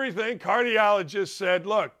and everything. Cardiologist said,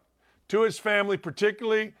 look, to his family,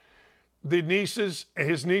 particularly his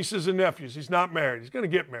nieces and nephews. He's not married. He's going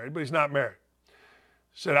to get married, but he's not married.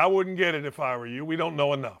 Said, I wouldn't get it if I were you. We don't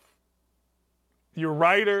know enough. You're a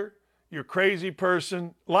writer. You're a crazy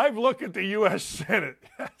person. Live look at the U.S. Senate.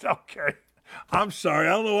 Okay. I'm sorry.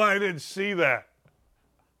 I don't know why I didn't see that.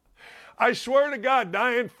 I swear to God,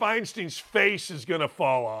 Dianne Feinstein's face is going to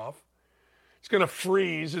fall off. It's going to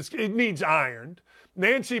freeze. It needs ironed.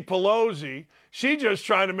 Nancy Pelosi, she's just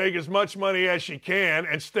trying to make as much money as she can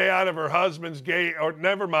and stay out of her husband's gay, or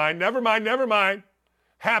never mind,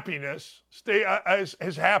 happiness. Stay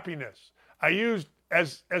as happiness. I used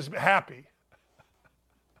as happy.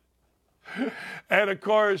 And, of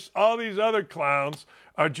course, all these other clowns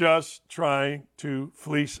are just trying to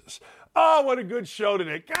fleece us. Oh, what a good show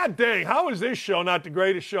today. God dang, how is this show not the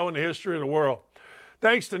greatest show in the history of the world?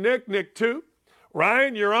 Thanks to Nick too.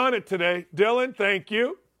 Ryan, you're on it today. Dylan, thank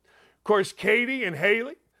you. Of course, Katie and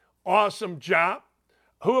Haley, awesome job.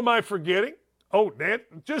 Who am I forgetting? Oh,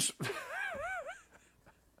 just...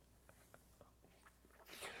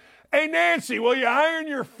 Hey, Nancy, will you iron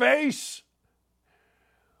your face?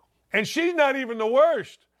 And she's not even the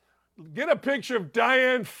worst. Get a picture of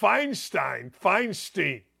Dianne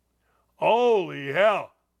Feinstein. Holy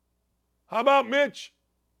hell. How about Mitch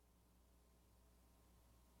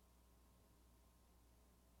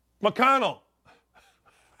McConnell?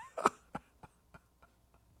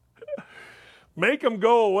 Make them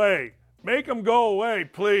go away. Make them go away,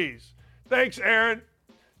 please. Thanks, Aaron.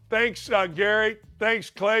 Thanks, Gary. Thanks,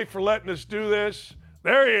 Clay, for letting us do this.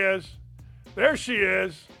 There he is. There she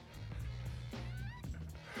is.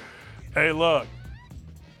 Hey, look,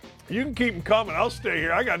 you can keep them coming. I'll stay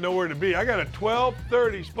here. I got nowhere to be. I got a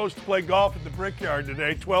 12:30 supposed to play golf at the Brickyard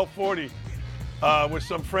today, 12:40 with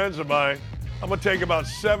some friends of mine. I'm going to take about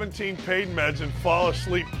 17 pain meds and fall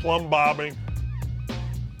asleep plumb bobbing.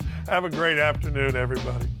 Have a great afternoon,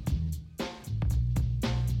 everybody.